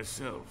believe it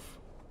myself.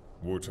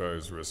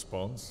 Wutai's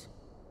response?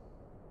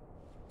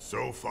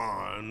 So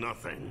far,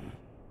 nothing.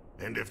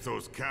 And if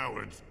those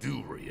cowards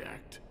do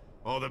react,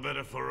 all the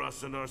better for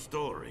us and our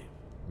story.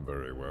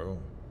 Very well.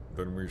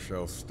 Then we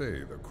shall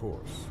stay the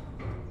course.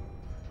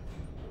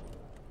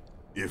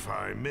 If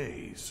I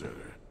may, sir.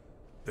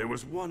 There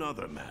was one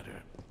other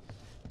matter.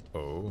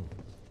 Oh?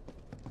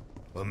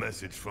 A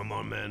message from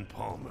our man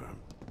Palmer.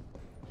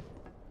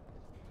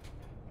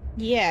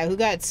 Yeah, who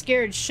got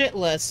scared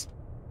shitless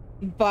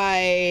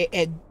by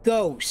a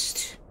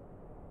ghost.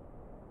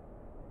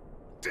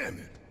 Damn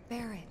it!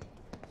 Barrett.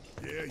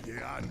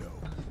 Yeah, I know.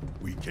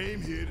 We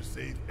came here to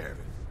save Aerith.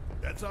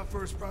 That's our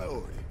first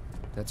priority.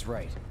 That's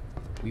right.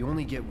 We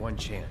only get one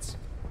chance.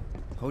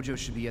 Hojo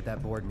should be at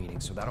that board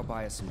meeting, so that'll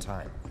buy us some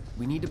time.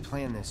 We need to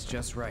plan this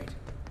just right.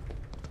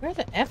 Where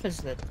the F is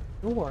the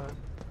door?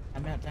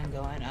 I'm not done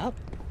going up.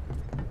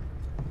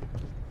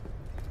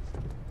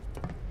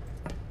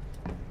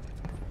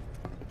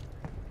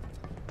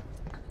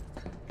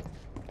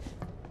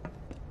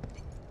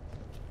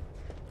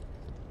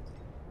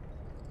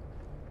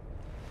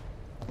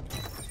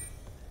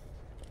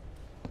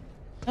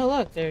 Oh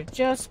look, they're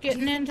just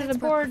getting into the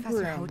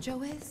boardroom.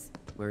 Hojo is?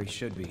 Where he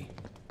should be.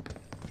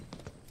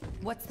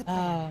 What's the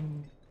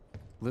plan?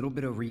 Little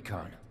bit of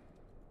recon.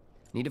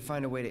 Need to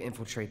find a way to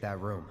infiltrate that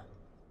room.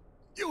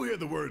 You hear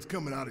the words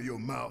coming out of your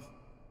mouth.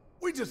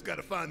 We just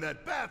gotta find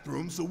that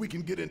bathroom so we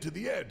can get into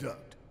the air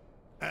duct.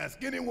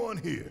 Ask anyone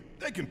here.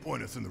 They can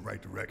point us in the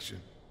right direction.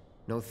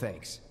 No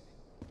thanks.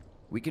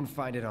 We can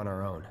find it on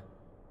our own.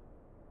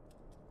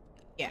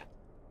 Yeah.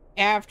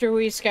 After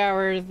we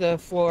scour the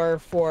floor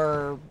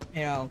for,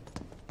 you know,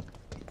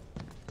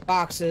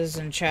 boxes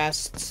and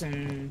chests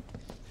and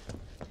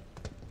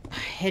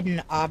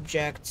hidden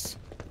objects.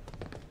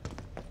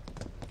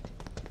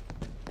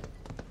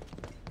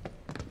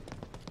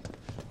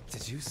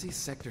 Did you see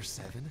Sector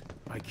 7?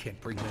 I can't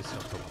bring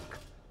myself to look.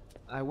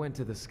 I went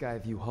to the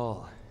Skyview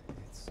Hall.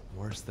 It's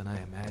worse than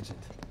I imagined.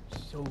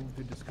 So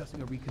they're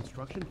discussing a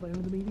reconstruction plan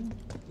in the meeting?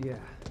 Yeah.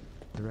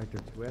 Director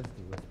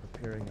Tuesti was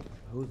preparing a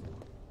proposal.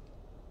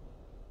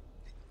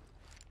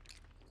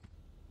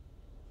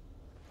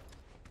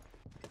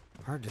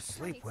 Hard to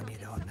sleep when you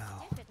don't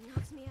know. It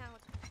knocks me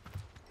out.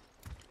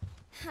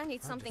 I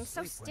need something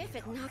so stiff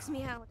it knocks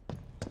me out.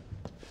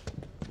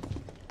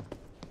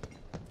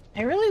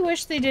 I really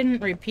wish they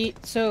didn't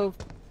repeat so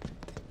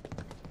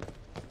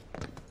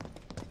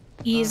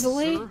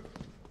easily. Sir?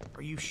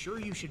 Are you sure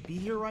you should be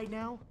here right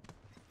now?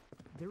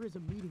 There is a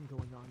meeting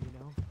going on, you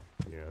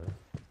know. Yeah?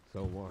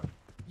 So what?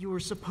 You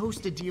were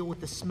supposed to deal with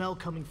the smell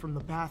coming from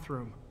the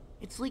bathroom.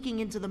 It's leaking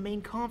into the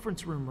main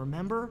conference room,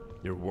 remember?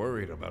 You're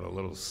worried about a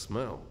little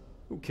smell.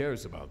 Who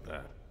cares about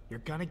that? You're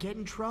gonna get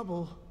in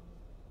trouble.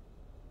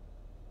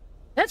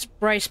 That's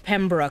Bryce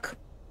Pembroke.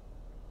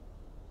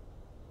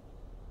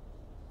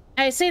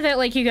 I say that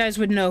like you guys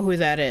would know who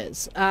that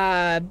is.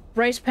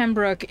 Bryce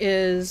Pembroke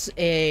is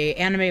a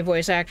anime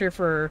voice actor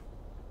for,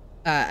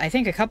 I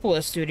think a couple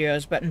of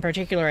studios, but in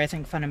particular, I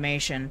think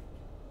Funimation.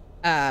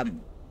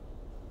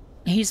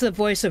 He's the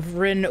voice of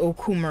Rin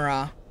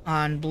Okumura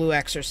on Blue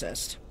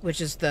Exorcist, which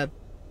is the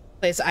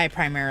Place I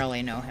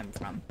primarily know him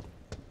from.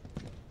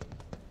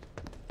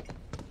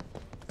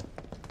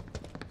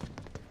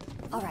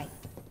 All right,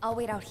 I'll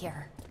wait out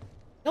here.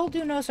 He'll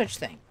do no such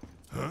thing.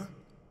 Huh?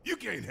 You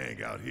can't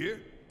hang out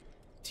here.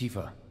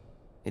 Tifa,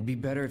 it'd be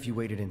better if you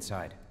waited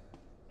inside.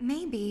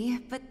 Maybe,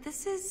 but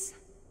this is...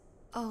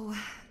 Oh,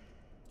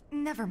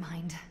 never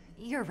mind.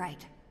 You're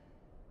right.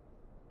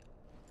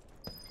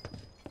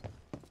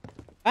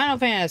 Final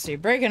Fantasy,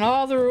 breaking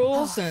all the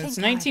rules since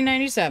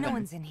 1997. No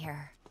one's in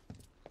here.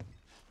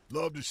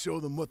 Love to show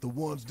them what the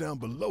ones down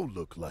below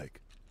look like.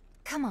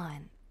 Come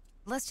on,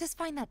 let's just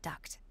find that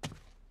duct.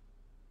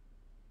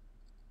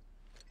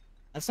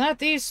 That's not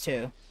these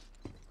two.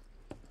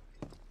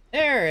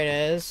 There it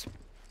is.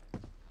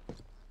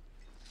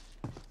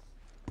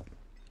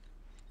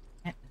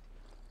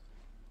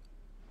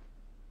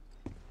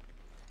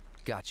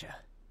 Gotcha.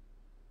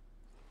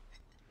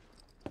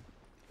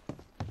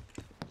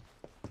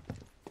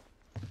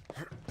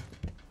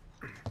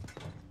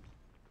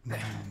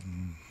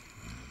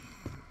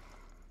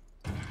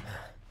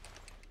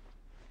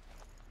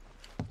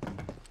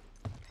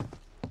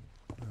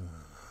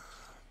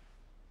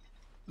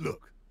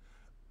 Look,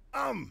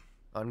 I'm...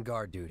 on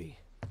guard duty.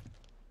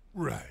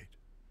 Right.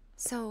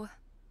 So,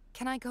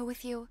 can I go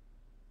with you?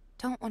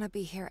 Don't want to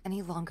be here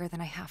any longer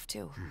than I have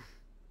to.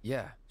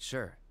 Yeah,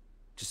 sure.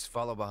 Just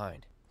follow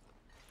behind.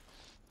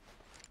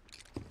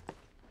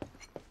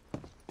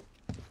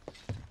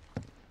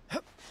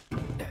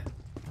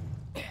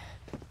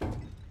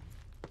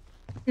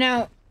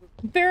 Now,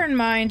 bear in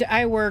mind,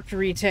 I worked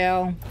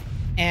retail,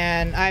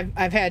 and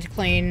I've had to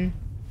clean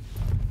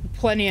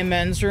plenty of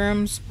men's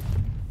rooms.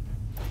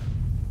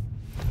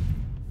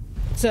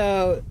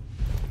 So,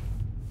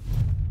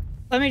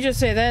 let me just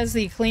say, that is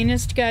the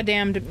cleanest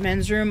goddamn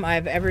men's room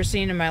I've ever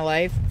seen in my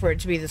life for it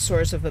to be the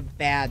source of a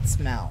bad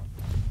smell.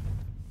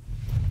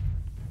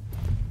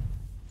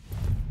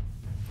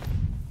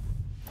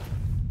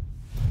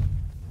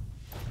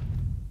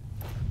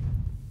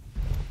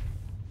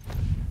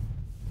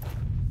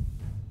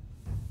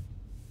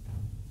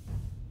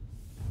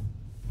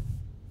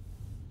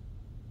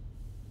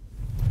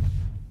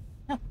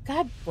 Oh,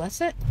 God bless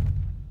it.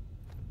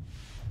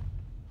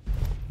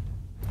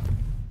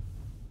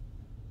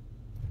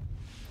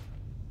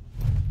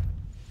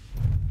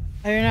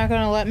 Oh, you're not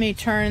gonna let me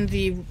turn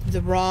the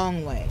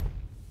wrong way.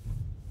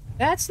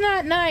 That's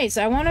not nice.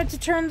 I wanted to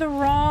turn the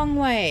wrong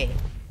way.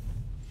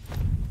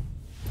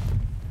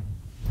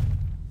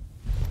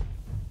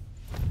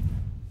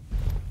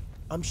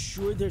 I'm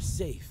sure they're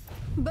safe.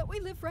 But we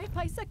live right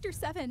by Sector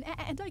 7,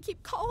 and I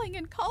keep calling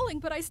and calling,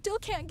 but I still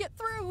can't get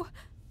through.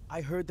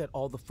 I heard that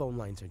all the phone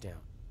lines are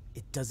down.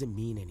 It doesn't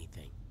mean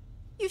anything.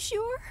 You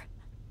sure?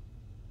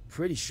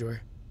 Pretty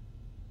sure.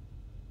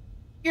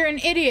 You're an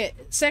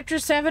idiot. Sector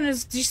 7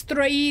 is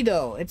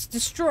destruido. It's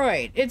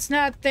destroyed. It's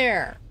not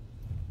there.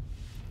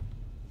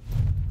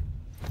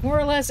 More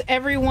or less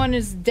everyone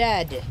is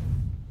dead.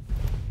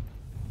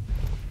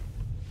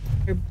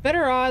 There are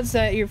better odds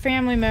that your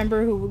family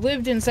member who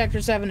lived in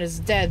Sector 7 is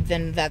dead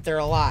than that they're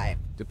alive.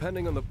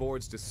 Depending on the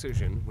board's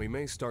decision, we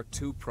may start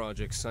 2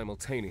 projects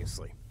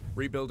simultaneously,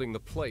 rebuilding the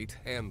plate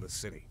and the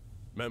city.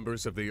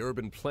 Members of the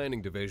Urban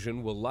Planning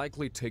Division will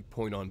likely take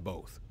point on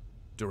both.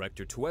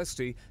 Director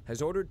Tuesti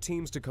has ordered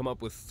teams to come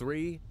up with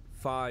 3,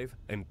 5,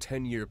 and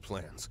 10-year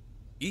plans.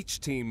 Each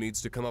team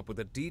needs to come up with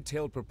a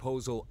detailed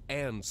proposal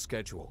and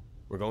schedule.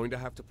 We're going to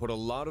have to put a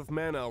lot of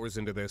man-hours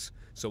into this,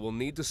 so we'll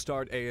need to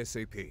start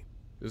ASAP.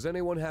 Does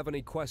anyone have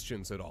any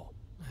questions at all?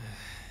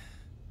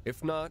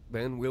 If not,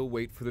 then we'll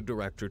wait for the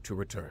director to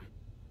return.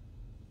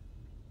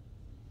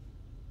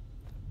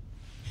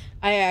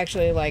 I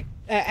actually like...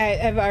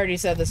 I've already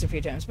said this a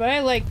few times, but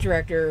I like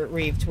Director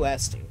Reeve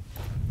Tuesti.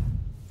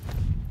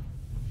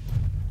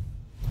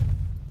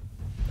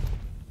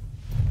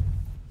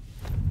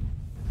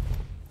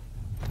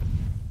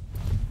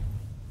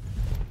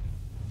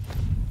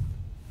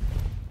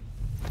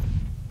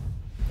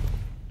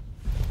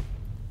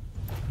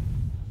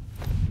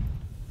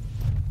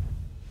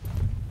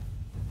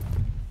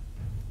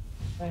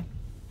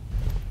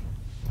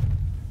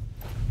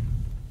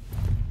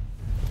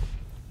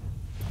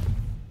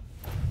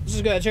 This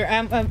is gonna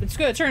turn. It's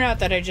gonna turn out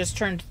that I just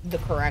turned the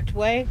correct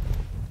way,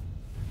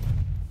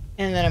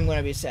 and then I'm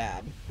gonna be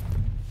sad.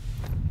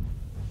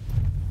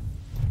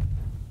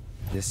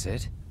 This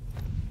it?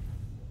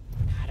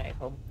 God, I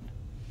hope.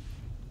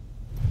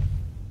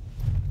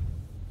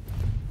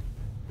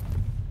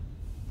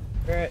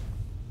 Right.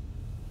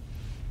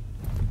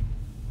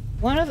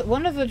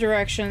 One of the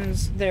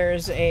directions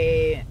there's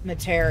a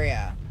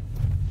materia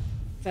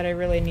that I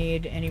really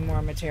need any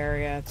more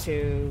materia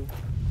to.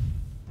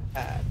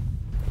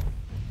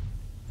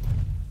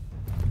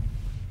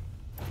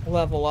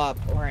 Level up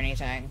or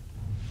anything.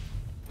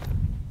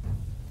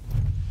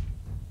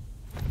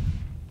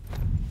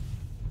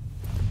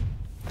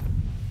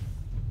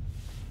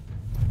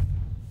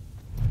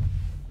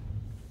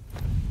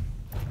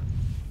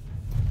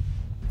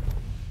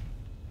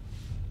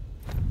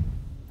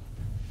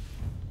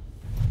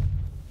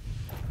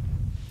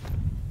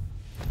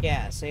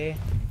 Yeah, see?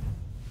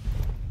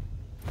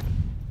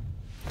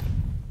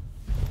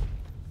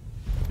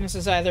 This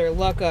is either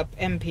luck up,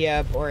 MP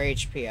up, or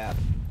HP up.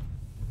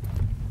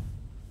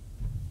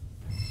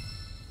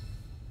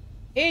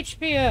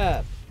 HP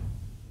up!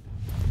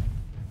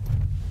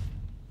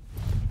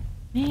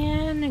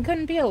 Man, it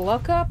couldn't be a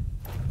luck up?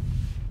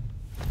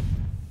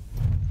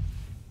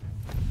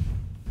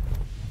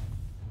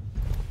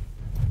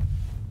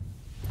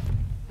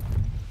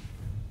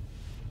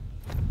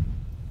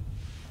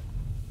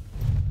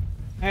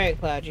 Alright,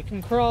 Cloud, you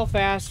can crawl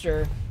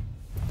faster.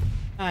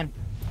 Come on.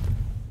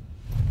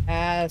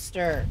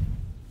 Faster.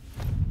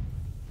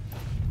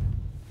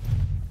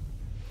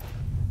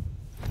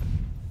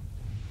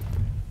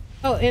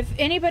 Oh, if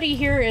anybody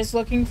here is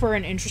looking for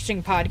an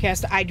interesting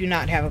podcast, I do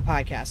not have a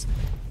podcast.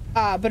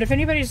 But if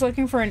anybody's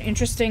looking for an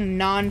interesting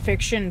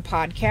non-fiction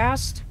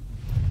podcast,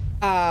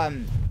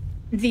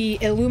 the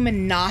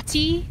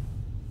Illuminati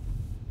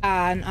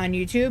on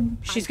YouTube,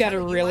 she's got a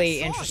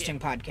really interesting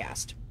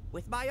podcast.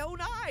 With my own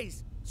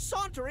eyes,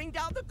 sauntering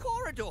down the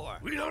corridor.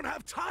 We don't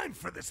have time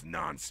for this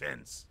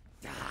nonsense.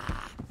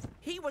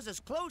 He was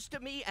as close to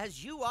me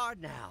as you are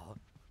now.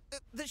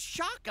 The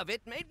shock of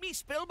it made me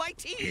spill my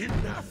tea.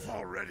 Enough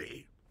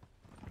already.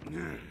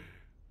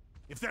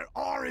 If there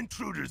are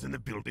intruders in the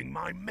building,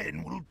 my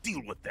men will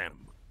deal with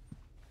them.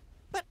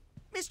 But,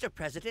 Mr.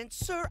 President,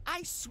 sir,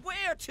 I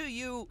swear to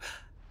you...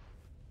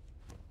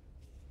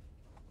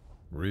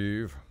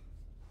 Reeve?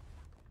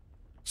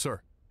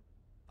 Sir,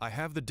 I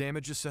have the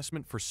damage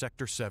assessment for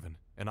Sector 7,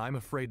 and I'm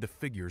afraid the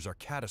figures are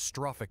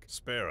catastrophic.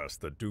 Spare us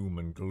the doom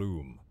and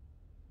gloom.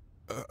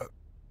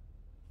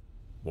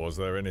 Was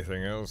there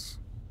anything else?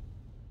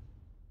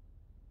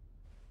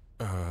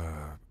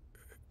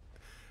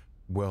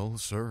 Well,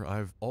 sir,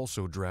 I've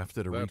also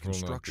drafted a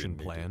reconstruction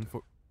plan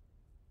for...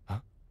 Huh?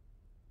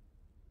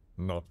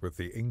 Not with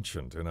the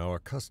Ancient in our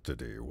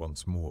custody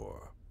once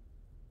more.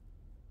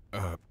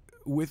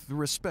 With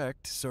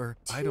respect, sir,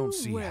 I don't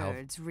see how... 2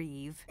 words,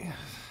 Reeve.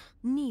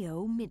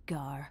 Neo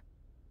Midgar.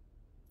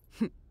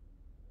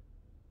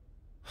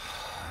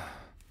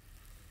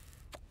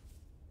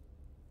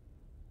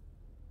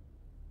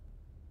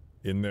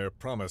 In their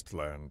promised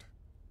land,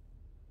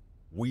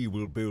 we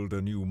will build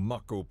a new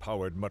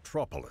Mako-powered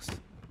metropolis.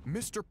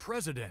 Mr.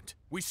 President,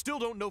 we still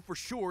don't know for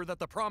sure that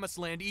the Promised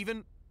Land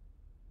even...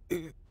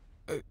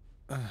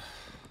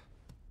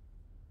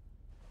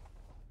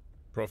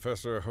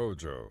 Professor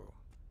Hojo.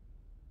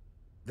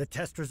 The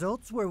test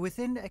results were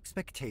within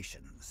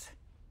expectations.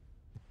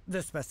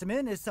 The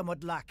specimen is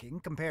somewhat lacking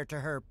compared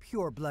to her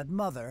pure-blood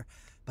mother,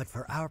 but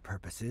for our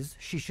purposes,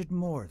 she should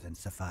more than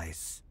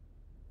suffice.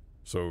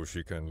 So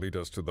she can lead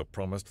us to the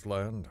Promised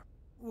Land?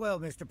 Well,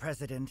 Mr.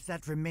 President,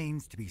 that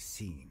remains to be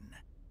seen.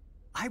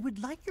 I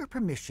would like your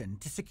permission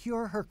to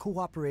secure her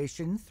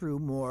cooperation through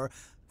more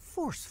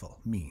forceful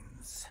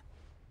means.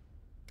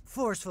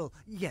 Forceful,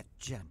 yet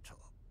gentle.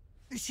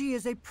 She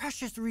is a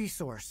precious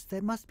resource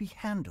that must be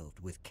handled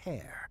with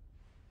care.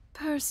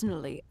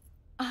 Personally,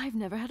 I've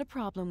never had a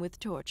problem with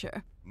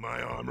torture.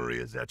 My armory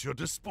is at your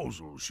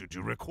disposal should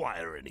you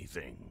require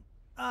anything.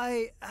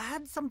 I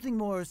had something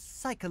more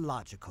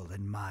psychological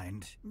in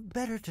mind.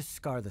 Better to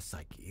scar the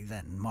psyche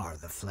than mar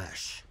the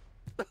flesh.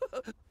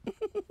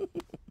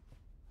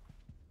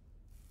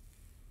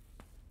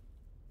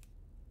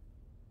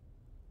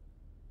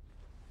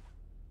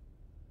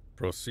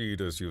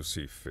 Proceed as you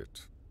see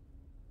fit.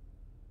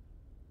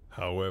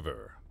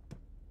 However,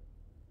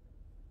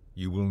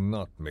 you will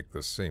not make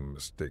the same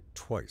mistake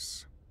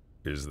twice.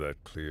 Is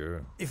that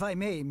clear? If I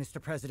may,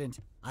 Mr. President,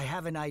 I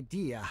have an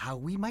idea how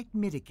we might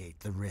mitigate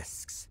the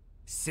risks.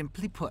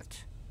 Simply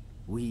put,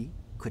 we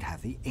could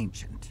have the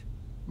Ancient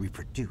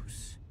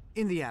reproduce.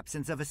 In the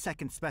absence of a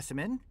second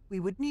specimen, we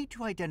would need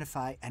to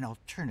identify an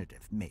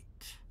alternative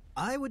mate.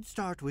 I would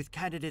start with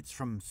candidates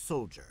from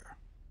Soldier.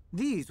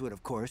 These would,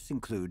 of course,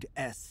 include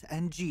S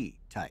and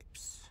G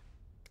types.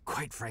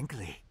 Quite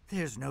frankly,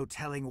 there's no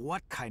telling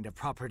what kind of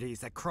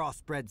properties a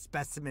crossbred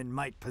specimen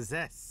might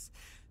possess.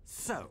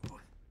 So,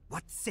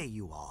 what say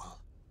you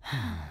all?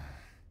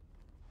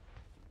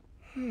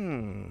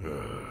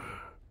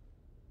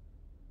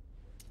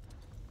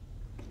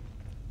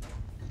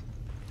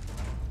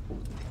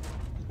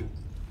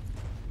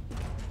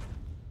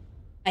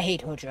 I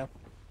hate Hojo.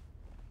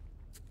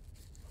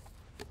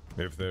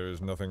 If there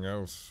is nothing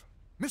else...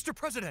 Mr.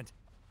 President!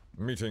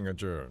 Meeting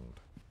adjourned.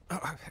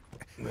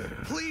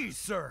 Please,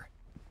 sir!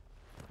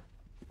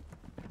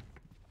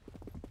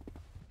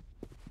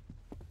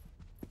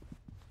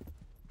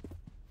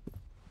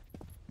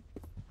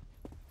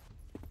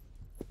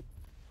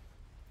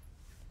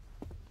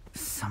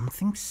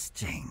 Something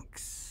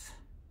stinks.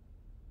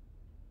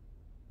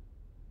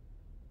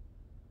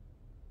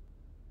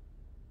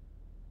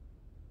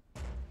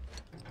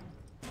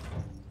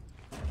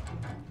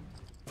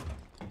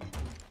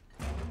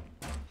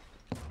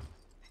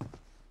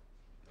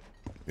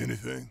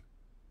 Anything?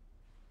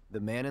 The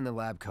man in the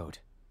lab coat.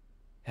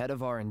 Head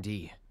of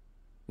R&D.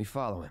 We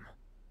follow him.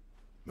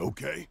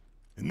 Okay.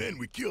 And then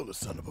we kill the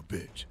son of a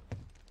bitch.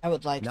 I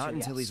would like Not to,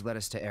 until yes. he's led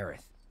us to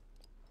Aerith.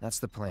 That's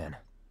the plan.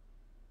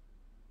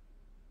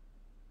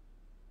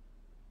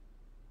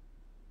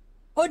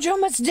 Hojo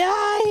must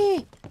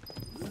die!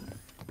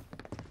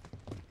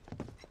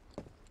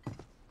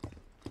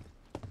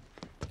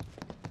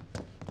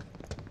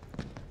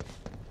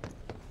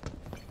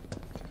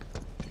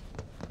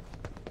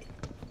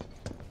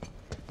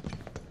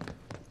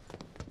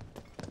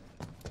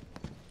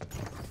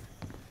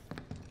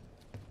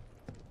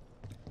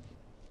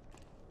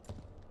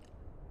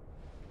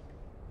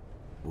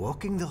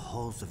 Walking the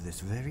halls of this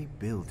very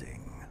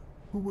building,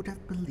 who would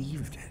have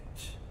believed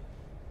it?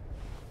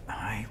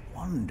 I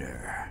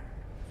wonder...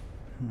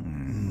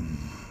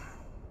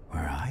 Were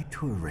I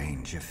to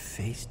arrange a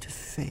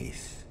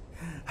face-to-face...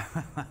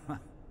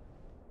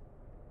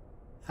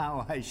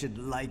 how I should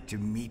like to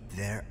meet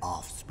their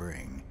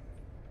offspring.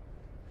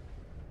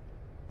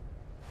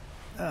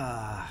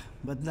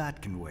 But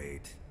that can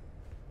wait.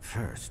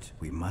 First,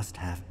 we must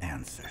have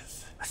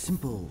answers. A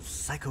simple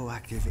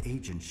psychoactive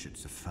agent should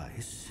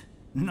suffice.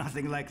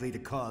 Nothing likely to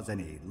cause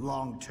any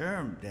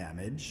long-term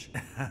damage.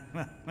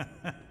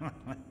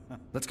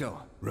 Let's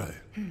go. Right.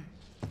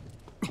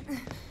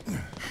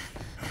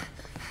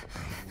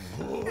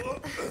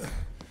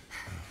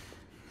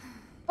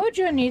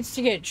 Hojo needs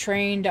to get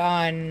trained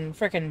on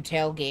frickin'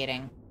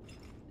 tailgating.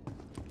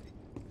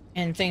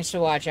 And things to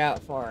watch out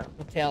for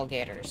with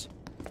tailgaters.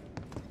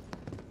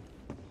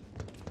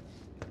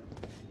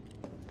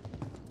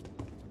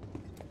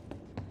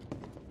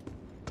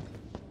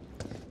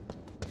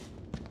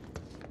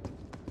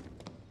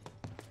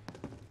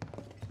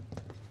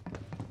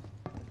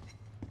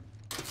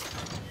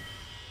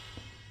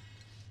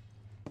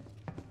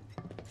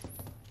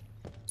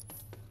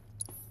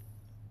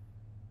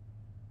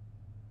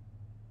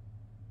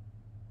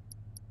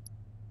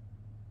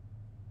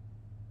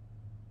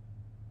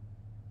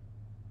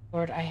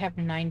 Lord, I have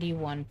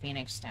 91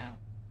 Phoenix now.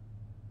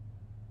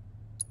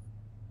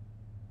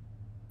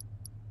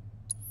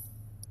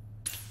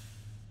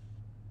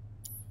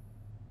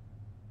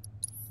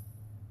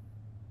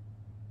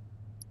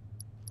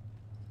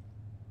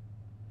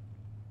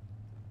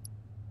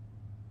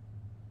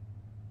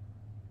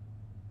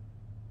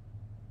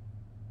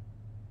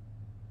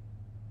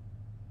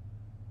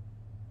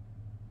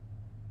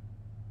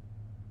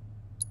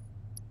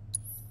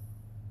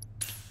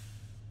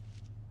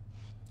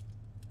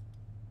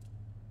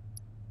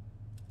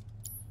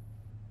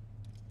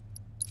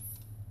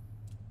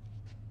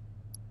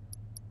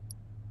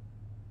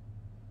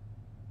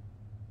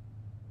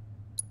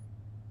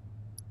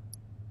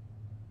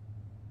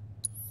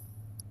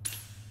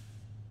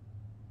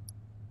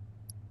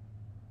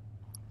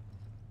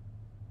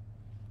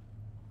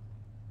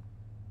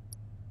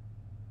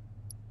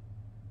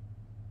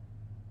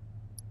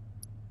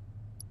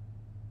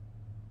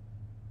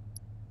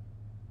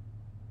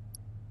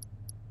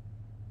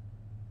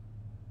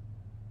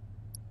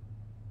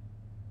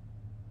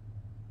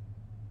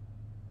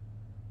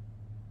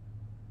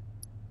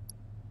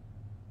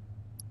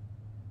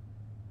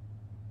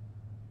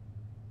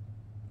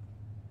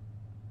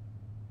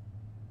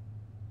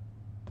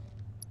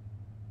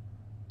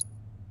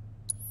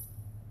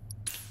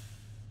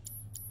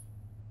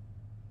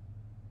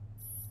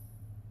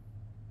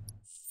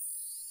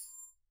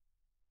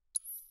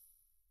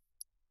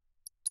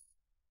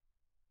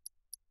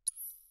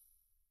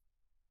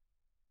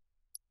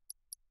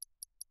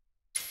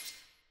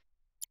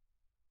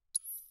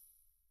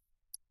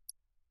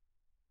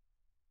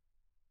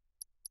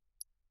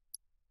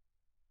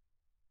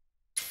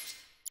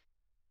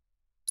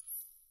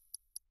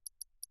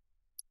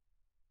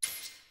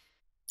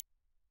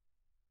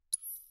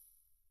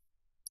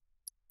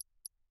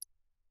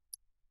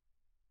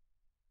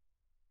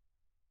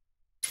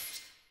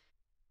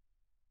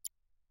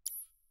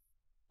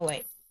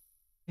 Wait.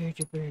 Where'd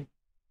you be?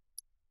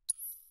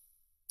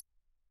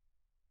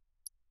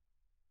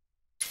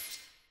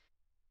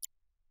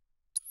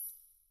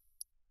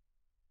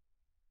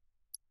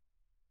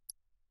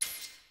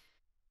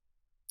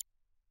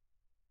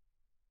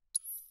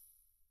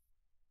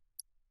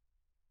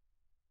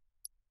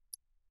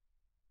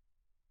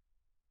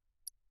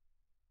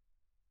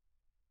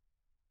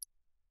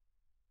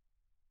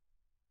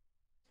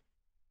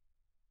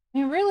 I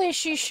mean, really,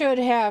 she should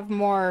have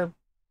more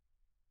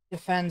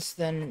defense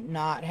than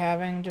not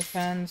having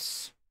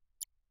defense.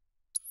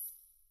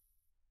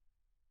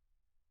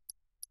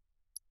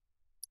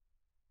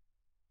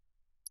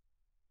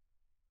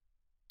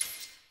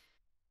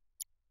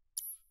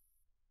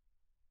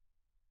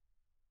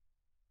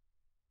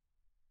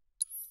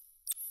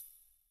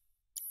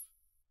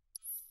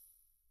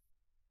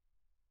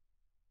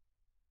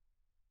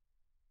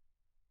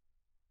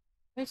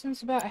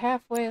 Jason's about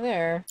halfway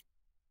there.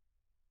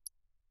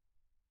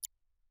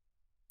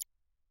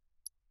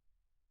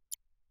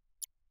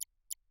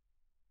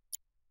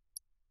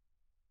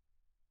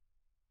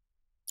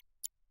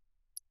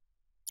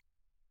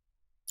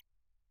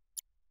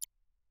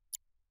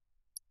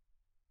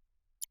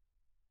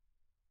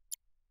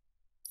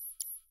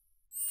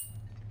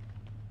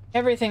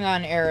 Everything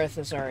on Aerith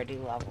is already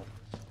leveled.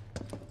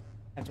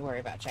 Have to worry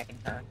about checking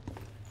her.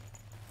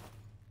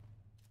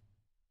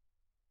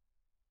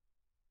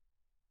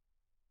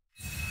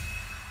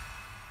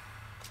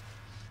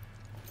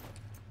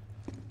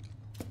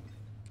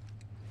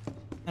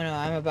 I know,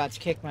 I'm about to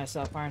kick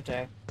myself, aren't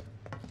I?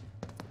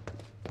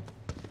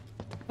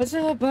 What's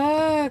in the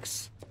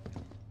box?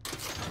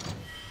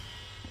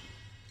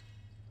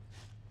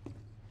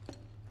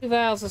 2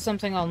 vials of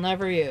something I'll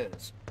never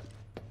use.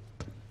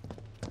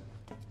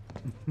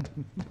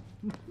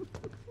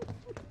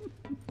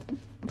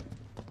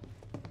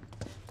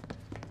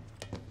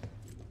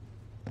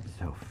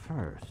 So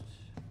first,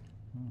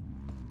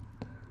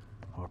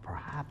 or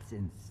perhaps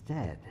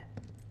instead.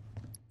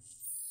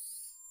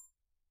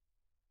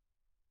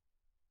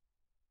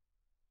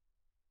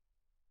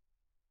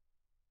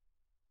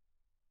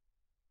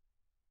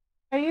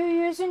 Are you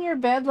using your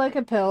bed like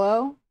a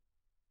pillow?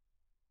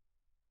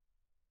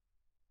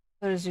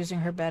 I was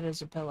using her bed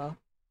as a pillow.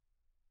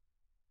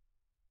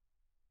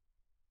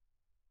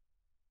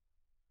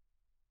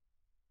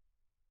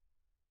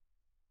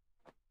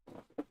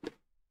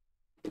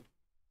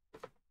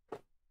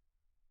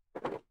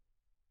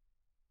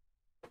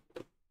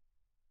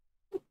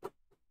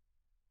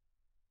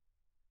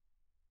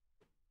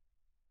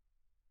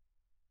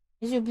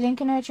 Is you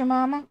blinking at your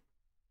mama?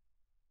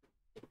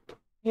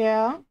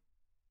 Yeah?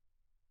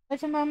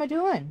 What's your mama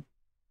doing?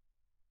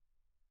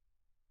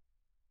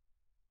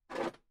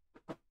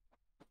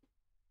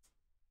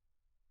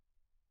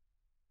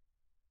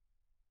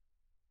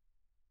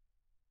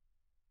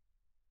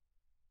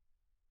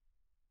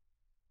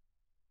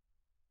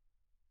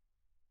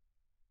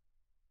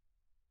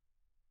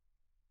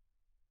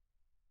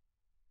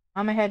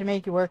 Mama had to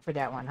make you work for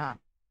that one, huh?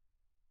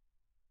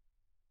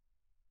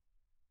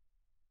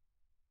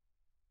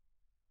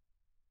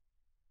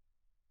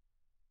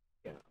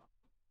 Yeah.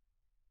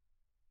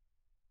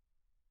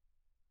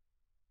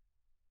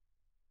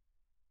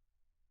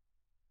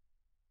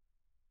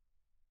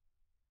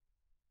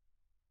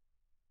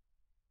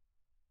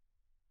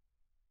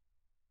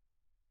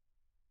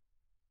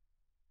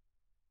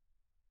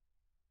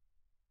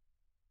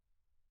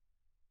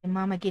 Did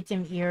Mama get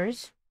them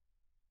ears?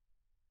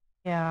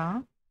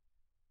 Yeah.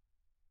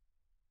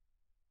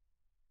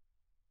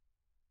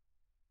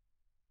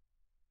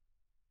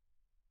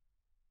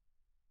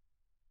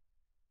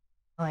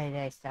 Why did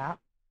I stop?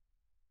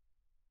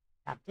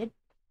 Stopped it.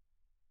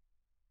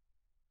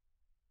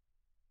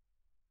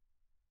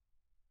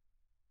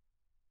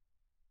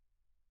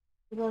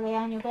 You go lay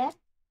on your bed?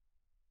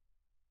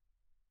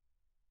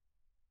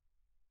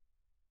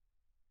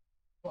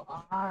 You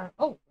are.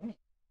 Oh.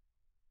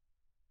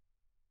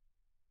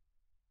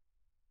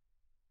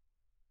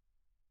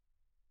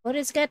 What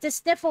has got the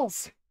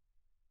sniffles?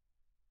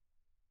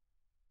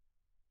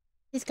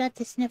 He's got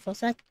the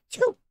sniffles.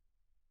 Achoo!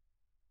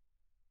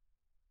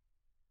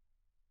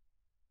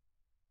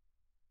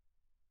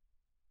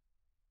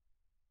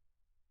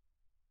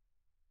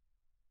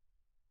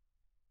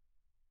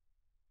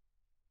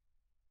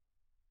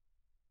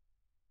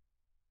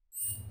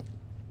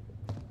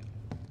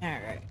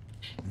 Alright.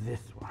 This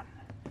one.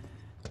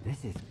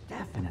 This is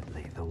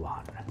definitely the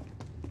one.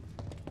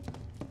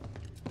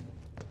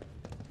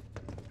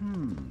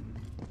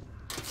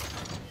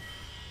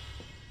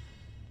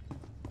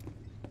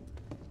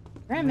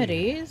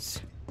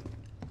 Remedies.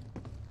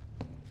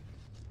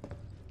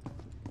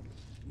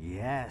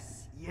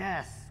 Yes,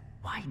 yes.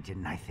 Why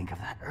didn't I think of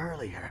that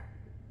earlier?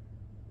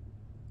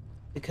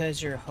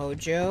 Because you're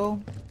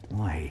Hojo?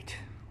 Wait.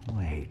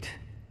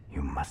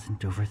 You mustn't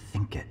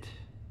overthink it.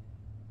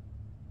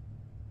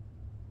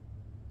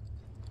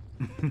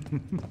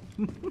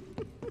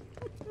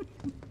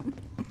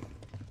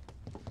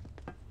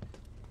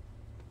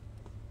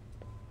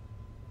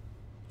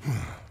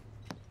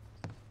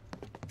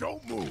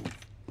 Don't move.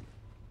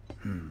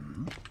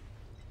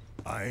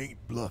 I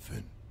ain't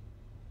bluffing.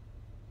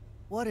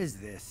 What is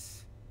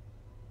this?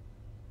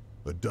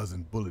 A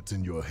dozen bullets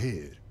in your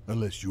head,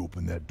 unless you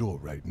open that door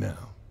right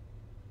now.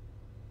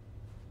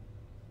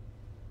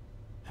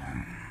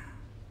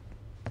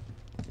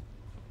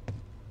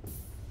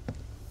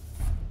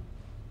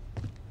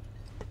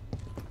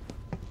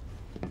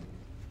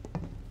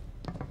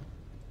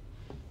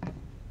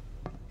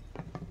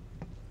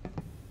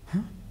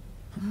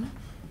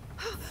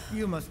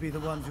 You must be the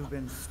ones who've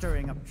been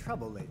stirring up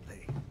trouble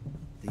lately.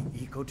 The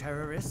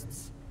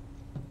eco-terrorists?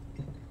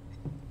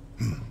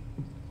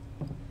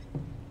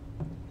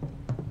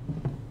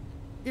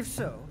 If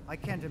so, I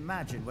can't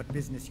imagine what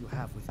business you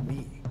have with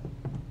me.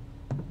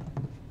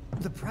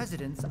 The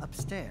president's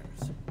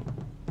upstairs.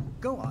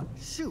 Go on,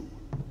 shoo.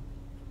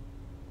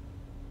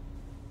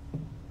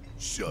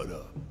 Shut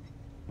up.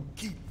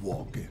 Keep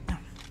walking.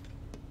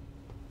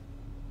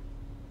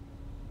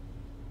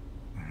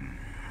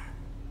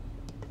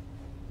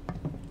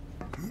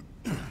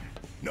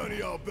 None of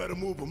y'all better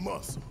move a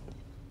muscle.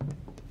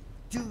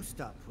 Do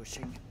stop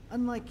pushing.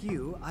 Unlike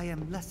you, I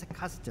am less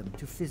accustomed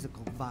to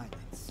physical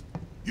violence.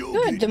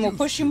 Good, then we'll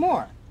push you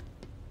more.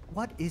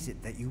 What is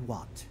it that you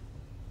want?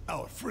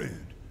 Our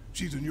friend.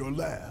 She's in your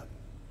lab.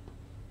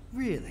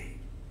 Really?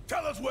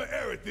 Tell us where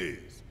Aerith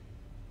is.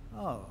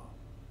 Oh,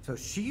 so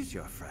she's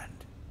your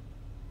friend.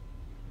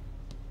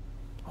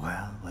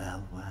 Well.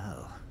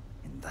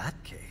 In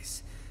that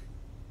case,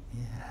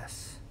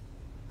 yes.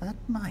 That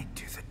might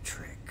do the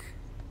trick.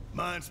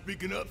 Mind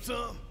speaking up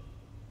some?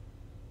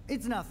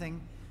 It's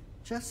nothing.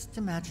 Just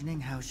imagining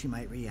how she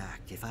might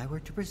react if I were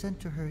to present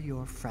to her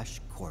your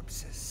fresh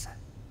corpses.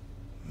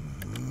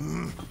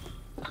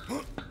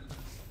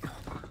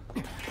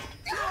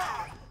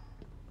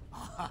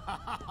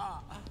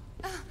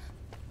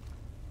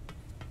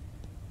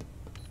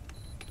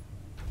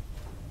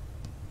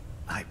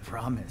 I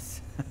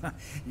promise,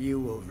 you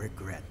will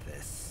regret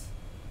this.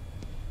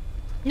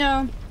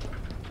 No.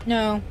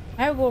 No,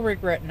 I will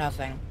regret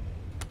nothing.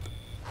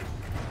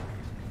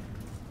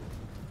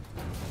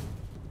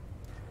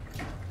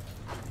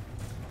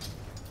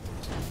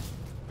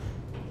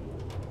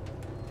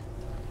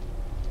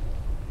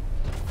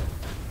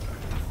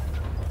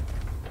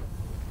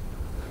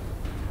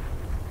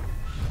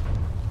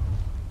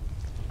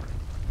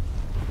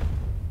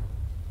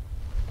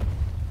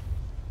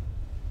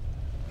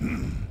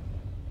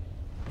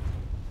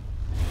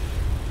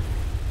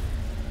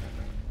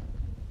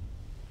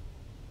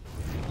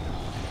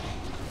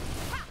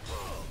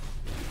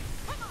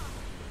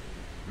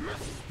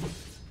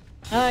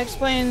 That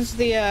explains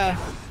the,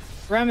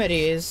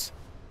 remedies.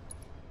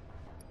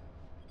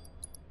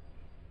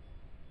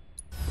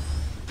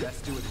 Let's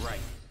do it right.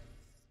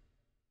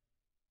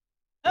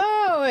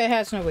 Oh, it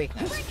has no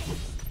weakness.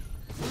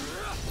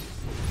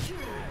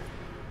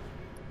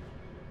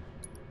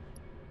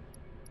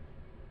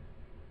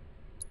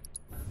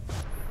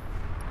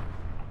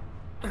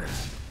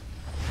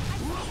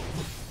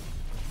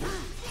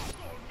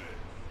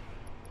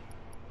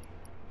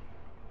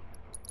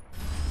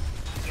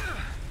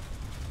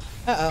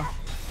 Uh-oh.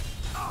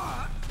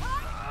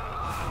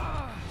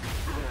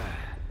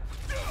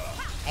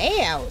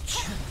 Hey, ouch.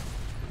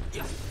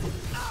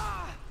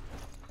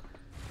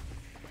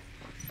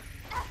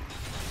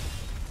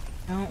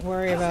 Don't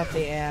worry about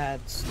the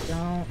ads.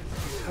 Don't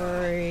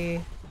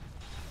worry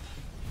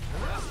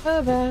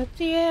about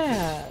the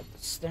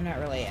ads. They're not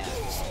really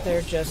ads.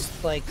 They're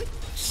just, like,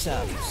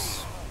 subs.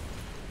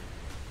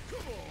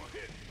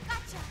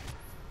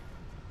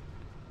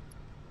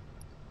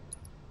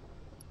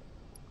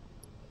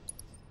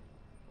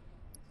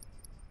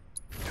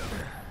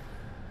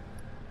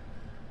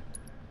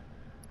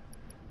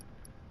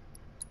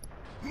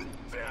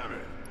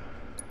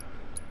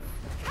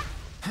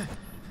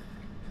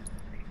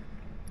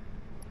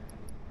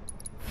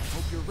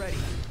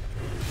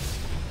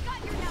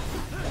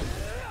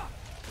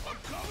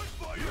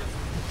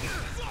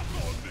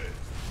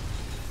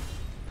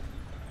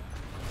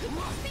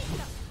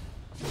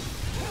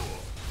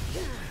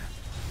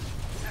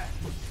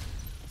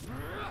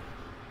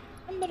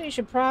 Somebody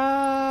should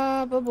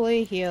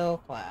probably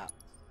heal Cloud.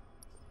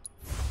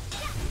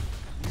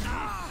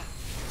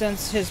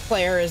 Since his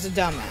player is a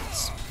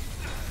dumbass.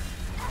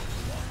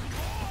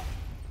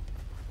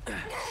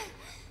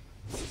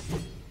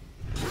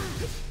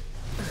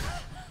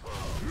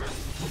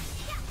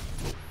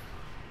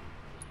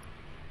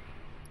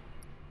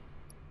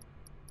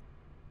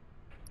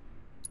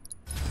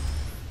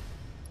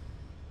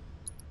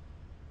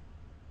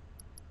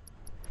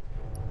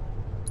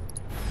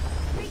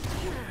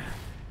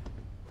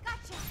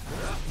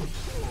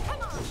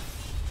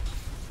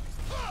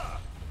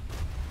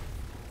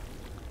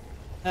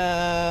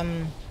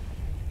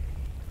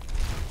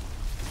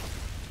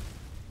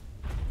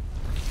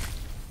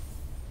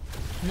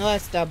 No,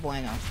 that's da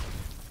bueno.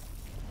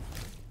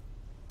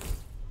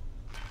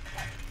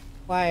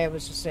 Why I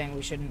was just saying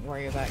we shouldn't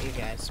worry about you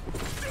guys.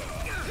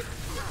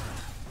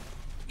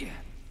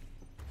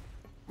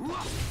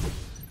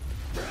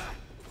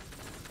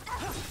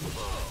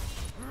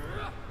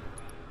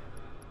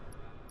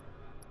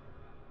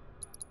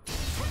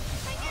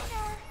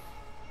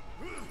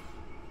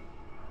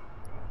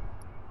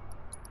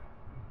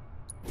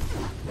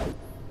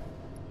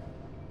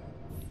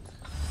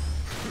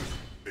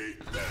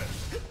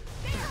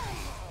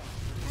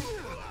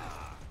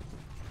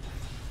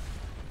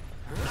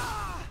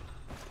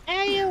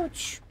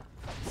 Ouch!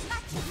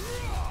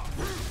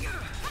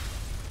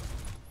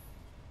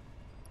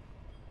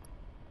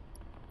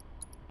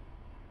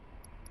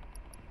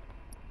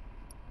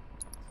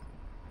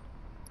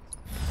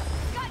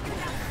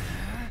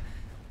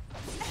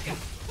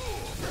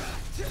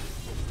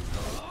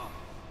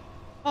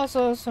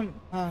 Also, some.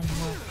 Oh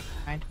no,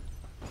 mind.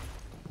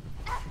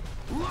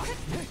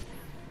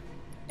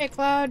 Hey,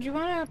 Cloud, you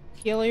wanna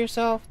heal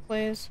yourself,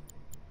 please?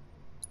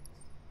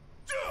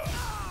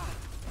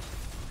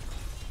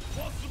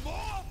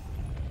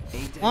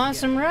 Want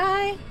some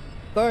rye?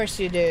 Of course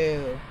you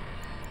do.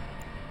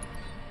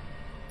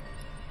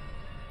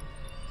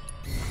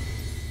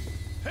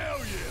 Hell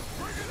yeah,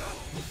 bring it up!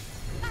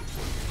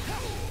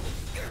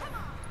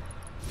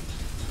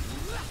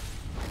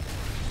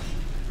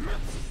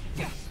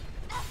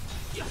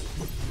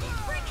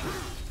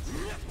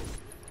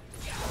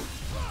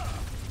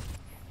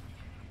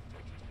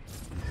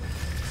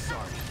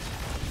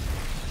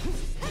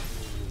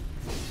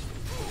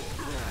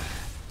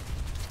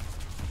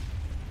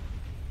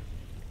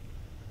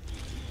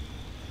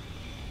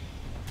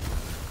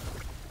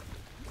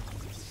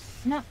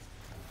 No.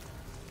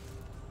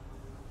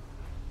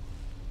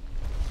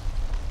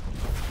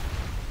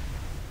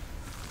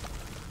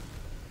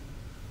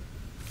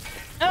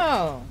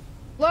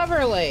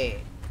 Cleverly.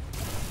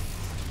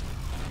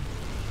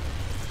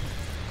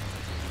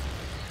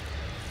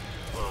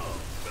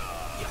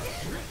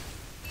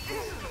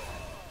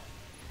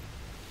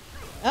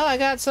 Oh, I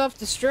got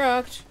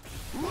self-destruct.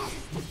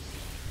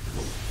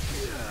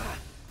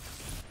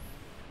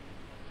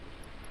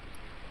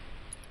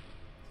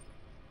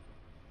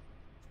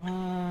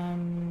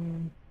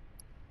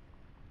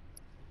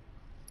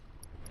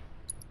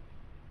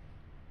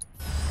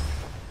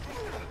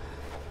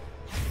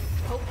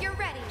 Hope you're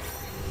ready.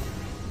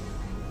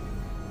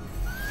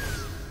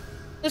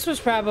 This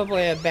was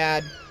probably a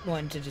bad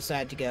one to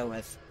decide to go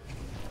with.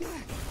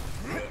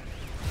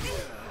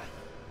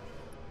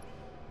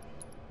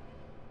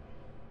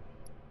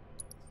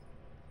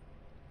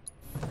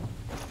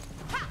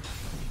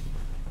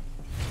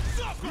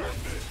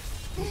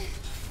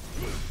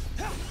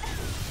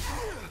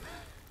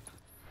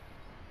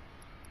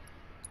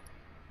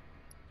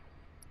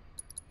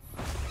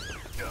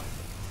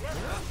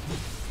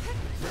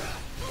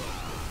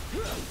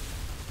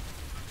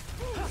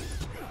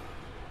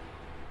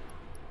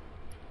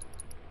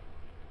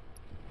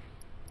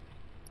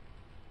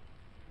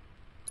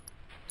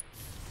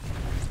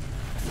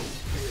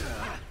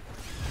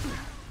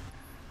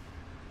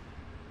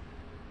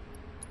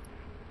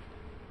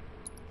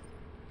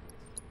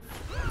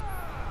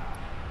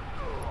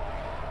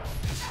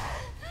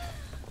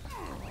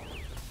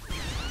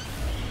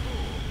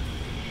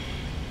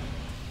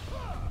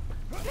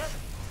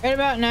 Right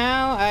about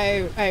now,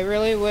 I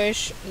really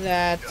wish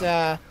that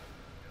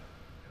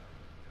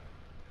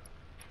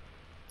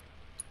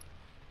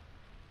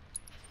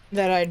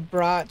that I'd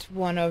brought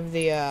one of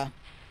the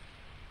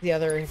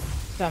other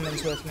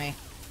summons with me.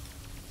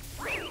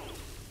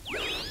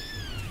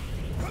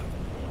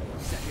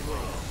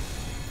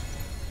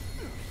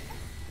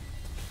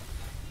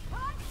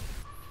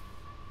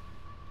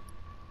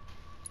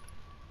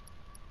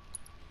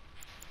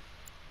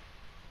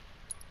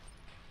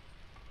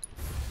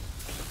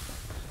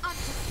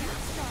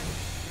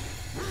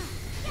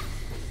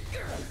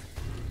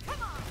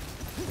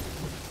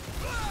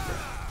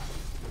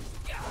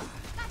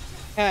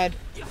 God,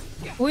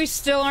 we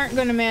still aren't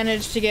going to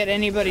manage to get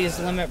anybody's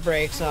limit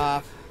breaks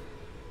off.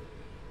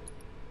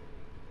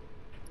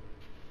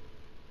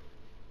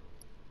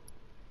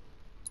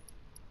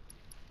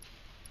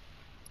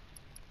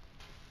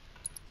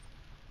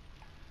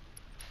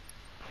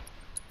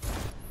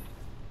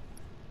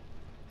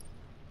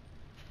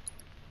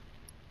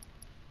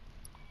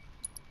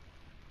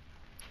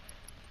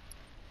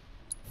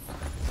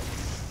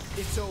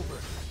 It's over.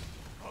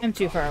 I'm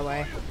too far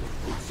away.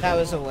 That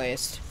was a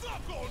waste.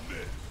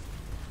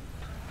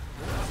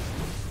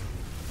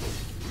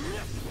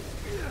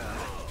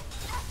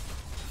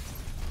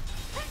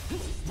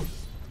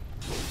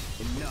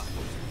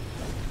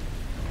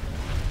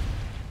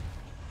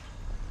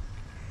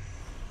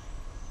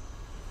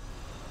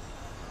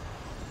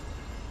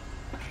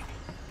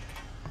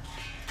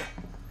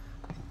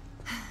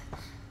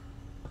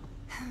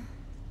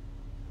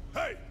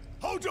 Hey,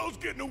 Hojo's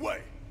getting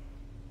away.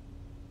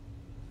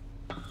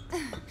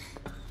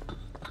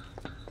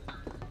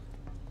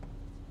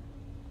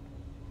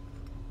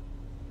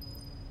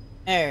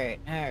 Alright.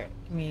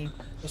 Give me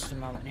just a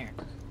moment here.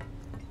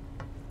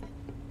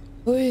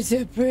 Who's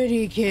a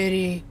pretty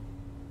kitty?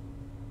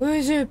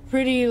 Who's a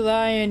pretty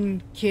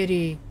lion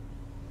kitty?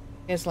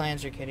 I guess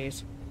lions are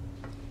kitties.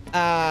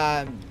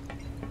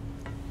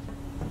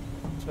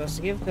 Supposed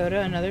to give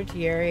Coda another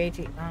tiara.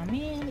 Oh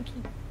man, I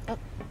keep up.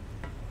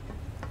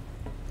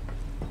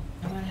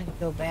 I'm gonna have to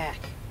go back.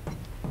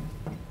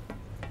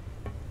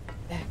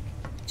 Back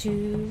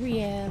to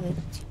reality.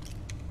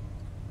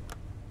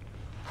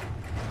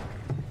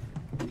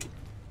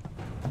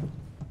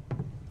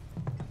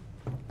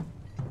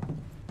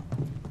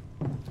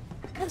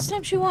 Last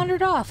time she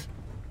wandered off.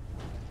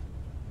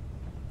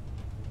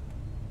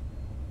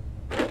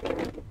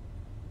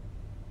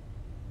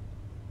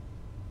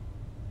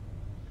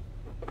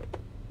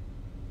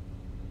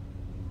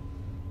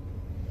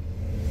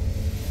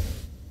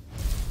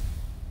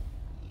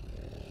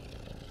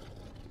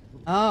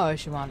 Oh,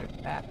 she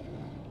wandered back.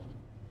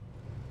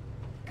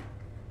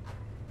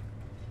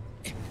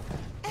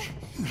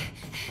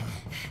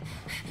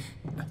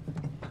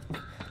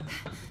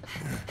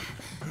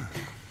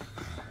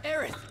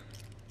 Aerith!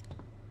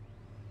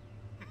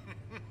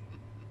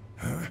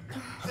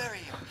 Very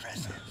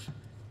impressive.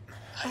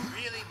 I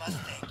really must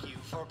thank you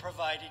for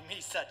providing me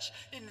such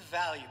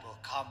invaluable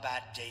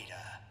combat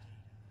data.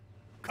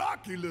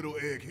 Cocky little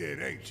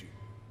egghead, ain't you?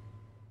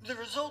 The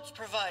results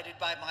provided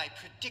by my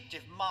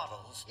predictive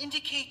models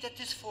indicate that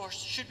this force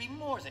should be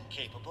more than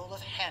capable of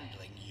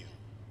handling you.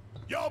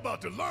 Y'all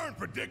about to learn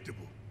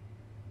predictable.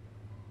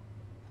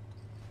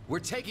 We're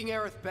taking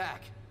Aerith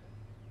back.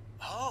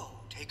 Oh,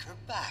 take her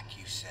back,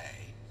 you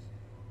say?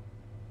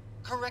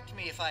 Correct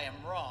me if I am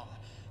wrong,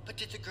 but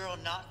did the girl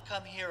not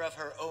come here of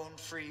her own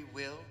free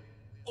will?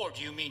 Or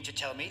do you mean to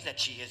tell me that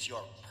she is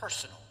your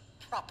personal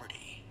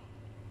property?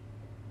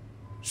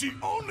 She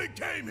only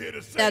came here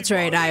to say... That's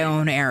right, I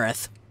own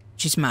Aerith.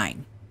 She's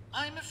mine.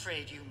 I'm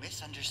afraid you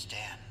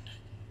misunderstand.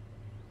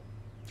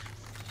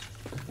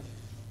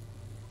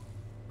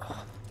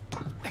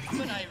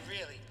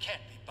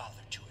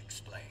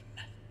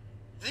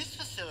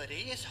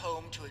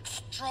 into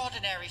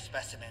extraordinary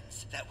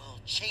specimens that will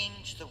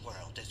change the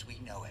world as we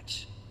know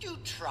it. Do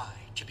try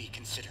to be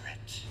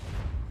considerate.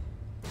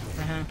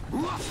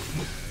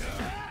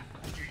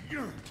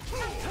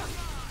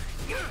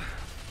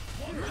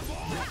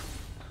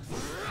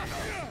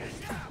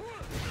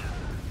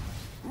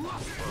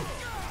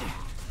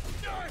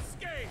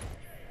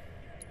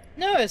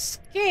 No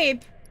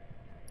escape?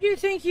 Who do you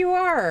think you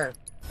are?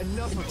 A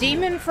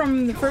demon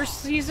from the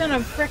first season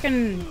of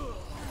frickin'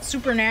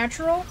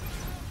 Supernatural?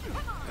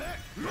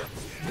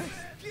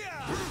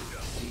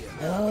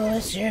 Oh,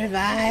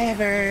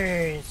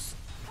 survivors!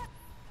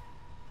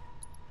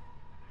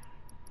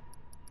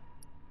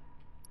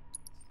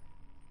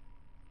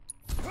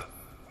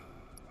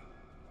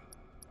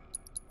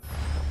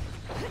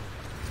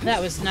 That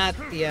was not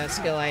the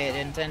skill I had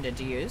intended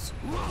to use.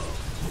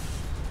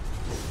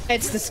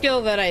 It's the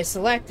skill that I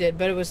selected,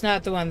 but it was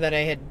not the one that I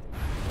had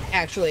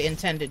actually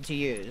intended to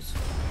use.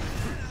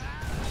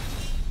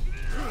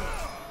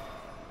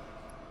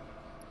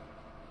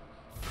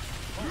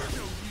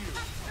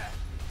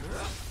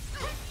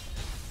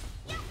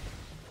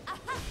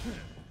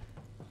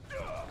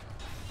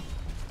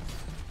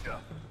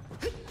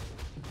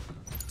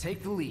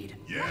 Take the lead.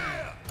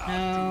 Yeah!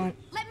 No.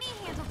 Let me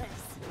handle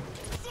this.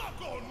 Suck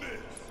on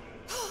this!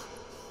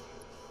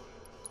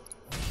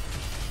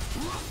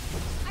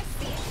 I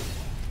see it.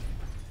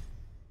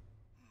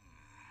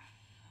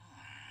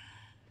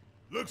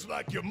 Looks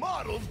like your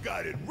models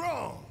got it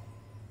wrong.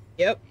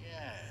 Yep.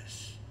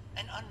 Yes.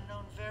 An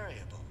unknown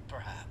variable,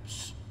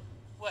 perhaps.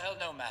 Well,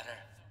 no matter.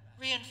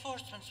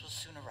 Reinforcements will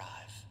soon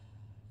arrive.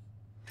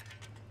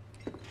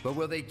 But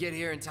will they get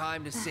here in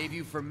time to save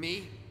you from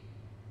me?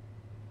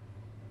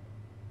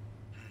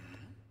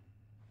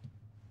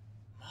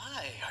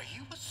 My, are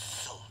you a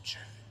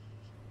soldier?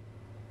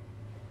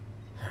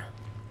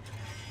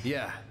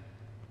 Yeah.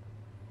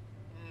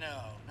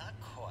 No, not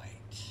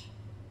quite.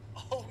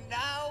 Oh,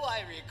 now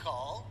I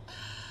recall.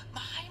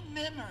 My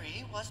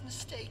memory was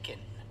mistaken.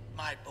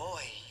 My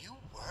boy, you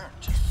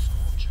weren't a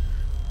soldier.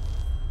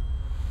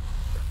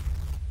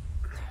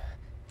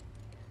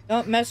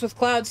 Don't mess with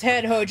Cloud's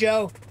head,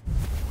 Hojo.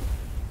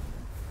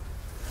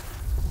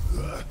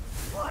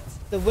 What?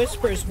 The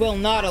Whispers will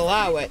not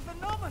allow it.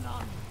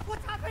 Phenomenon!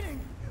 What's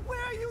happening?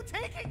 Where are you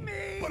taking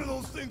me? What are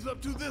those things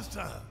up to this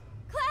time?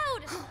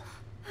 Cloud!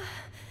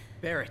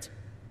 Barrett.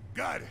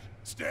 Got it.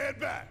 Stand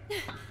back.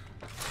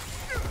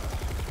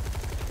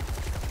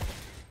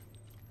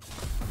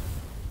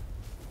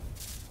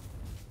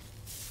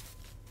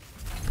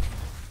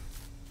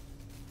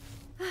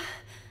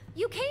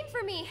 You came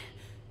for me.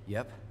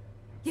 Yep.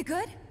 You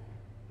good?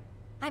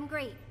 I'm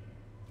great.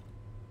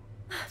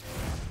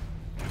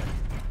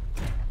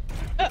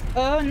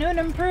 Uh-oh, new and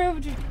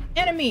improved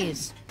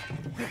enemies.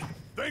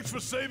 Thanks for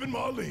saving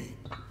Marlene.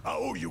 I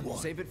owe you one.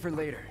 Save it for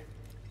later.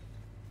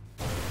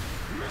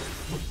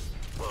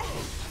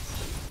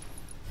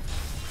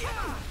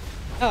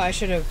 Oh, I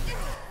should have.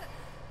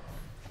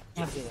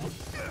 Not do that.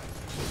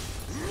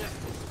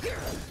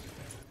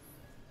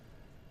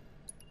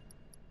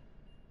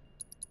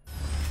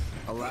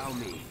 Allow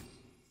me.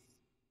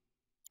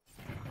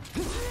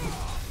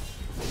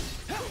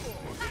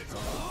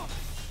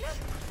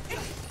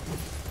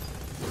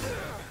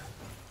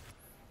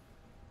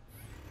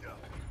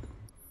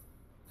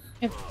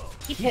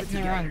 Keep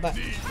hitting the wrong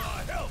button. Need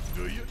my help,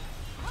 do you?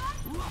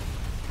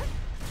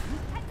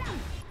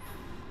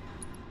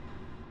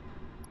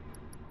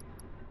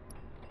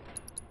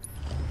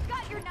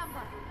 Got your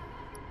number.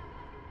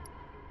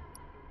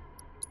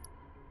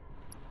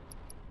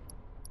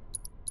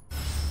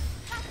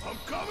 I'm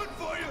coming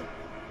for you.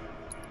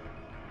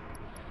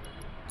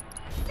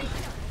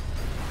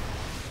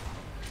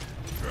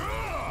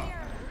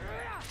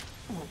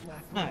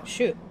 Oh,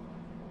 shoot.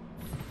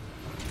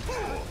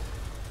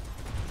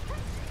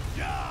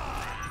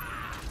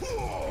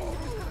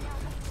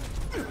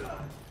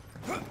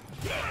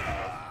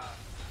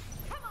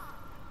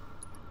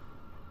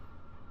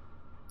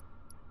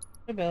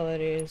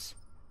 Abilities.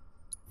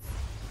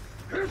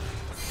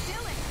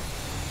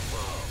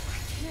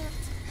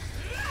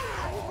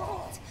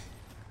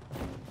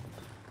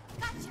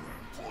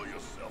 Pull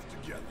yourself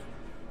together.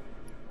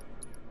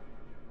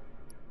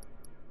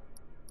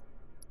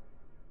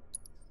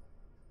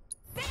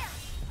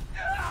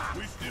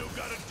 We still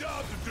got a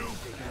job to do.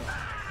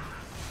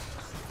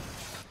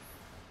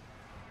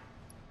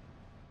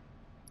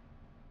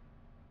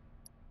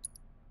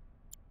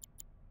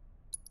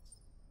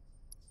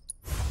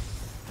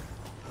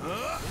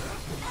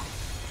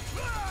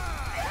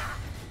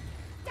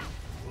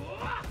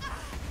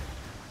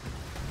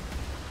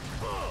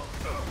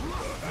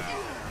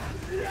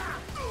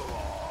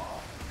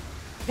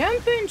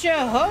 Jumping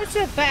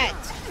Jehoshaphat!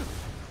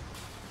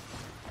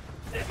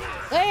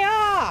 Lay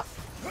off!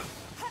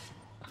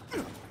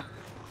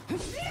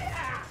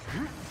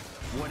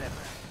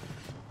 Whatever.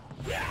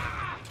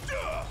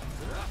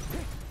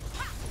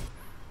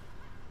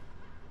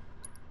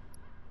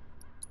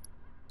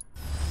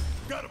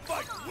 Gotta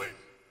fight to win.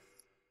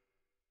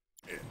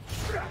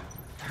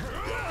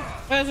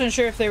 I wasn't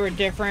sure if they were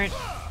different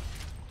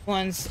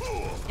one's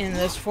in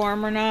this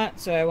form or not,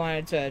 so I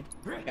wanted to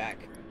check.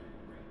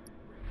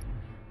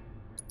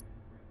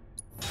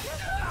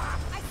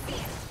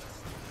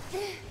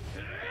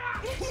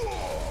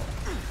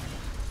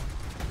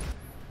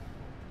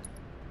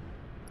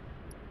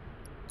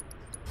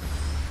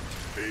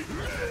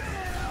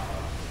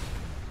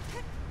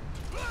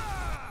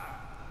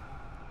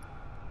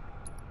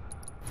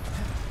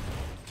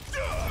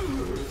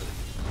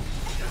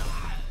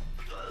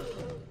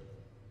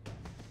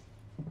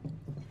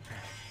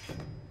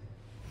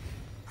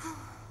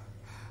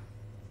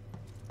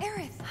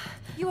 Aerith,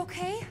 you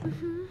okay?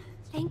 Mm-hmm.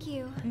 Thank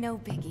you. No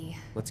biggie.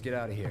 Let's get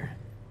out of here.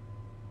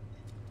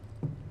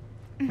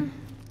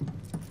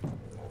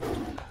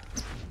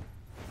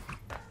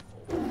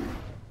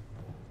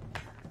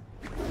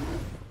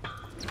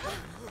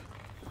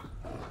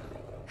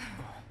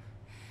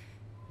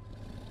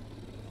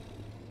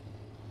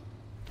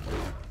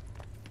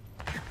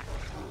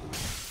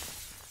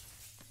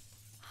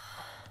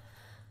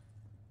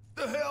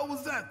 The hell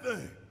was that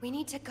thing? We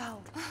need to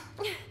go.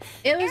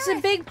 It was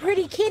a big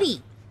pretty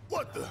kitty.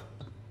 What the?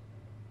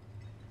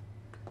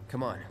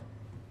 Come on.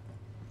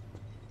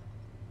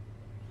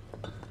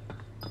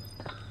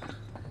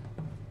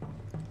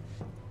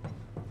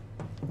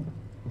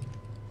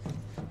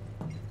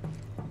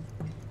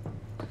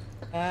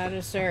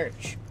 Gotta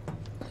search.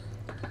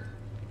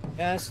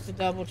 Just to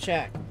double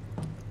check.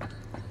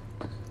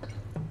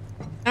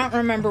 I don't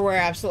remember where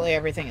absolutely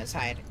everything is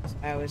hiding, so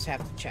I always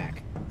have to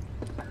check.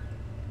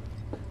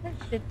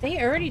 Did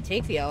they already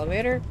take the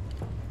elevator?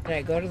 Did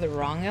I go to the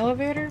wrong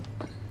elevator?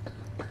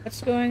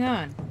 What's going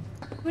on?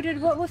 Who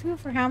did what with who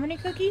for how many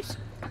cookies?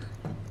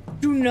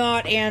 Do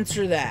not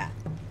answer that.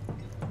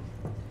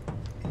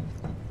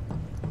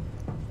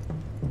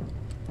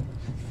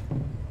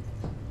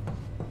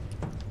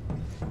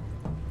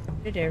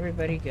 Where did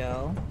everybody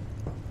go?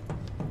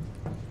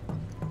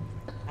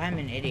 I'm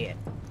an idiot.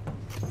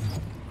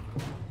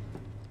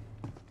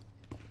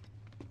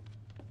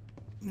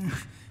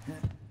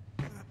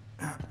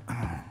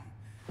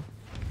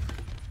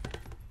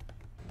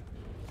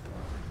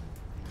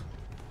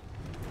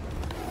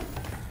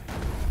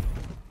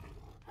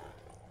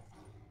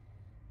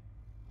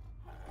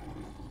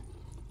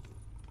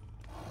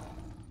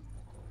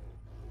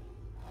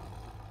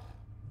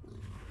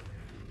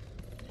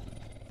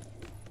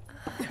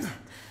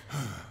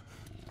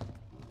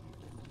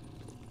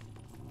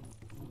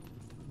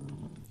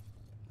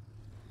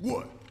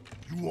 What?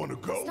 You want to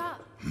go?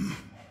 Stop.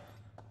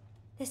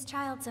 This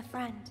child's a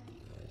friend.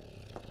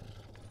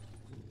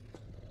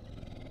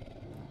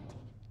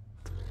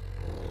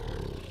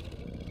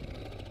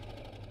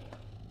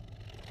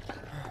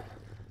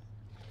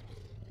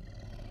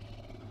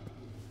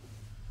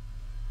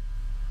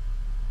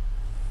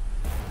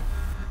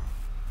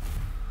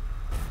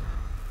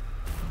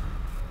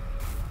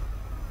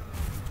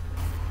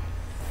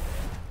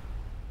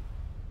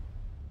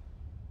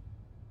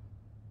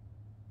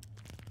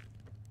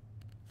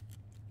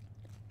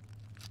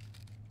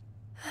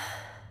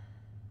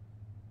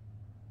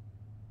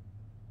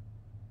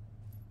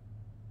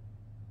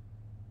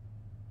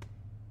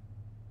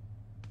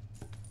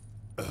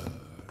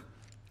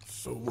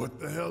 So what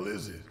the hell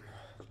is it?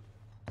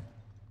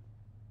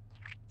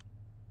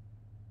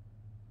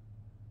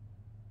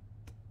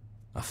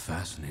 A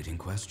fascinating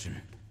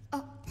question.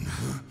 Oh,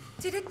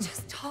 did it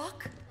just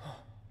talk?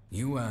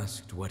 You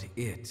asked what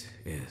it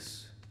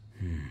is.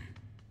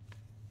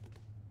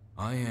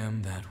 I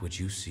am that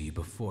which you see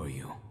before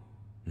you.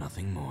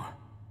 Nothing more.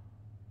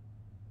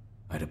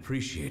 I'd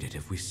appreciate it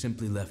if we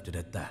simply left it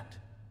at that.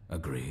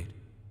 Agreed?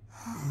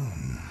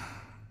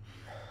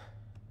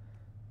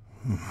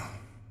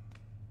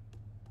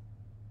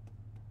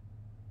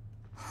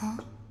 Huh?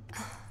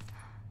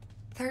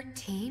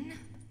 13?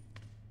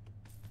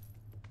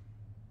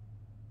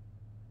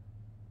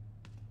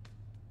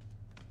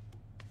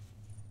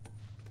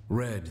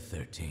 Red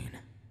 13.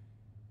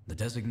 The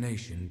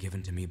designation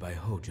given to me by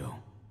Hojo.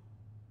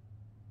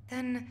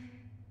 Then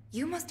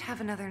you must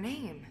have another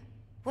name.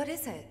 What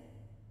is it?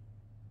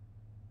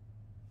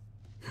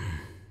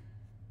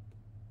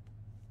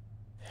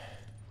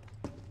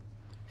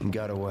 And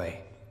got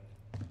away.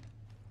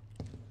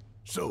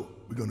 So,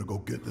 we're gonna go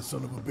get the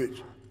son of a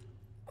bitch.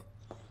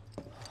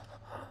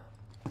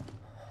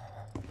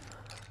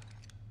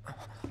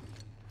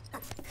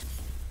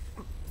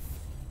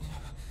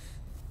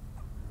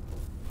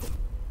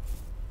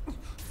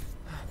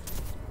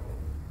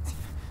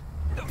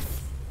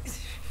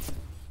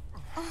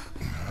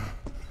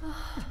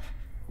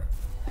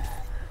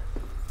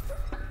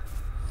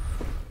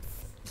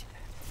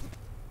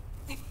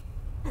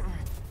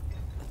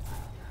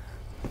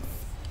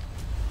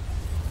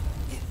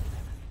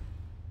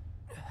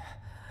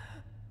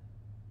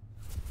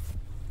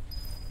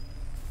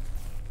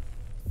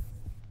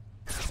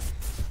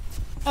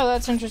 Oh,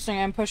 that's interesting.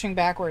 I'm pushing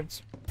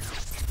backwards.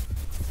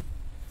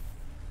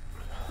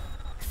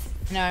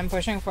 Now I'm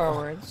pushing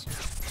forwards.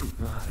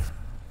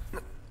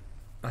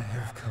 I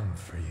have come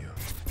for you.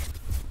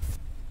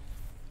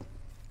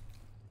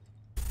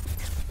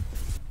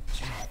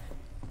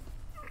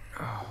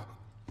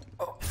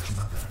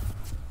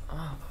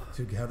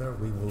 Together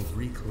we will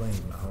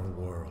reclaim our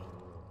world.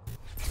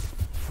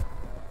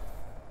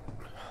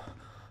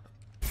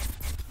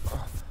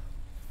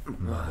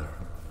 Mother,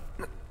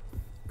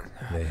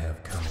 they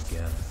have come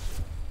again.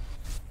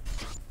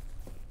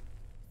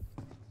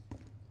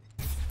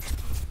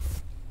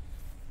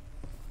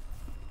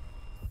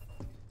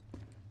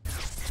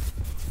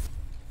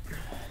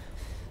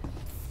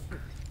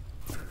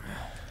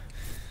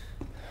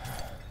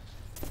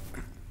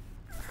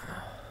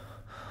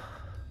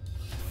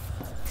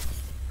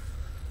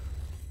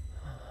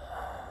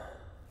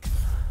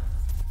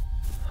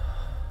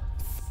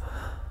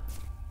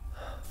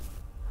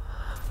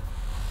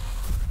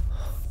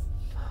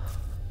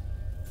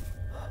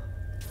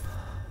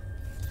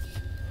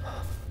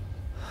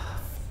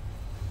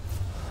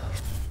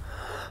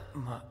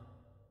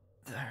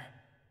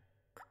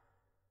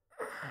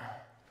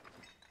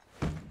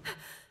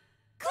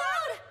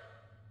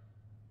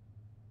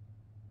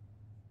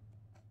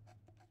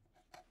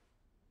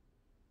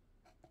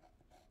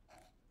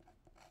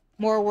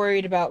 More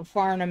worried about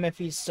Farnham if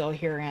he's still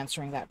here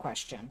answering that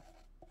question.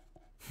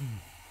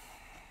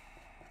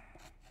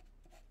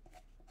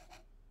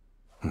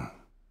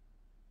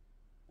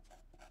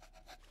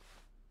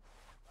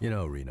 You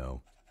know,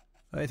 Reno,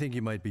 I think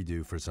you might be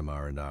due for some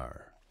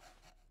R&R.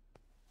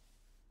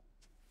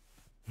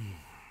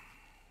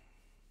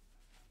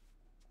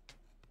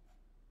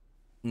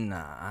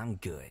 Nah, I'm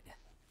good.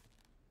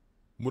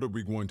 What are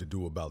we going to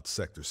do about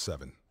Sector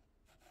 7?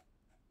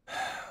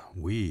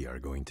 We are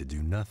going to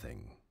do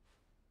nothing.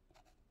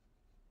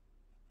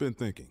 Been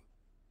thinking.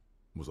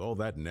 Was all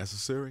that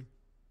necessary?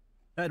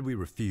 Had we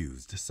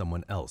refused,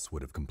 someone else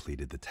would have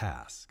completed the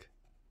task.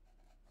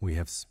 We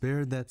have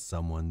spared that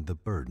someone the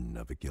burden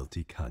of a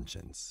guilty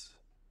conscience.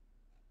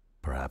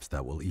 Perhaps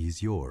that will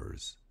ease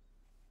yours.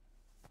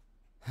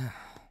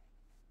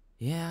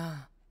 Yeah,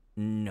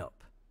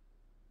 nope.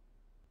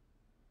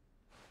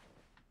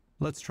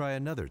 Let's try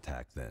another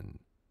tack then.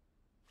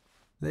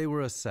 They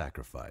were a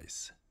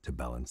sacrifice to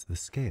balance the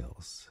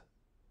scales.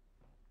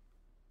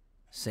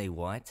 Say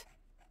what?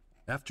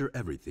 After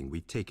everything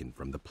we'd taken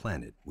from the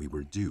planet, we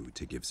were due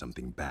to give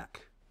something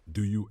back.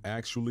 Do you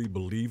actually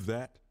believe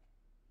that?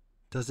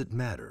 Does it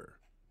matter?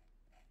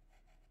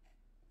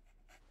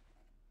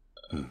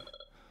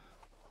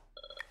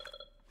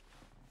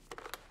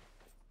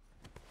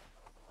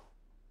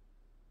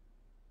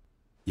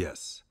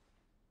 Yes.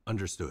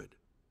 Understood.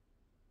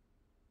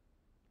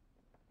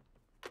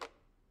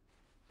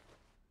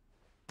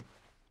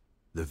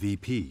 The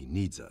VP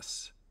needs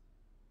us.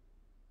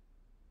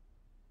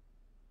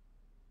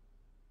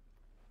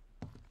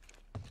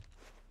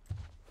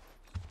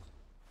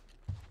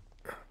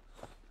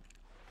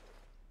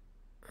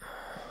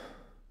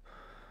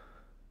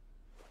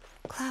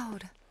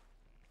 Cloud.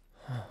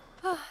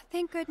 Oh,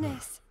 thank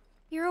goodness.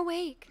 You're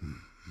awake.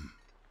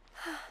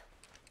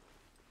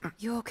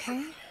 You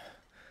okay?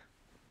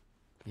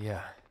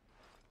 Yeah.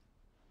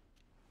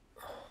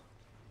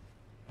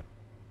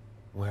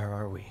 Where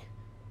are we?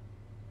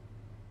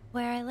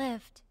 Where I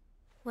lived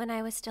when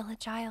I was still a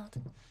child.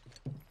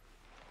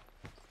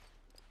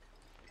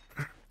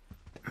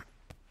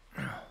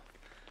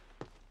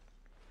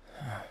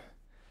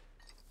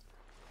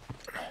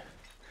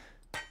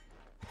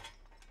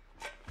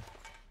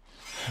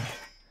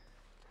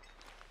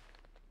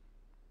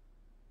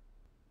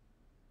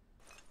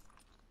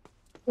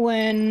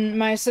 When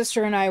my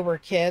sister and I were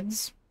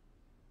kids,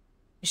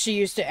 she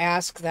used to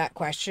ask that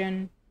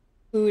question,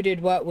 who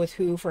did what with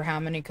who for how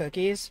many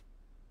cookies?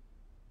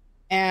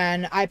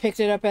 And I picked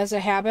it up as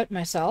a habit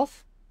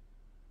myself.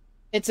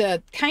 It's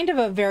a kind of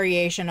a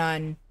variation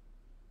on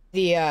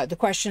the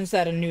questions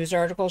that a news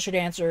article should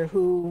answer: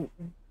 who,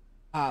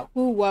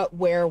 what,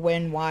 where,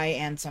 when, why,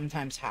 and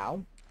sometimes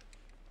how.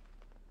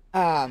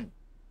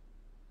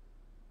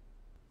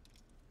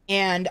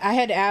 And I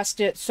had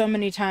asked it so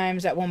many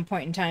times at one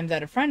point in time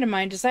that a friend of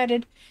mine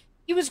decided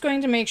he was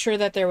going to make sure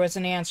that there was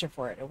an answer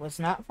for it. It was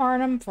not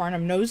Farnham.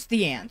 Farnham knows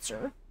the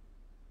answer.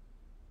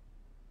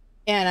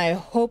 And I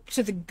hope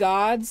to the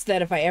gods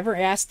that if I ever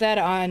ask that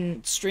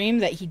on stream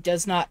that he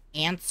does not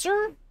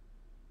answer.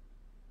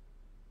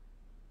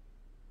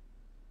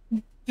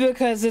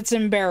 Because it's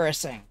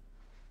embarrassing.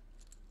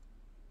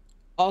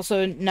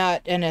 Also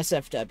not an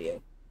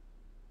SFW.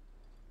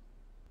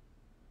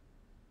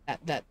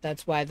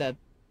 That's why the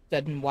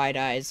sudden wide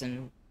eyes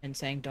and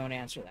saying don't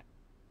answer that.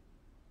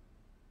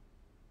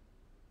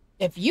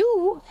 If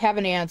you have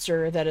an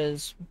answer that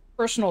is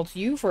personal to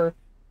you for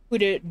who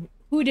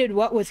did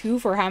what with who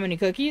for how many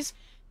cookies,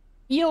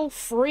 feel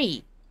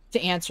free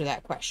to answer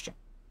that question.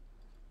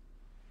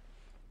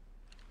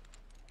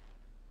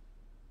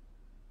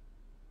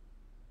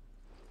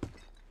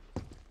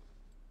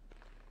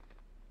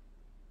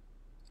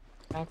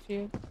 Talk to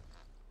you?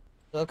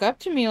 Look up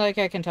to me like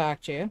I can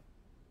talk to you.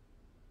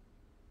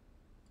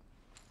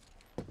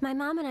 My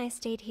mom and I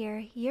stayed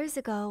here years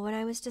ago when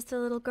I was just a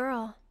little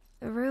girl.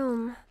 The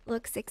room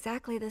looks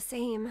exactly the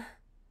same.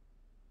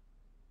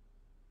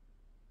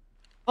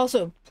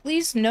 Also,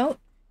 please note,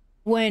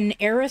 when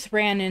Aerith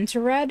ran into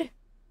Red,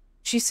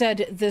 she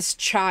said, this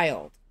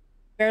child.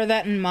 Bear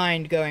that in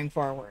mind going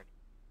forward.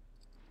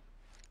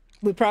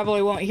 We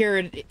probably won't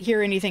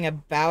hear anything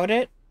about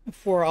it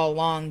for a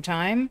long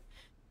time,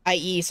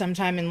 i.e.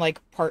 sometime in like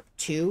part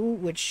 2,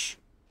 which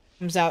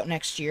comes out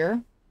next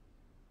year.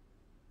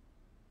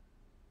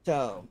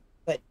 So,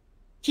 but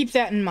keep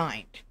that in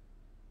mind.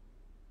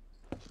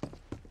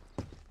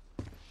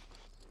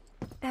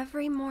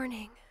 Every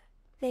morning,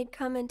 they'd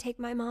come and take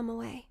my mom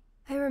away.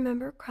 I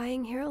remember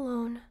crying here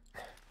alone.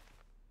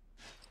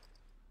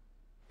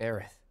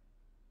 Aerith,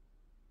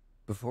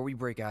 before we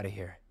break out of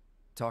here,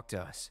 talk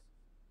to us.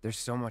 There's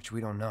so much we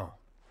don't know.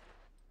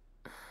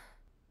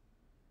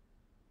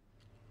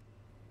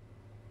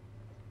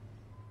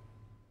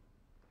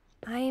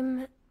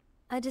 I'm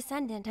a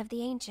descendant of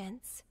the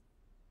ancients.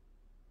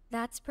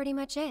 That's pretty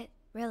much it,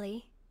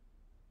 really.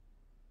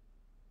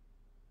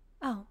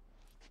 Oh,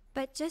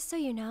 but just so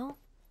you know,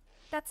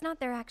 that's not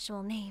their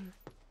actual name.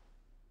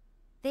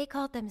 They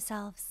called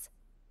themselves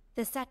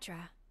the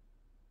Cetra.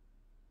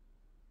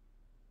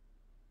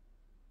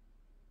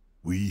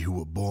 We who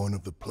were born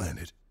of the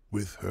planet,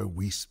 with her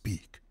we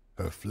speak,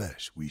 her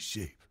flesh we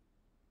shape.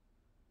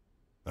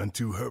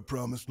 Unto her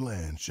promised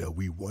land shall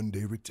we one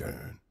day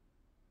return.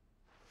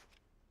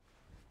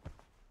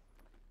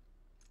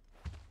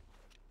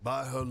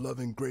 By her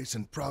loving grace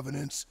and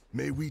providence,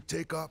 may we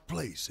take our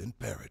place in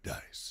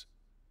paradise.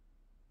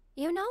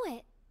 You know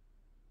it.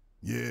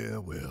 Yeah,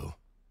 well,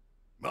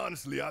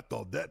 honestly, I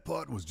thought that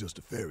part was just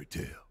a fairy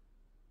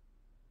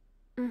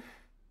tale.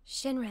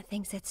 Shinra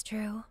thinks it's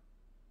true.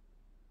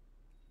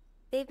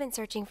 They've been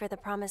searching for the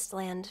Promised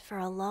Land for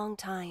a long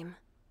time.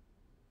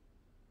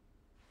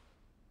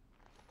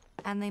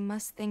 And they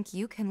must think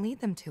you can lead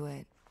them to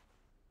it.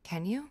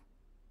 Can you?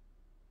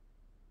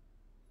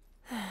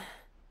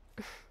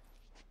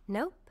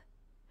 Nope.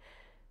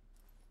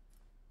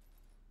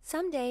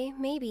 Someday,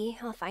 maybe,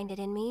 I'll find it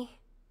in me.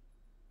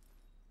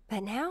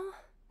 But now,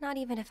 not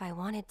even if I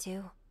wanted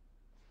to.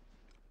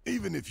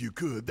 Even if you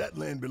could, that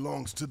land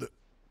belongs to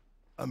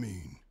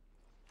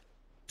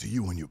to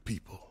you and your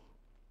people.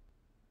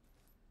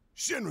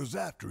 Shinra's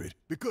after it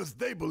because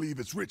they believe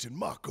it's rich in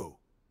Mako.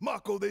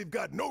 Mako they've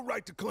got no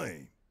right to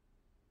claim.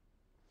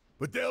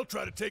 But they'll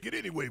try to take it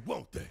anyway,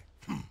 won't they?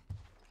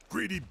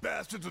 Greedy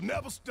bastards will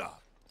never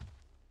stop.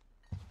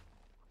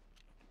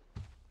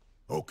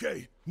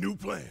 Okay, new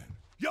plan.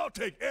 Y'all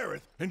take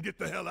Aerith and get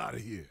the hell out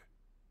of here.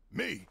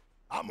 Me,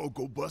 I'm gonna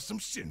go bust some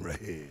Shinra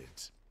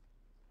heads.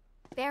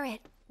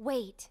 Barrett,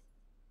 wait.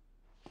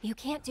 You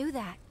can't do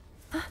that.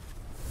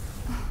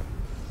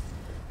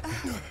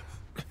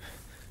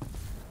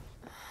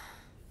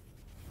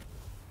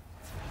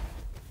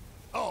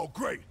 Oh,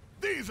 great.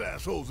 These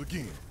assholes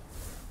again.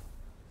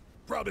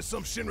 Probably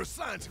some Shinra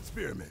science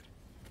experiment.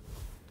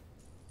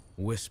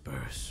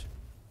 Whispers.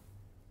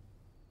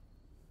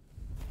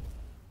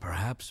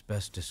 Perhaps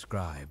best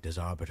described as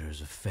arbiters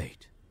of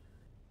fate.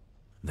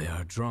 They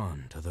are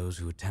drawn to those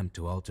who attempt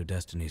to alter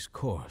destiny's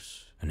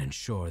course and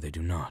ensure they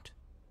do not.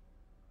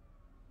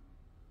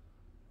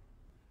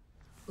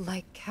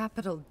 Like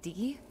capital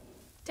D?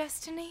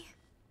 Destiny?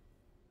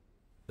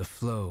 The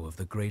flow of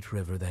the great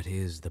river that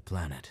is the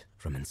planet,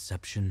 from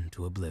inception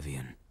to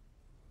oblivion.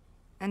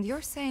 And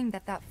you're saying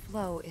that that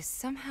flow is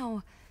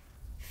somehow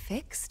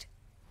fixed?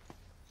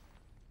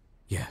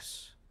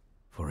 Yes,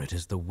 for it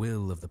is the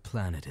will of the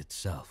planet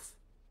itself.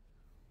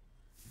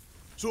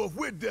 So if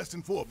we're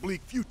destined for a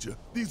bleak future,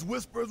 these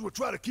Whisperers will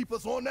try to keep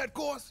us on that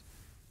course?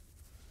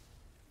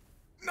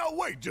 Now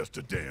wait just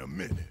a damn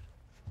minute.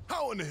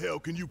 How in the hell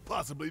can you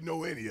possibly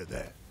know any of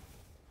that?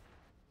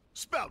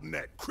 Spouting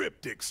that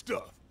cryptic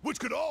stuff, which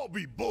could all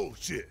be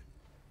bullshit.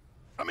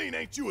 I mean,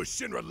 ain't you a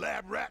Shinra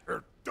lab rat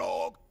or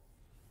dog?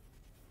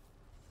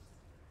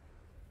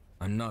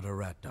 I'm not a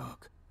rat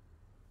dog.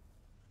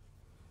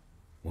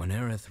 When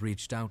Aerith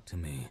reached out to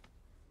me,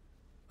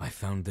 I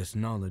found this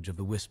knowledge of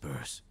the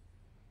Whispers.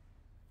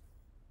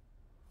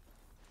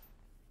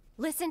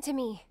 Listen to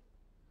me.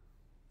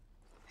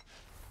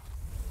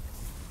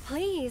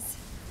 Please.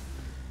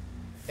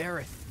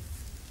 Aerith.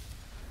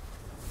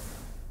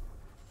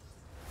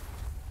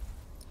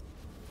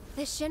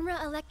 The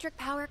Shinra Electric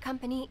Power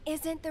Company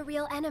isn't the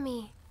real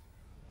enemy.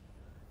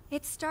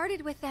 It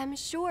started with them,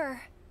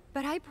 sure,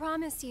 but I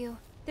promise you,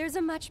 there's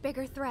a much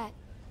bigger threat.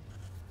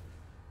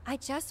 I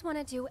just want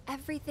to do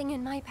everything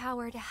in my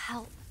power to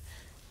help.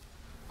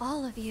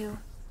 All of you.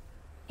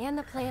 And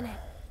the planet.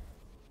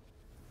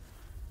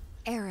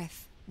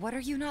 Aerith, what are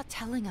you not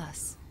telling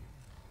us?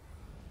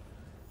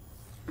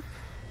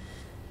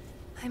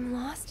 I'm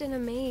lost in a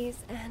maze,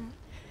 and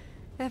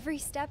every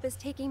step is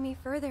taking me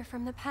further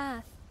from the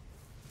path.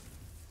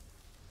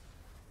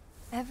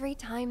 Every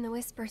time the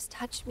Whispers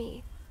touch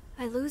me,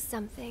 I lose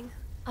something,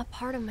 a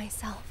part of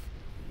myself.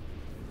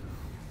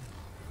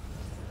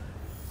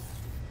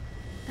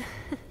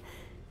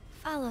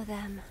 Follow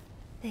them,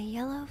 the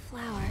yellow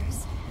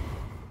flowers.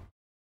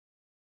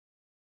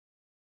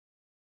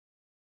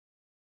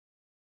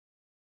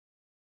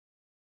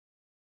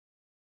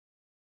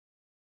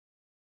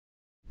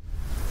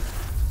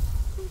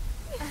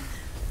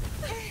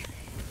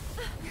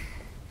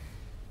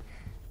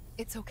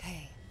 It's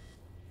okay.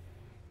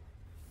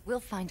 We'll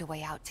find a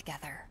way out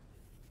together.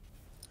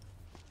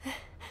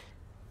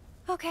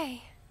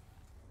 Okay.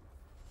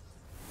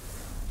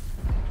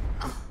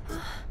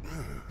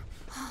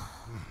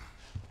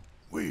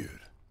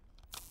 Weird.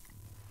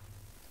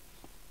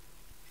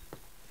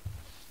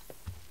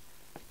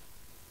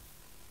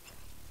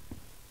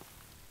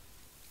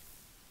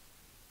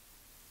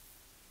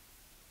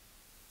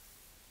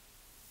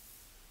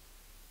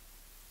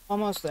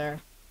 Almost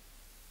there.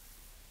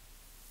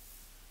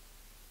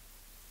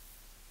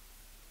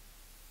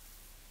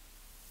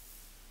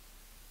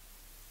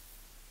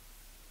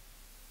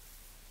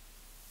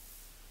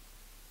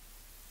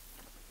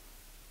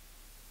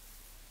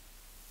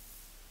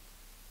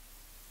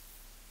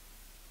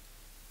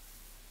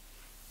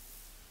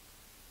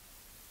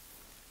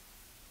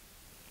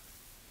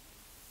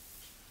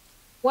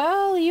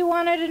 Well, you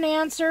wanted an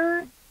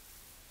answer,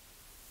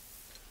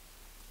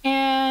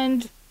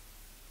 and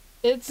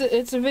it's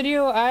a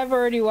video I've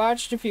already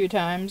watched a few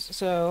times,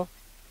 so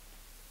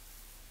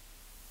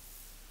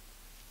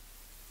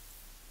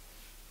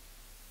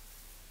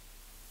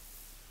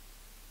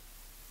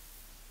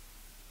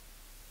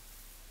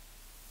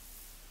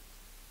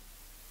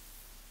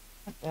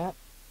like that.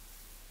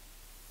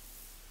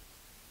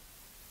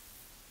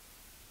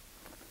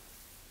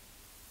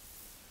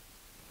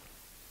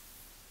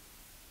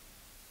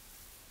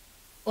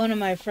 One of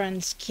my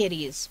friend's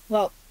kitties.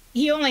 Well,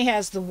 he only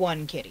has the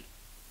one kitty.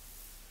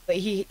 But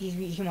he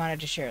wanted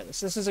to share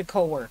this. This is a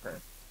coworker.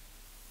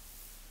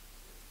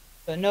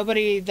 But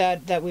nobody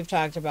that we've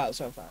talked about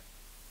so far.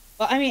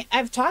 Well, I mean,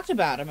 I've talked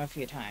about him a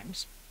few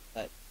times,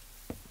 but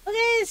look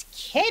at this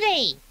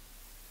kitty.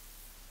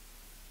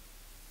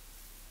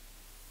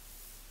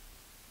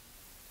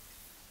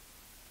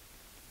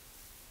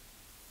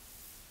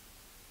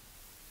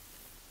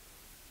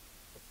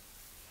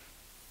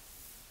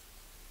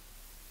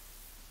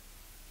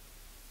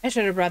 I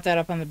should have brought that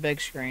up on the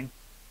big screen.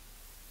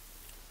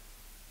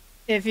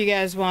 If you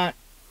guys want,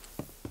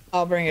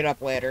 I'll bring it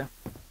up later.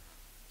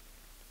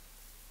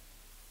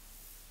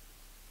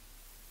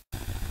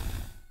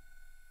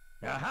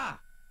 Aha!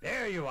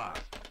 There you are.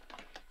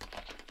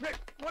 Rick,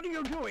 what are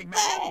you doing,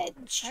 man?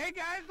 Hey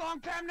guys, long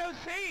time no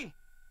see.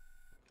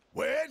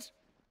 Wedge?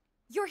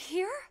 You're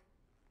here?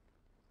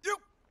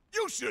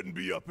 You shouldn't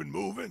be up and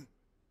moving.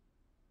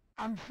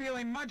 I'm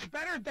feeling much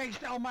better thanks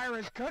to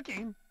Elmira's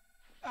cooking.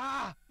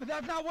 But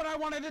that's not what I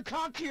wanted to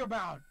talk to you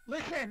about.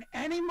 Listen,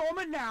 any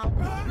moment now...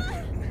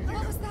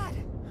 What was that?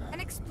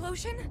 An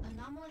explosion?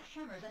 Anomalous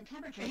tremors and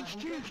temperature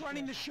HQ's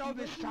running the show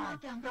this time.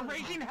 They're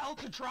raising hell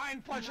to try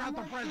and flush out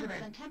the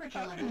president.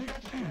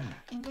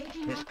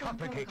 This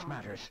complicates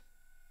matters.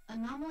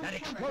 That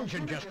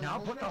explosion just now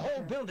put the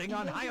whole building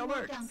on high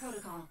alert.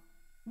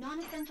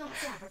 Non-essential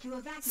staff are to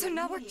evacuate. So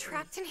now we're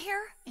trapped in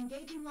here?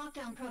 Engaging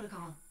lockdown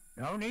protocol.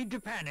 No need to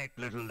panic,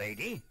 little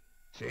lady.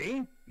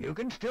 See? You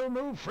can still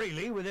move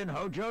freely within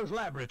Hojo's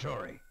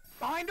laboratory.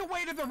 Find a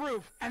way to the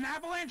roof. An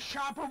avalanche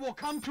chopper will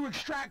come to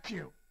extract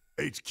you.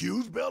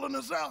 HQ's bailing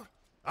us out?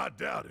 I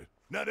doubt it.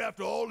 Not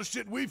after all the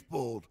shit we've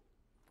pulled.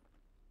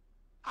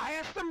 I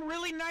asked them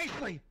really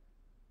nicely.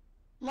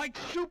 Like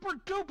super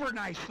duper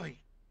nicely.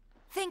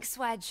 Thanks,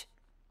 Wedge.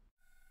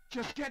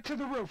 Just get to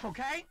the roof,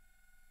 okay?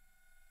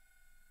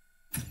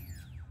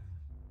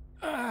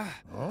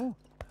 Oh,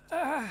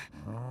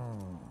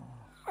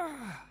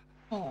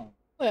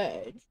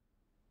 Wedge.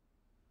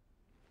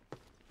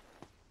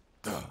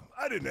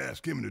 I didn't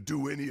ask him to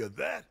do any of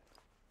that.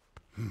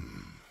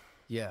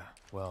 Yeah,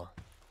 well,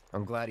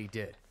 I'm glad he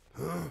did.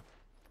 Huh?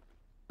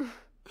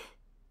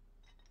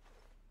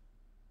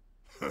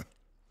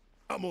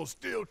 I'm gonna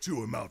still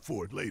chew him out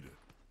for it later.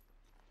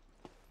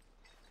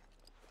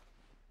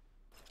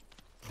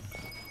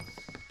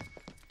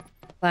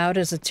 Cloud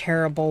is a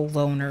terrible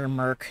loner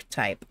merc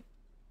type.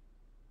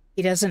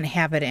 He doesn't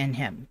have it in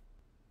him.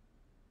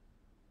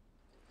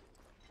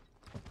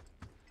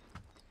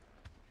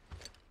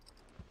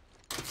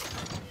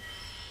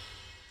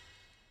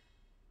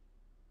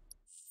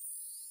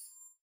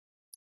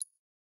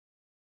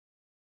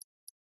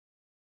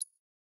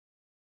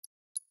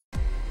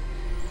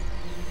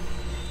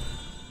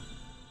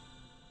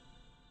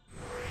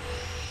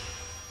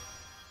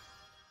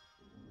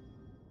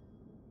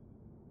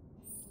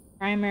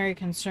 Primary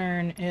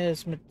concern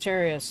is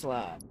materia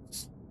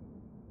slabs.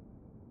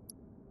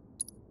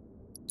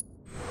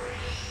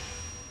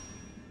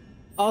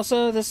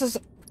 Also, this is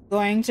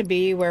going to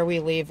be where we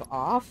leave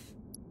off,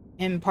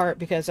 in part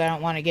because I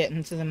don't want to get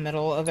into the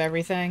middle of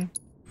everything.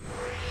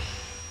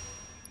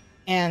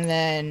 And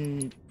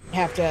then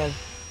have to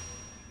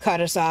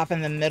cut us off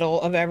in the middle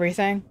of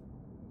everything.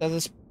 So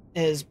this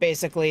is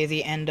basically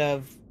the end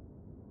of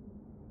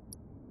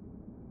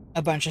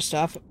a bunch of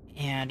stuff,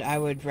 and I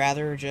would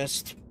rather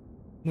just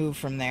move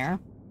from there.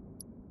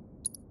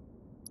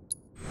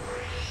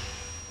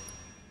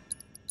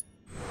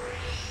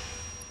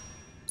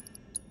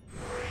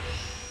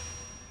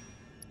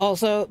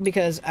 Also,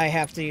 because I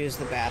have to use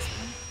the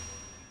bathroom.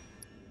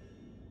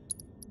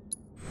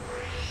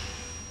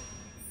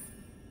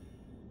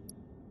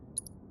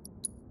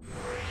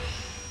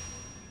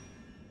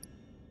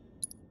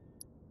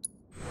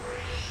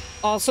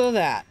 Also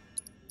that.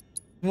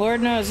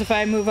 Lord knows if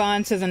I move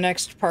on to the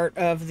next part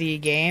of the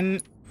game,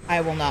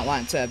 I will not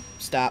want to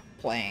stop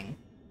playing.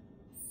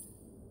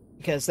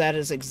 Because that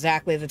is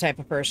exactly the type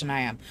of person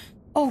I am.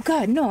 Oh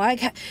god, no,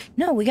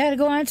 no, we gotta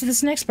go on to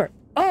this next part.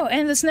 Oh,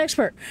 and this next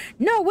part.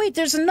 No, wait,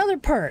 there's another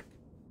part.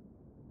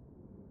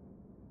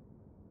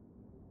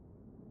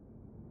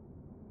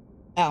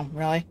 Oh,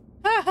 really?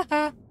 Ha ha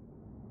ha.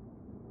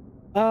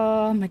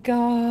 Oh my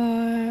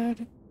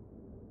god.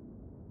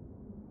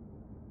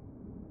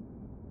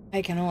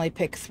 I can only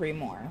pick 3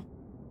 more.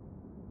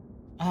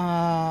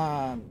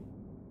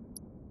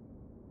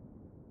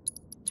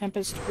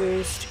 Tempest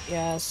boost,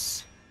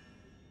 yes.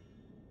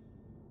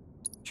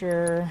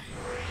 Sure.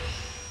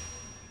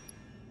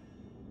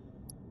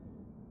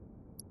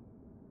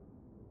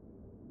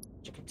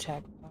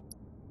 Attack.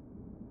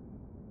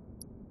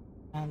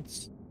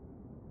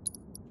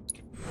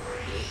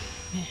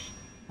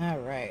 All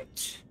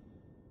right.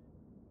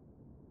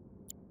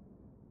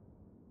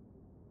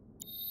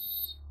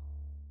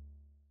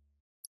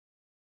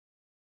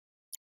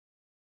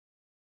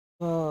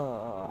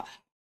 Oh.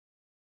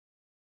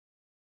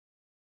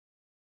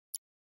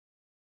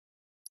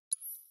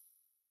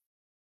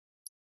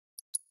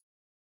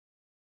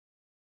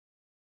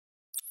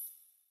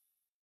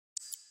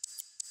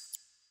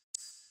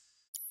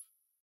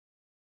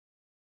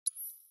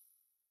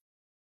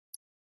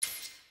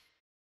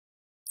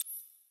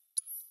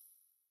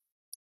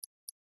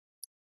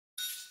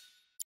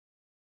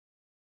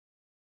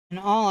 In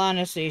all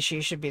honesty,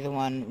 she should be the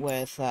one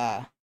with,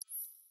 Magnify.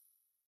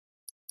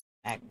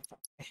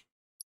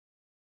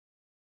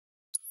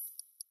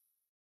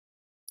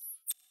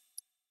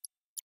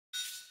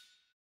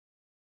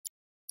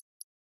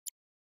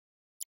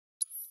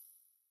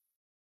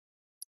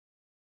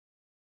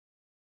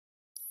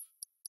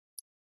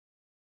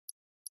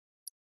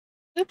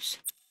 Oops.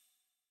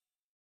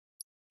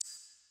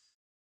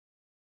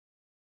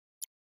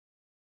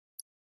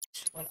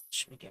 What else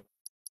should we get?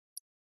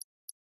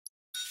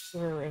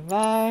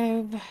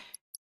 Revive.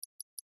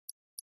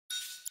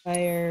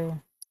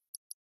 Fire.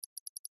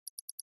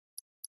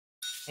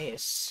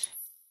 Ice.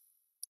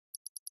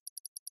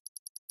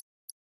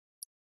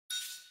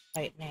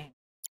 Lightning.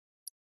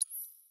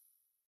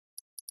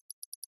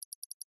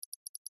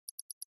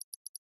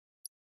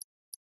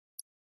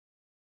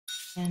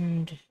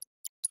 And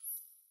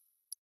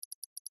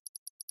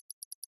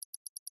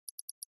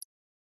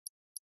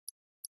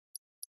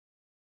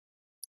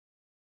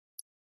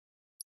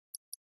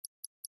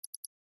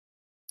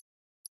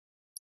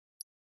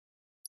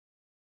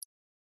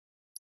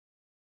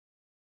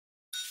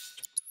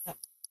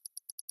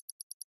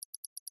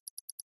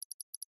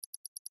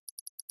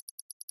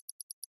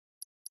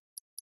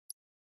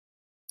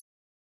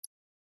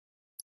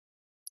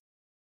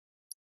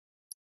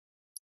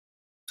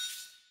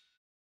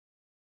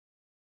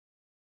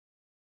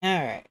all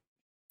right.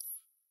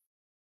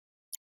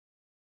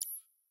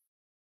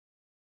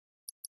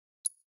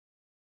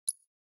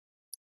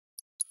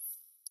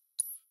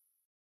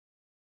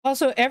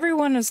 Also,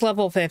 everyone is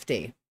level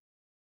 50.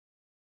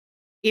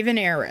 Even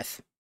Aerith.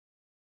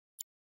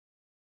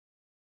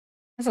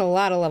 That's a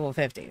lot of level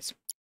 50s.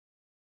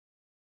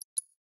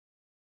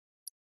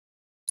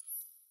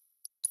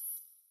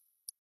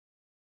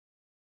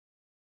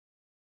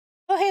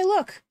 Oh, hey,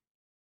 look!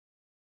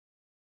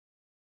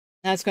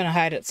 That's gonna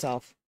hide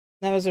itself.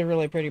 That was a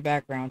really pretty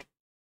background.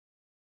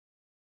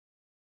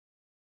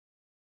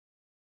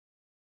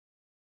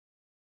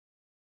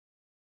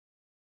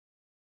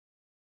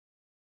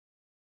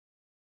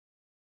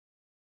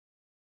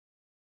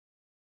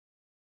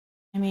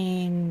 I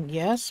mean,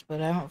 yes,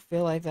 but I don't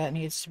feel like that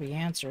needs to be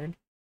answered.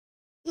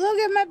 Look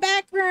at my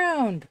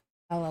background!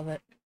 I love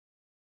it.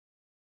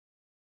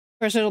 Of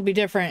course, it'll be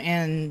different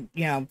in,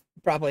 you know,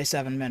 probably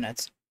 7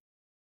 minutes.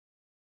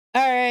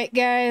 Alright,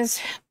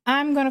 guys.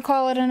 I'm gonna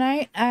call it a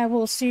night. I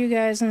will see you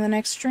guys in the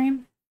next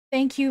stream.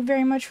 Thank you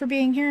very much for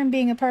being here and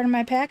being a part of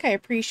my pack. I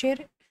appreciate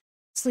it.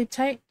 Sleep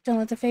tight, don't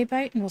let the fate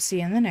bite, and we'll see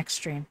you in the next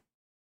stream.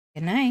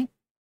 Good night.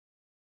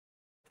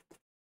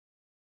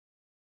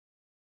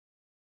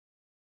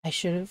 I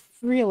should have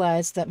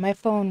realized that my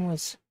phone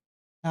was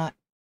not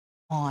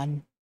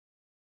on.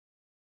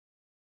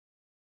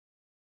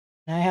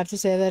 And I have to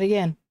say that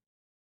again.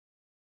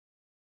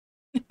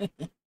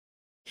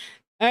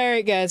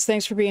 Alright, guys.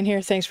 Thanks for being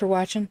here. Thanks for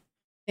watching.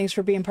 Thanks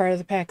for being part of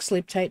the pack.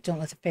 Sleep tight, don't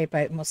let the fate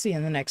bite, and we'll see you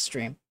in the next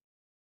stream.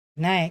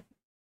 Good night.